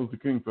was a Martin Luther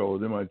King fellow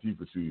at MIT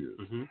for 2 years,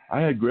 I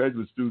had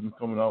graduate students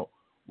coming out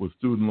with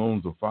student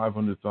loans of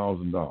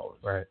 $500,000.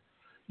 Right.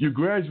 You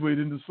graduate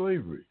into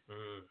slavery.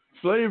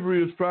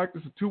 Slavery is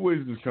practiced in two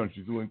ways in this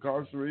country: through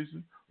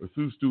incarceration or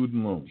through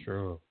student loans.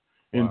 Sure.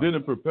 And then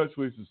it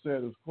perpetuates the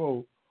status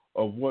quo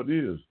of what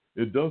is.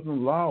 It doesn't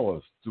allow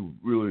us to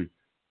really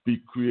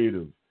be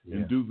creative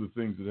and do the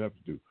things that have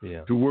to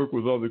do, to work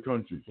with other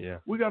countries. Yeah.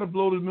 We got a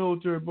bloated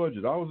military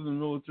budget. I was in the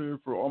military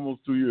for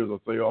almost 2 years. I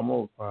say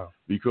almost,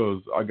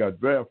 because I got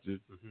drafted,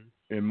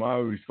 and my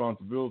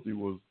responsibility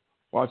was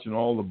watching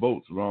all the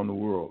boats around the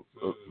world.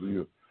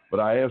 But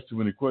I asked too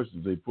many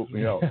questions. They put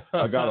me out.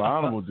 I got an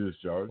honorable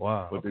discharge,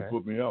 but they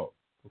put me out.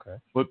 Okay.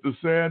 But the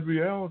sad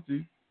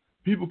reality,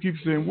 people keep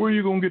saying, where are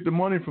you going to get the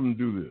money from to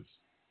do this?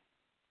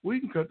 We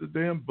can cut the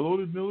damn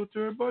bloated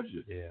military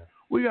budget. Yeah.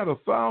 We got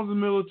 1,000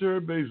 military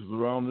bases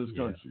around this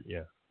country.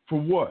 Yeah. For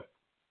what?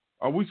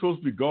 Are we supposed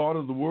to be God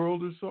of the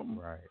world or something?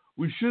 Right.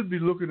 We should be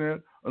looking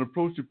at an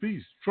approach to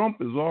peace. Trump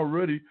has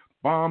already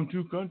bombed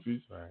 2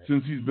 countries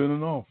since he's been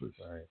in office.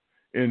 Right.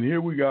 And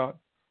here we got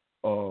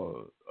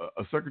a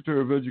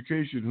Secretary of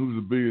Education who's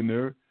a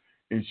billionaire,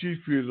 and she's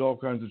created all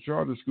kinds of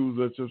charter schools,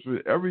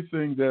 etc.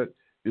 Everything that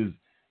is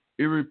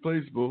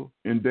irreplaceable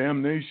in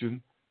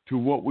damnation to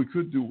what we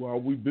could do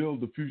while we build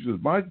the future.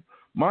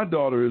 My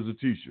daughter is a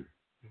teacher.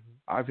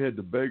 I've had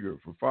to beg her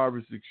for 5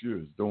 or 6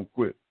 years, don't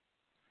quit,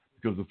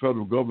 because the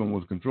federal government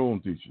was controlling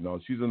teaching. Now,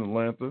 she's in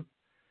Atlanta,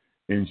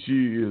 and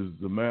she is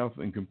the math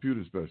and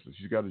computer specialist.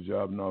 She's got a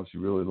job now she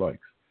really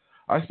likes.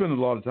 I spend a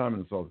lot of time in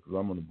the South because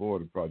I'm on the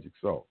board of Project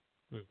South.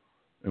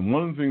 And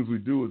one of the things we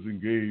do is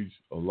engage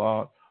a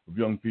lot of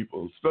young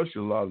people,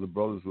 especially a lot of the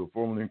brothers who are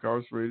formerly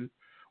incarcerated.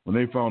 When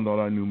they found out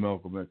I knew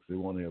Malcolm X, they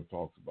want to have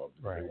talks about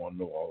it. They want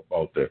to know all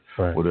about that,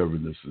 whatever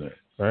this and that.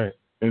 Right.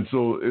 And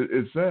so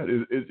it's that.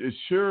 It's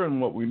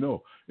sharing what we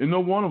know. And no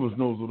one of us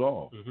knows it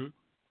all.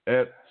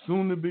 At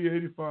soon to be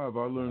 85, I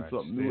learn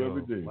something new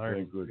every day.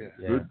 Thank goodness.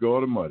 Yeah. Good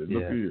God Almighty.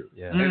 Look here.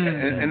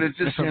 And it's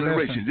this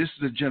generation. This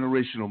is a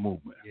generational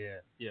movement.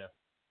 Yeah.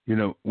 You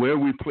know, where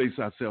we place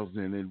ourselves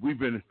in, and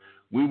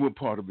we were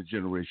part of a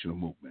generational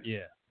movement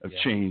of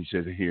change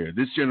that are here.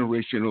 This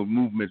generational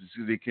movement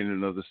is taking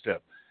another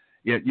step.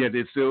 Yet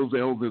it's those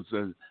elders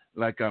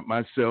like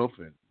myself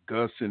and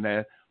Gus and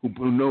that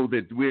who know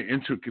that we're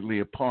intricately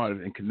a part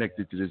and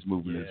connected to this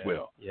movement as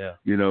well. Yeah.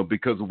 You know,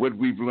 because of what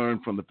we've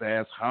learned from the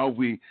past, how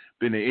we've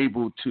been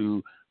able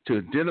to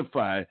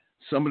identify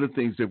some of the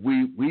things that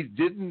we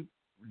didn't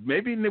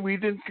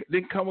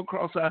come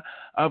across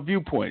our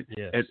viewpoint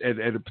at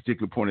a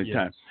particular point in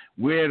time.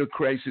 We're at a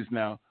crisis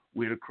now.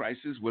 We're at a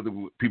crisis, whether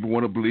people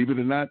want to believe it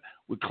or not,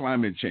 with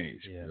climate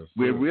change.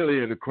 We're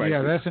really at a crisis.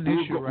 Yeah, that's an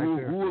issue right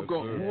there. Who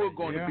are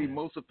going to be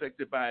most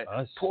affected by it?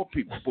 Poor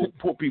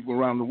people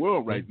around the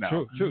world right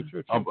now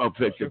are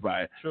affected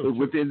by it. But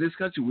within this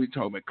country, we're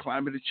talking about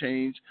climate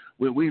change.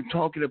 We're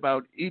talking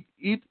about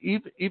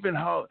even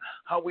how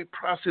we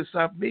process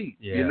our meat,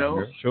 you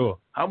know?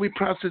 How we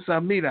process our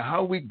meat and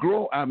how we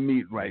grow our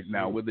meat right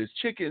now, whether it's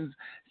chickens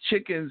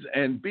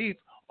and beef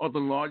are the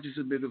largest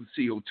emitter of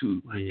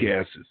CO2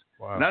 gases.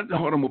 Not the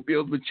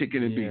automobiles, but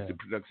chicken and beef, the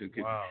production.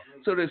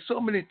 So there's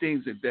so many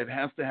things that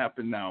has to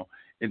happen now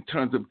in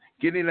terms of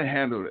getting a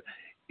handle on it.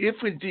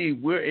 If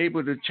indeed we're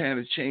able to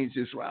change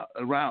this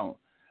around,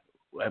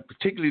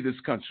 particularly this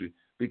country,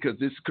 because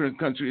this current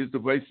country is the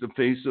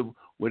face of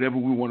whatever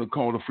we want to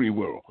call the free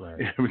world.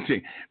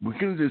 Everything.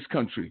 Within this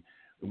country,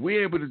 if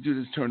we're able to do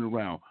this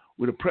turnaround,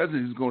 where the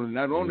president is going to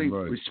not only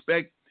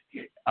respect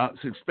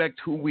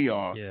who we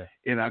are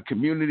in our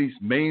communities,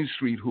 Main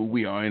Street, who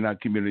we are in our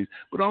communities,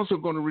 but also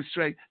going to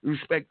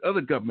respect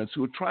other governments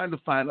who are trying to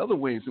find other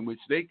ways in which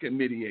they can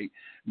mediate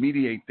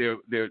their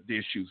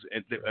issues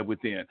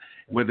within,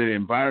 whether they're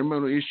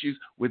environmental issues,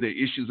 whether they're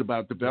issues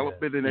about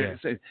development and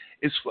everything.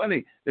 It's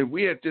funny that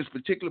we're at this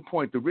particular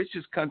point, the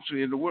richest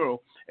country in the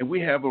world, and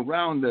we have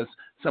around us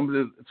some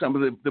of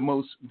the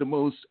most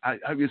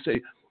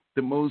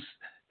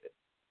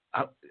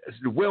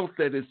the wealth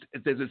that is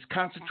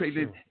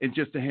concentrated in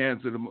just the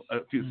hands of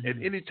at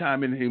any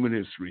time in human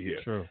history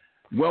here.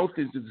 Wealth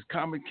is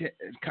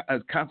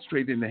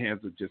concentrated in the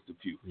hands of just a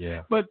few.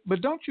 But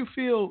do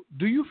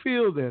you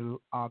feel that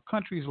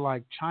countries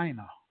like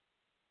China,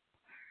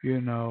 you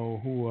know,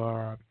 who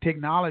are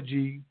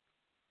technology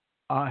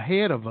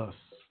ahead of us,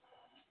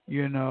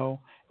 you know,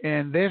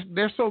 and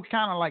they're so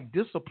kind of like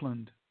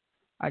disciplined,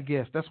 I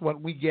guess. That's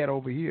what we get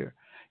over here.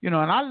 You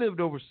know, and I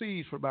lived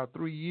overseas for about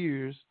 3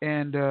 years,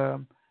 and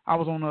I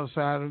was on the other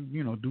side of,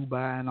 you know,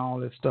 Dubai and all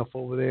that stuff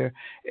over there.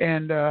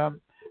 And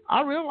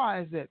I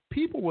realized that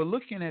people were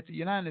looking at the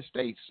United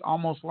States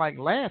almost like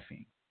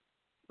laughing.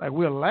 Like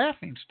we're a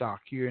laughing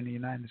stock here in the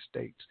United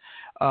States.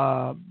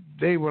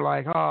 They were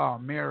like, oh,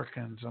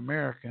 Americans.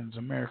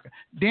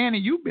 Danny,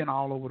 you've been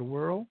all over the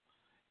world,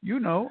 you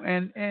know,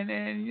 and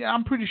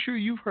I'm pretty sure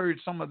you've heard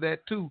some of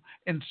that too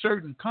in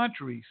certain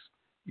countries,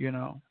 you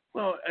know.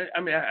 Well,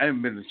 I mean, I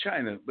haven't been to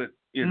China, but,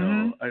 you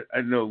know,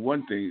 I know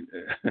one thing.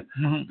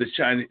 The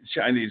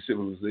Chinese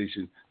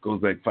civilization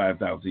goes back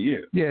 5,000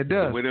 years. Yeah, it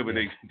does. So whatever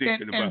they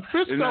thinking about. And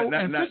Frisco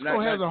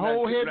has a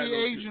whole heavy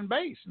Asian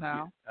base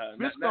now.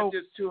 Not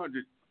just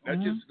 200 Not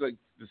just like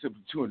the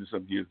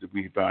 200-something years that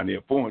we found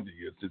there, 400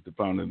 years since the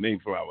founding of the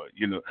Mayflower.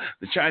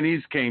 The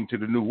Chinese came to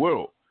the New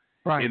World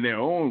in their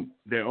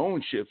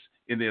own ships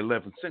in the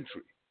 11th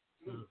century.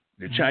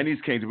 The Chinese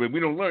came to, but we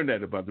don't learn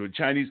that about them. The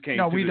Chinese came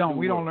to the New World.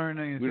 We don't learn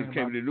anything. We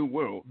came to the New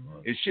World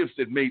in ships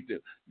that made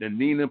the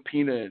Nina,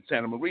 Pina, and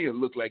Santa Maria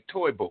look like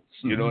toy boats.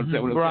 You know what I'm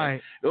saying?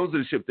 Right. Those are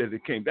the ships that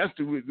it came.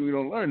 We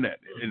don't learn that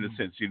in a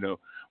sense.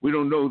 We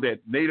don't know that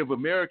Native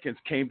Americans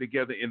came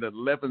together in the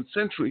 11th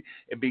century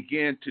and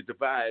began to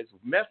devise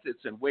methods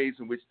and ways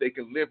in which they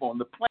can live on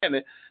the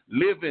planet,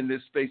 live in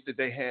this space that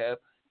they have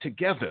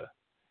together.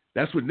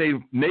 That's what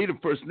Native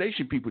First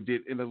Nation people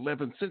did in the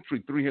 11th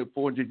century, 300,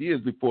 400 years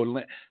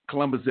before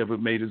Columbus ever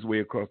made his way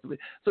across the lake.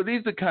 So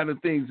these are the kind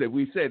of things that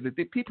we said, that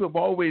the people have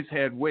always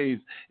had ways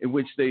in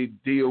which they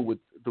deal with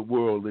the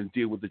world and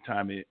deal with the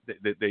time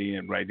that they're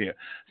in right here.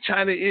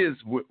 China is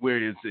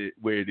where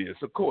it is,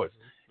 of course.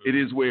 It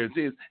is where it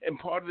is, and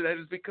part of that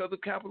is because of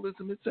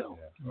capitalism itself.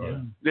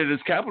 That is,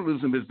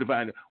 capitalism is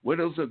divided. Where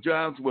those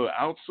jobs were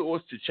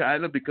outsourced to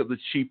China because of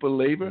cheaper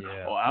labor,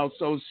 or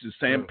outsourced to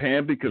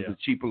Sampan because of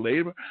cheaper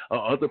labor,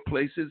 or other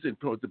places and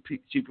towards the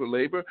cheaper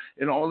labor,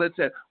 and all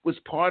that was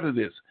part of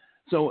this.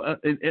 So,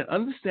 and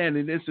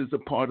understanding this is a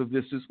part of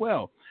this as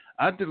well.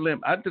 Our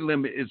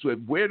dilemma is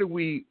where do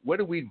we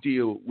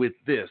deal with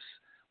this,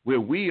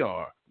 where we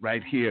are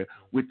right here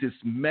with this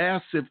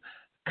massive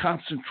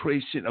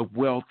concentration of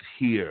wealth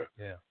here,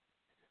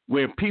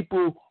 where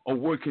people are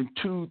working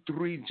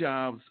 2-3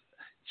 jobs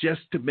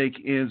just to make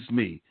ends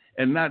meet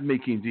and not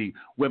making deep,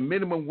 where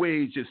minimum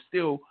wage is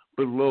still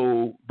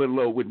below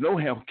with no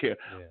health care,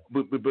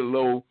 but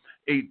below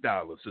 $8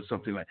 or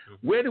something like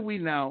that. Where do we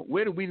now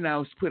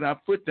put our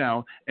foot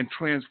down and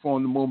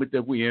transform the moment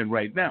that we're in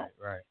right now?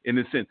 In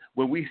a sense,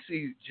 when we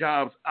see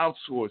jobs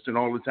outsourced and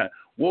all the time.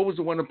 What was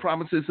one of the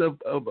promises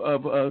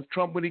of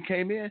Trump when he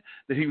came in?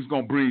 That he was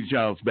going to bring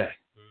jobs back.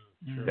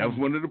 That was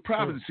one of the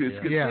promises to his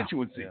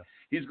constituency.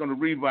 He's going to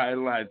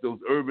revitalize those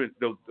urban,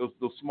 those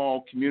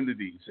small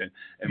communities and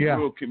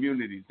rural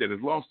communities that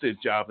have lost their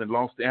jobs and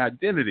lost their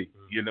identity.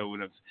 You know what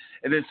I'm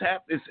saying? And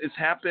it's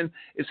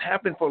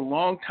happened for a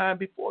long time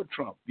before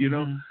Trump.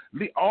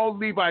 All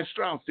Levi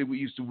Strauss that we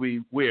used to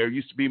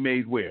be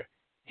made where?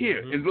 Here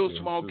in little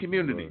small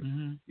communities.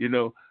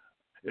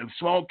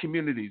 Small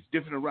communities,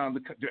 different around the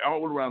country,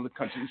 all around the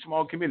country,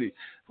 small communities.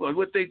 Well,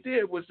 what they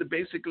did was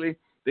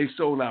they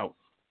sold out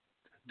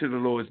to the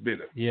lowest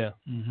bidder.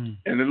 And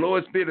the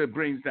lowest bidder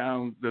brings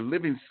down the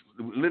living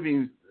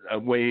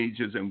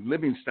wages and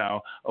living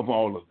style of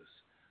all of us.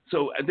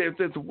 So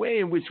there's a way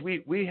in which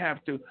we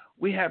have to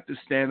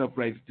stand up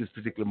right at this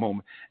particular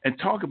moment and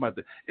talk about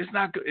that.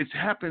 It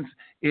happens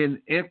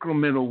in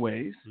incremental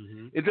ways.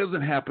 It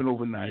doesn't happen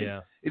overnight.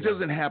 It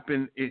doesn't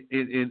happen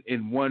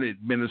in one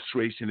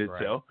administration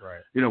itself.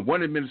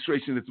 One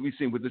administration that we've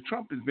seen with the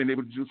Trump has been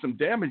able to do some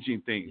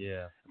damaging things.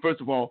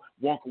 First of all,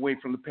 walk away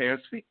from the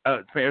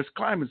Paris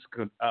Climate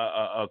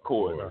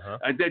Accord.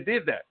 They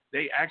did that.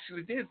 They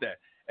actually did that.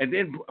 And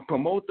then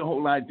promote the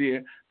whole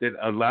idea that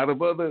a lot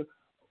of other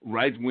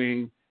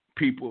right-wing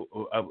people,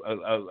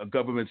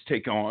 governments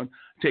take on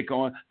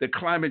that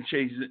climate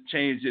change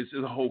is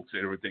a hoax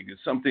and everything.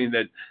 It's something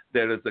that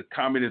is a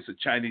communist or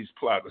Chinese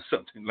plot or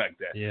something like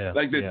that.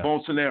 Like this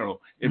Bolsonaro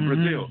in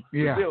Brazil.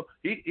 Brazil,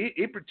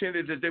 he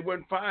pretended that there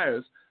weren't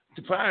fires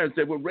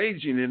that were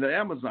raging in the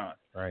Amazon,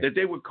 that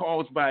they were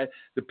caused by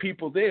the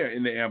people there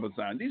in the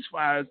Amazon. These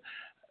fires,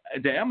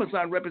 the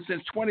Amazon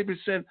represents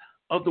 20%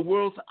 of the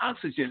world's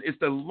oxygen. It's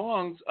the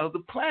lungs of the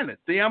planet,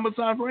 the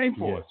Amazon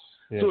rainforest.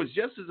 So it's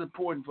just as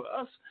important for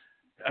us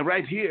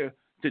right here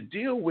to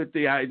deal with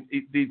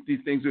these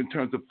things in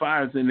terms of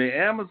fires in the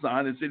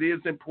Amazon as it is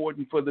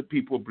important for the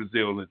people of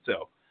Brazil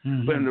itself,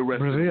 but in the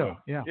rest of the world.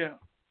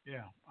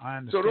 I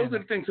understand. So those are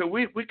the things. So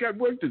we got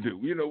work to do.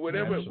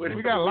 Whatever.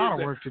 We got a lot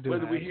of work to do.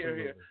 Whether we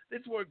here,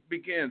 this work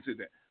begins in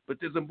that. But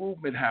there's a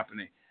movement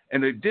happening.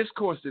 And the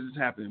discourse that is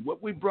happening,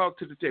 what we brought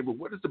to the table,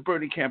 what has the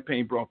Bernie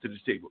campaign brought to the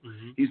table?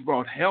 He's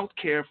brought health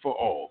care for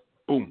all.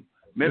 Boom.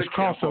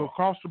 Across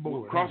the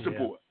board. Across the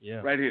board.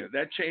 Right here.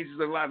 That changes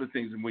a lot of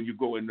things when you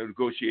go and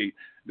negotiate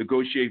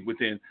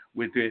within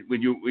when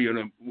you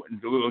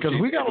because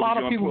we got a lot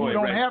of people who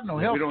don't have no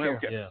health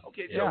care.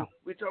 Okay, so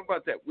we talked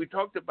about that. We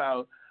talked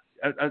about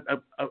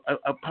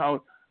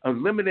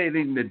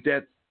eliminating the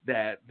debt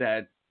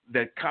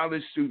that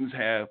college students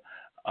have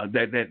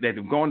that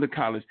have gone to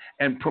college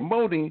and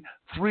promoting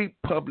free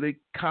public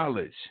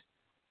college.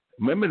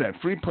 Remember that,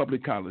 free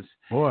public college.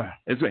 Boy.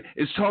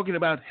 It's talking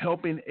about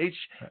helping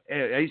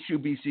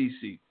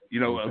HUBCC. I'm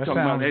talking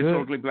about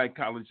historically black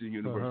colleges and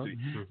universities.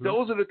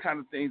 Those are the kind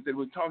of things that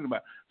we're talking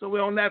about. So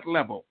we're on that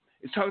level.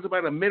 It talks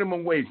about a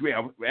minimum wage. We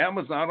have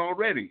Amazon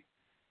already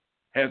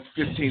has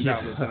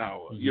 $15 an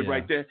hour. You're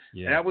right there.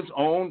 That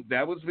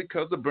was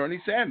because of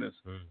Bernie Sanders.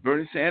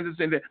 Bernie Sanders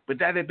but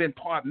that had been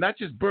part, not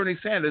just Bernie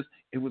Sanders,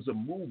 it was a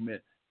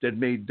movement that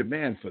made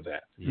demand for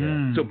that.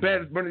 So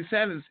Bernie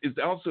Sanders is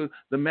also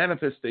the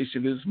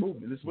manifestation of this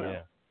movement as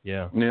well.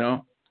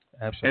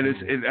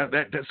 Absolutely.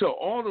 And so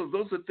all of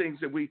those are things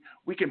that we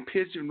can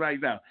pigeon right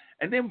now.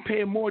 And then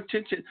paying more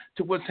attention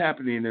to what's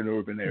happening in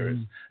urban areas.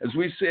 As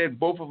we said,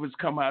 both of us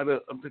come out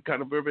of the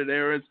kind of urban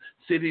areas,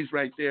 cities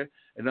right there,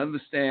 and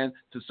understand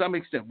to some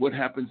extent what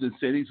happens in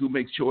cities, who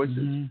makes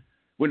choices.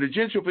 When the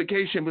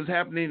gentrification was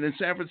happening in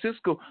San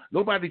Francisco,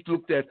 nobody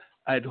looked at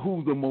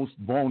who the most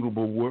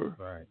vulnerable were.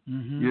 Right.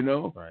 You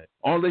know, right.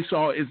 All they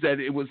saw is that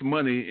it was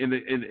money in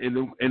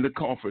the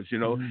coffers. You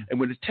know, and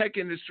when the tech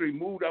industry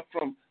moved up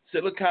from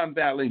Silicon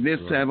Valley, near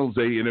San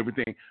Jose, and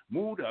everything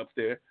moved up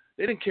there,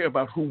 they didn't care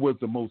about who was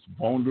the most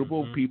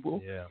vulnerable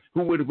people.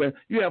 Who would have been?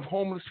 You have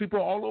homeless people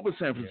all over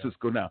San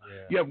Francisco now.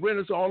 You have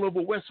renters all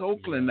over West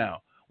Oakland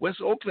now. West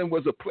Oakland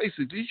was a place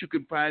at least you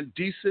could find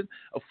decent,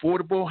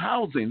 affordable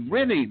housing,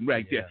 renting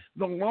right there.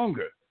 No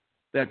longer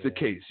that's the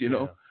case, you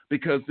know,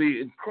 because the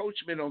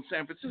encroachment on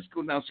San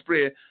Francisco now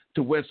spread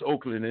to West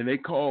Oakland, and they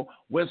call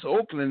West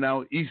Oakland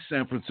now East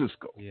San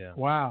Francisco.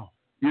 Wow.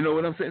 You know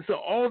what I'm saying? So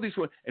all these,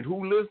 and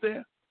who lives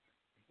there?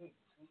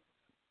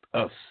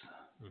 Us.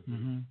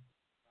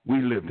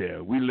 We live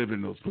there. We live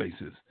in those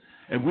places.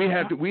 And we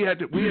had to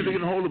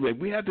get a hold of it.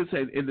 We had to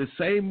say, in the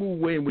same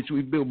way in which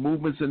we built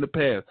movements in the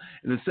past,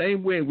 in the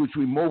same way in which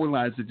we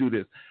mobilized to do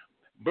this,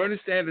 Bernie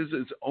Sanders'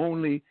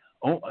 only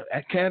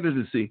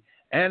candidacy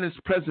and as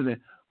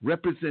president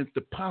represents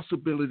the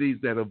possibilities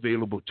that are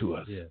available to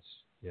us. Yes,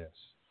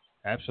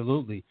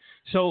 absolutely.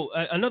 So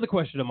another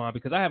question of mine,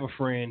 because I have a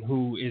friend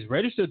who is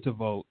registered to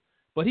vote,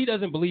 but he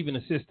doesn't believe in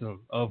the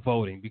system of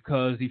voting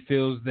because he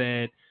feels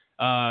that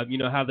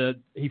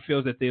he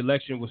feels that the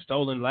election was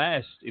stolen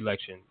last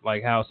election,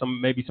 like how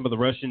some of the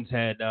Russians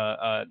had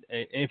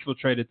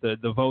infiltrated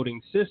the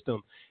voting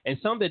system, and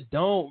some that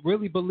don't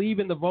really believe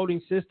in the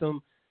voting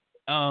system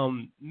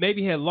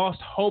maybe had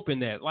lost hope in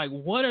that. Like,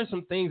 what are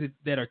some things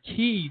that are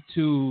key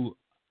to,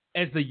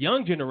 as the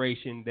young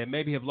generation that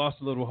maybe have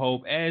lost a little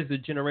hope, as the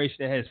generation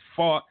that has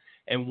fought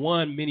and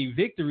won many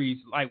victories?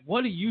 Like,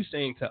 what are you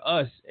saying to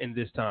us in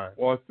this time?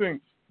 Well, I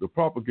think the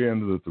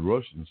propaganda that the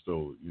Russians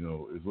stole,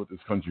 is what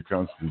this country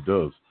constantly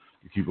does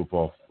to keep up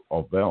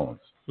off balance.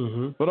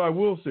 But I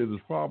will say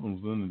there's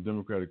problems in the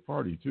Democratic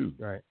Party too.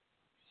 Right.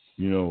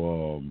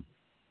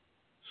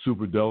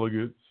 Super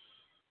delegates,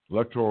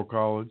 Electoral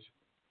College.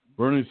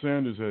 Bernie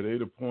Sanders had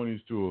 8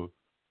 appointees to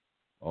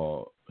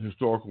a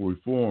historical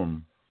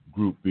reform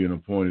group being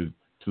appointed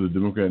to the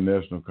Democratic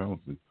National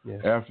Council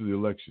after the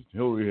election.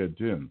 Hillary had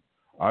 10.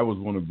 I was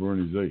one of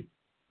Bernie's 8.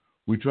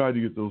 We tried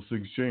to get those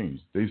things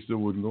changed. They still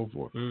wouldn't go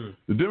for it.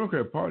 The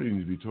Democrat Party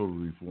needs to be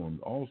totally reformed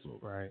also.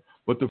 Right.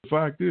 But the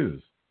fact is,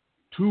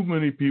 too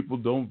many people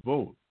don't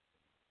vote.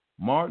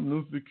 Martin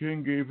Luther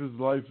King gave his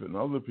life, and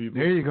other people.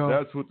 There you go.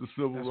 That's what the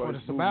civil rights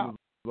movement is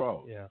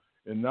about. Yeah.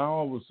 And now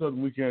all of a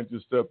sudden we can't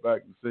just step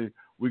back and say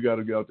we got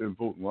to get out there and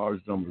vote in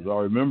large numbers. I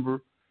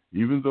remember,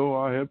 even though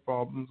I had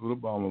problems with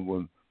Obama,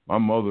 when my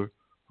mother,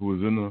 who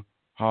was in the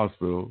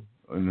hospital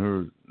in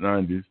her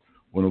 90s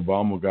when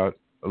Obama got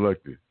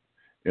elected,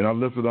 and I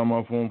left it on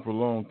my phone for a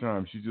long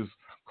time. She just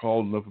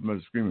called and left a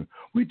message screaming,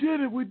 "We did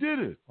it! We did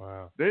it!"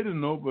 Wow. They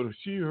didn't know, but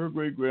her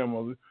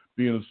great-grandmother,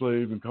 being a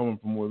slave and coming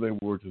from where they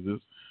were to this.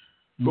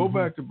 Go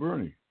back to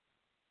Bernie.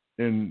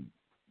 In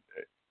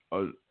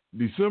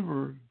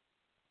December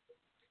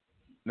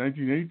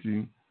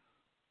 1918,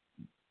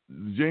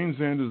 the James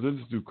Sanders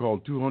Institute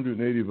called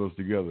 280 of us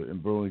together in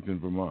Burlington,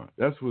 Vermont.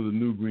 That's where the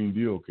New Green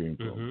Deal came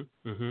from.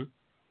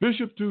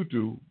 Bishop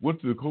Tutu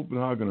went to the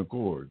Copenhagen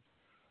Accord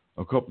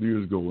a couple of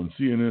years ago when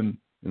CNN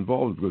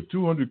involved because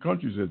 200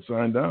 countries had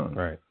signed on.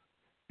 Right.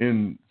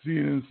 And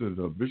CNN said,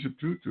 Bishop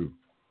Tutu,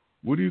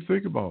 what do you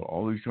think about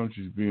all these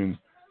countries being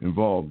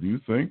involved? Do you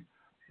think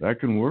that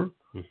can work?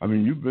 I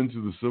mean, you've been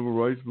to the civil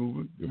rights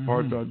movement, the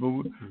apartheid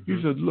movement. He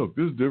said, look,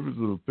 there's difference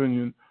of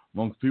opinion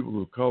amongst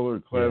people of color,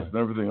 class, and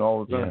everything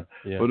all the time.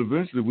 But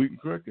eventually we can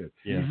correct that.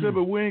 He said,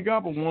 but we ain't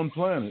got but one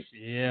planet.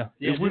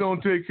 If we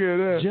don't take care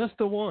of that, just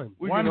the one.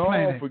 We one can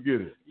planet. all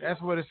forget it.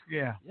 That's what it's,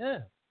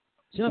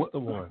 Just the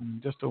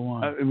one. Just the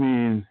one. I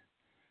mean,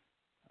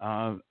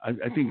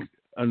 I think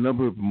a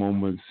number of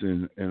moments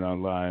in our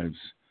lives,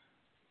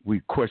 we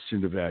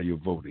question the value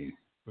of voting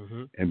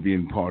and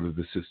being part of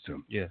the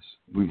system. Yes.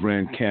 We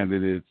ran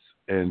candidates,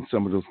 and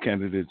some of those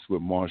candidates were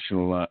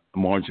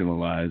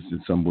marginalized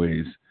in some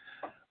ways.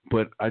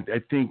 But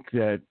I think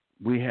that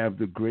we have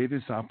the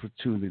greatest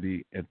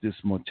opportunity at this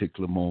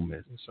particular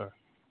moment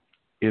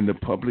in the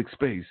public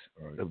space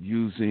of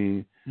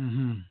using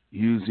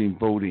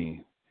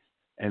voting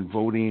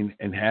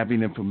and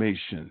having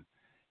information,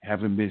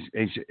 having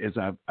as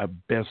our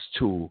best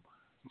tool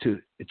to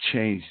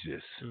change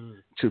this,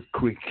 to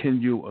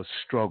continue a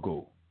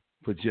struggle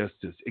for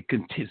justice.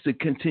 It's a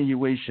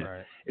continuation.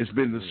 Right. It's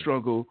been the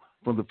struggle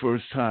from the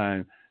first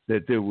time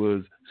that there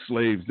was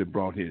slaves that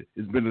brought here.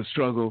 It's been a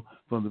struggle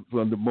from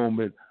the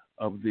moment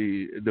of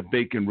the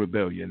Bacon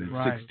Rebellion in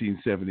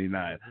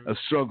 1679. A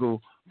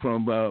struggle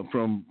from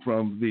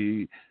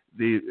the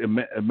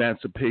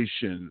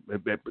emancipation,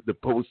 the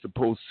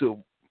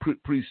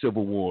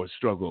pre-Civil War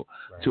struggle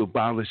to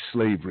abolish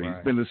slavery.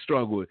 It's been a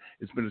struggle.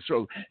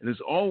 And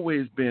it's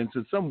always been,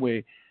 to some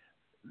way,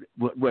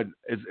 what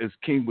as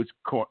King would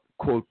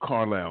quote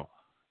Carlyle,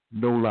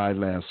 no lie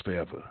lasts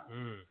forever.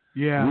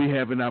 Yeah. We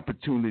have an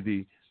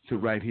opportunity to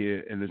right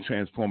here and to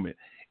transform it.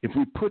 If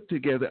we put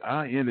together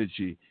our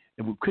energy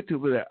and we put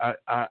together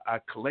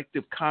our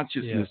collective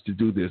consciousness to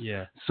do this,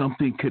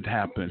 something could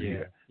happen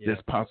here.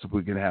 That's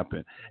possibly can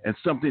happen. And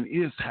something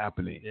is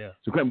happening.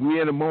 So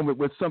we're in a moment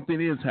where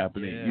something is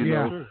happening. You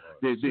know,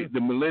 the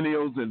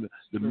millennials and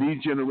the me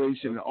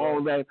generation and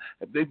all that,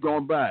 they've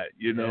gone by.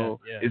 You know,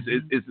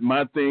 it's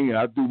my thing.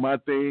 I do my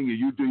thing, and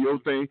you do your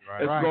thing.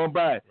 It's gone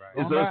by.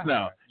 It's us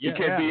now. It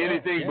can't be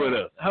anything but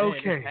us.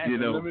 Okay. You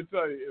know. Let me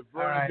tell you, if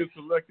Bernie gets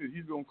elected,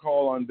 he's gonna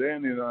call on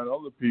Danny and on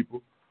other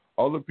people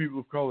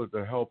of color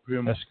to help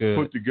him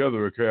put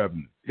together a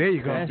cabinet. There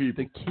you go. That's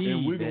the key,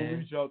 and we're going to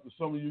reach out to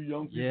some of you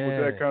young people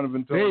with that kind of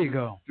intelligence there you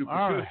go. to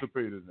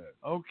participate in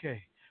that.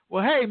 Okay.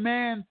 Well, hey,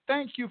 man,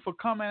 thank you for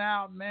coming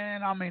out,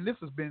 man. I mean, this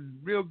has been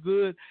real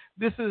good.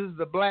 This is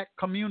the Black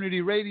Community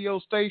Radio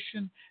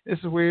Station. This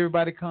is where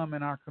everybody come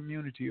in our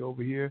community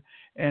over here.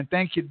 And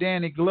thank you,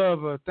 Danny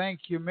Glover.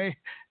 Thank you,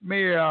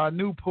 Mayor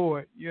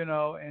Newport, you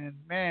know. And,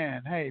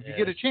 man, hey, if you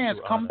get a chance,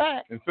 come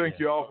back. And thank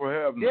you all for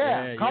having me.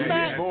 Come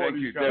back. Thank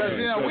you.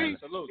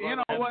 You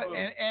know what?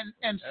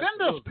 And send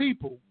us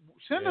people.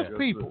 Send us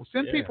people.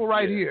 Send people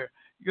right here.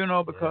 You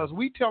know, because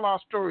we tell our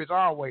stories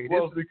our way.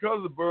 Well, it's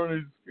because of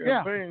Bernie's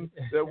campaign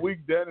that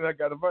week, Dad and I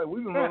got invited.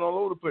 We've been running all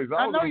over the place.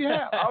 I know you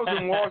have. I was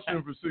in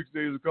Washington for 6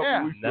 days a couple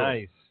of weeks ago.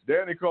 Nice.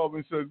 Danny called me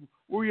and said,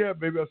 where you at,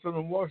 baby? I said, I'm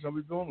in Washington.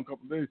 I'll be gone in a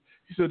couple of days.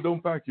 He said,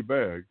 don't pack your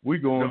bag. We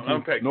going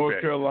to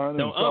North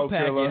Carolina and South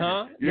Carolina. It,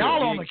 huh?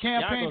 Y'all on the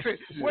campaign trip.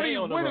 Where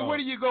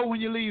do you go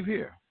when you leave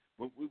here?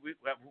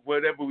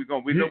 Wherever we're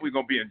going, we know we're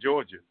going to be in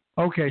Georgia.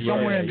 Okay,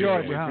 somewhere in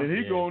Georgia, huh? And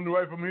he going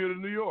right from here to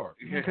New York.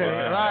 Okay,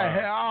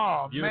 right.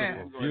 Oh, beautiful,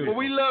 man. Beautiful. Well,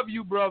 we love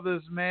you,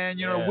 brothers, man.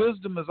 You know,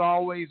 wisdom is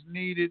always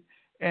needed.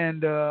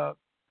 And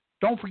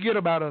don't forget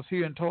about us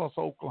here in Tulsa,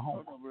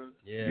 Oklahoma.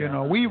 Yeah. You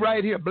know, we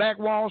right here, Black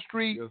Wall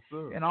Street,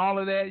 yes, and all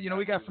of that. You know,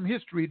 we got some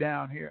history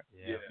down here.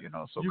 Yeah. You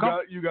know, so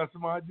you got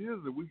some ideas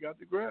that we got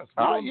to grasp.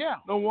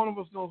 No one of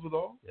us knows it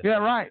all. Yeah,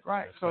 right.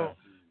 So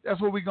that's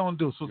what we're going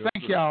to do. So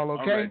thank y'all,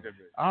 okay?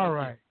 All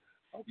right.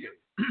 Okay.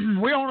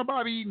 We're on the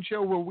Bobby Eaton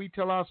Show where we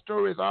tell our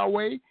stories our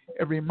way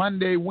every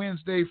Monday,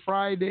 Wednesday,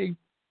 Friday,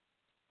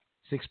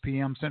 6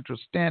 p.m. Central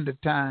Standard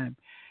Time.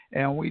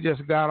 And we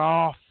just got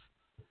off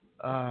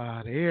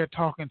the air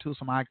talking to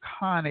some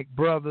iconic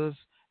brothers,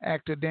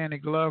 actor Danny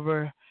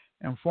Glover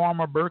and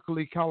former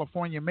Berkeley,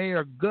 California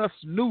Mayor Gus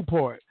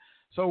Newport.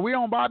 So we're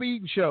on Bobby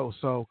Eaton Show.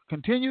 So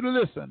continue to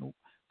listen.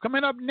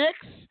 Coming up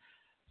next,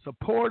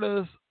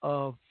 supporters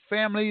of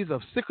families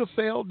of sickle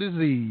cell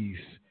disease.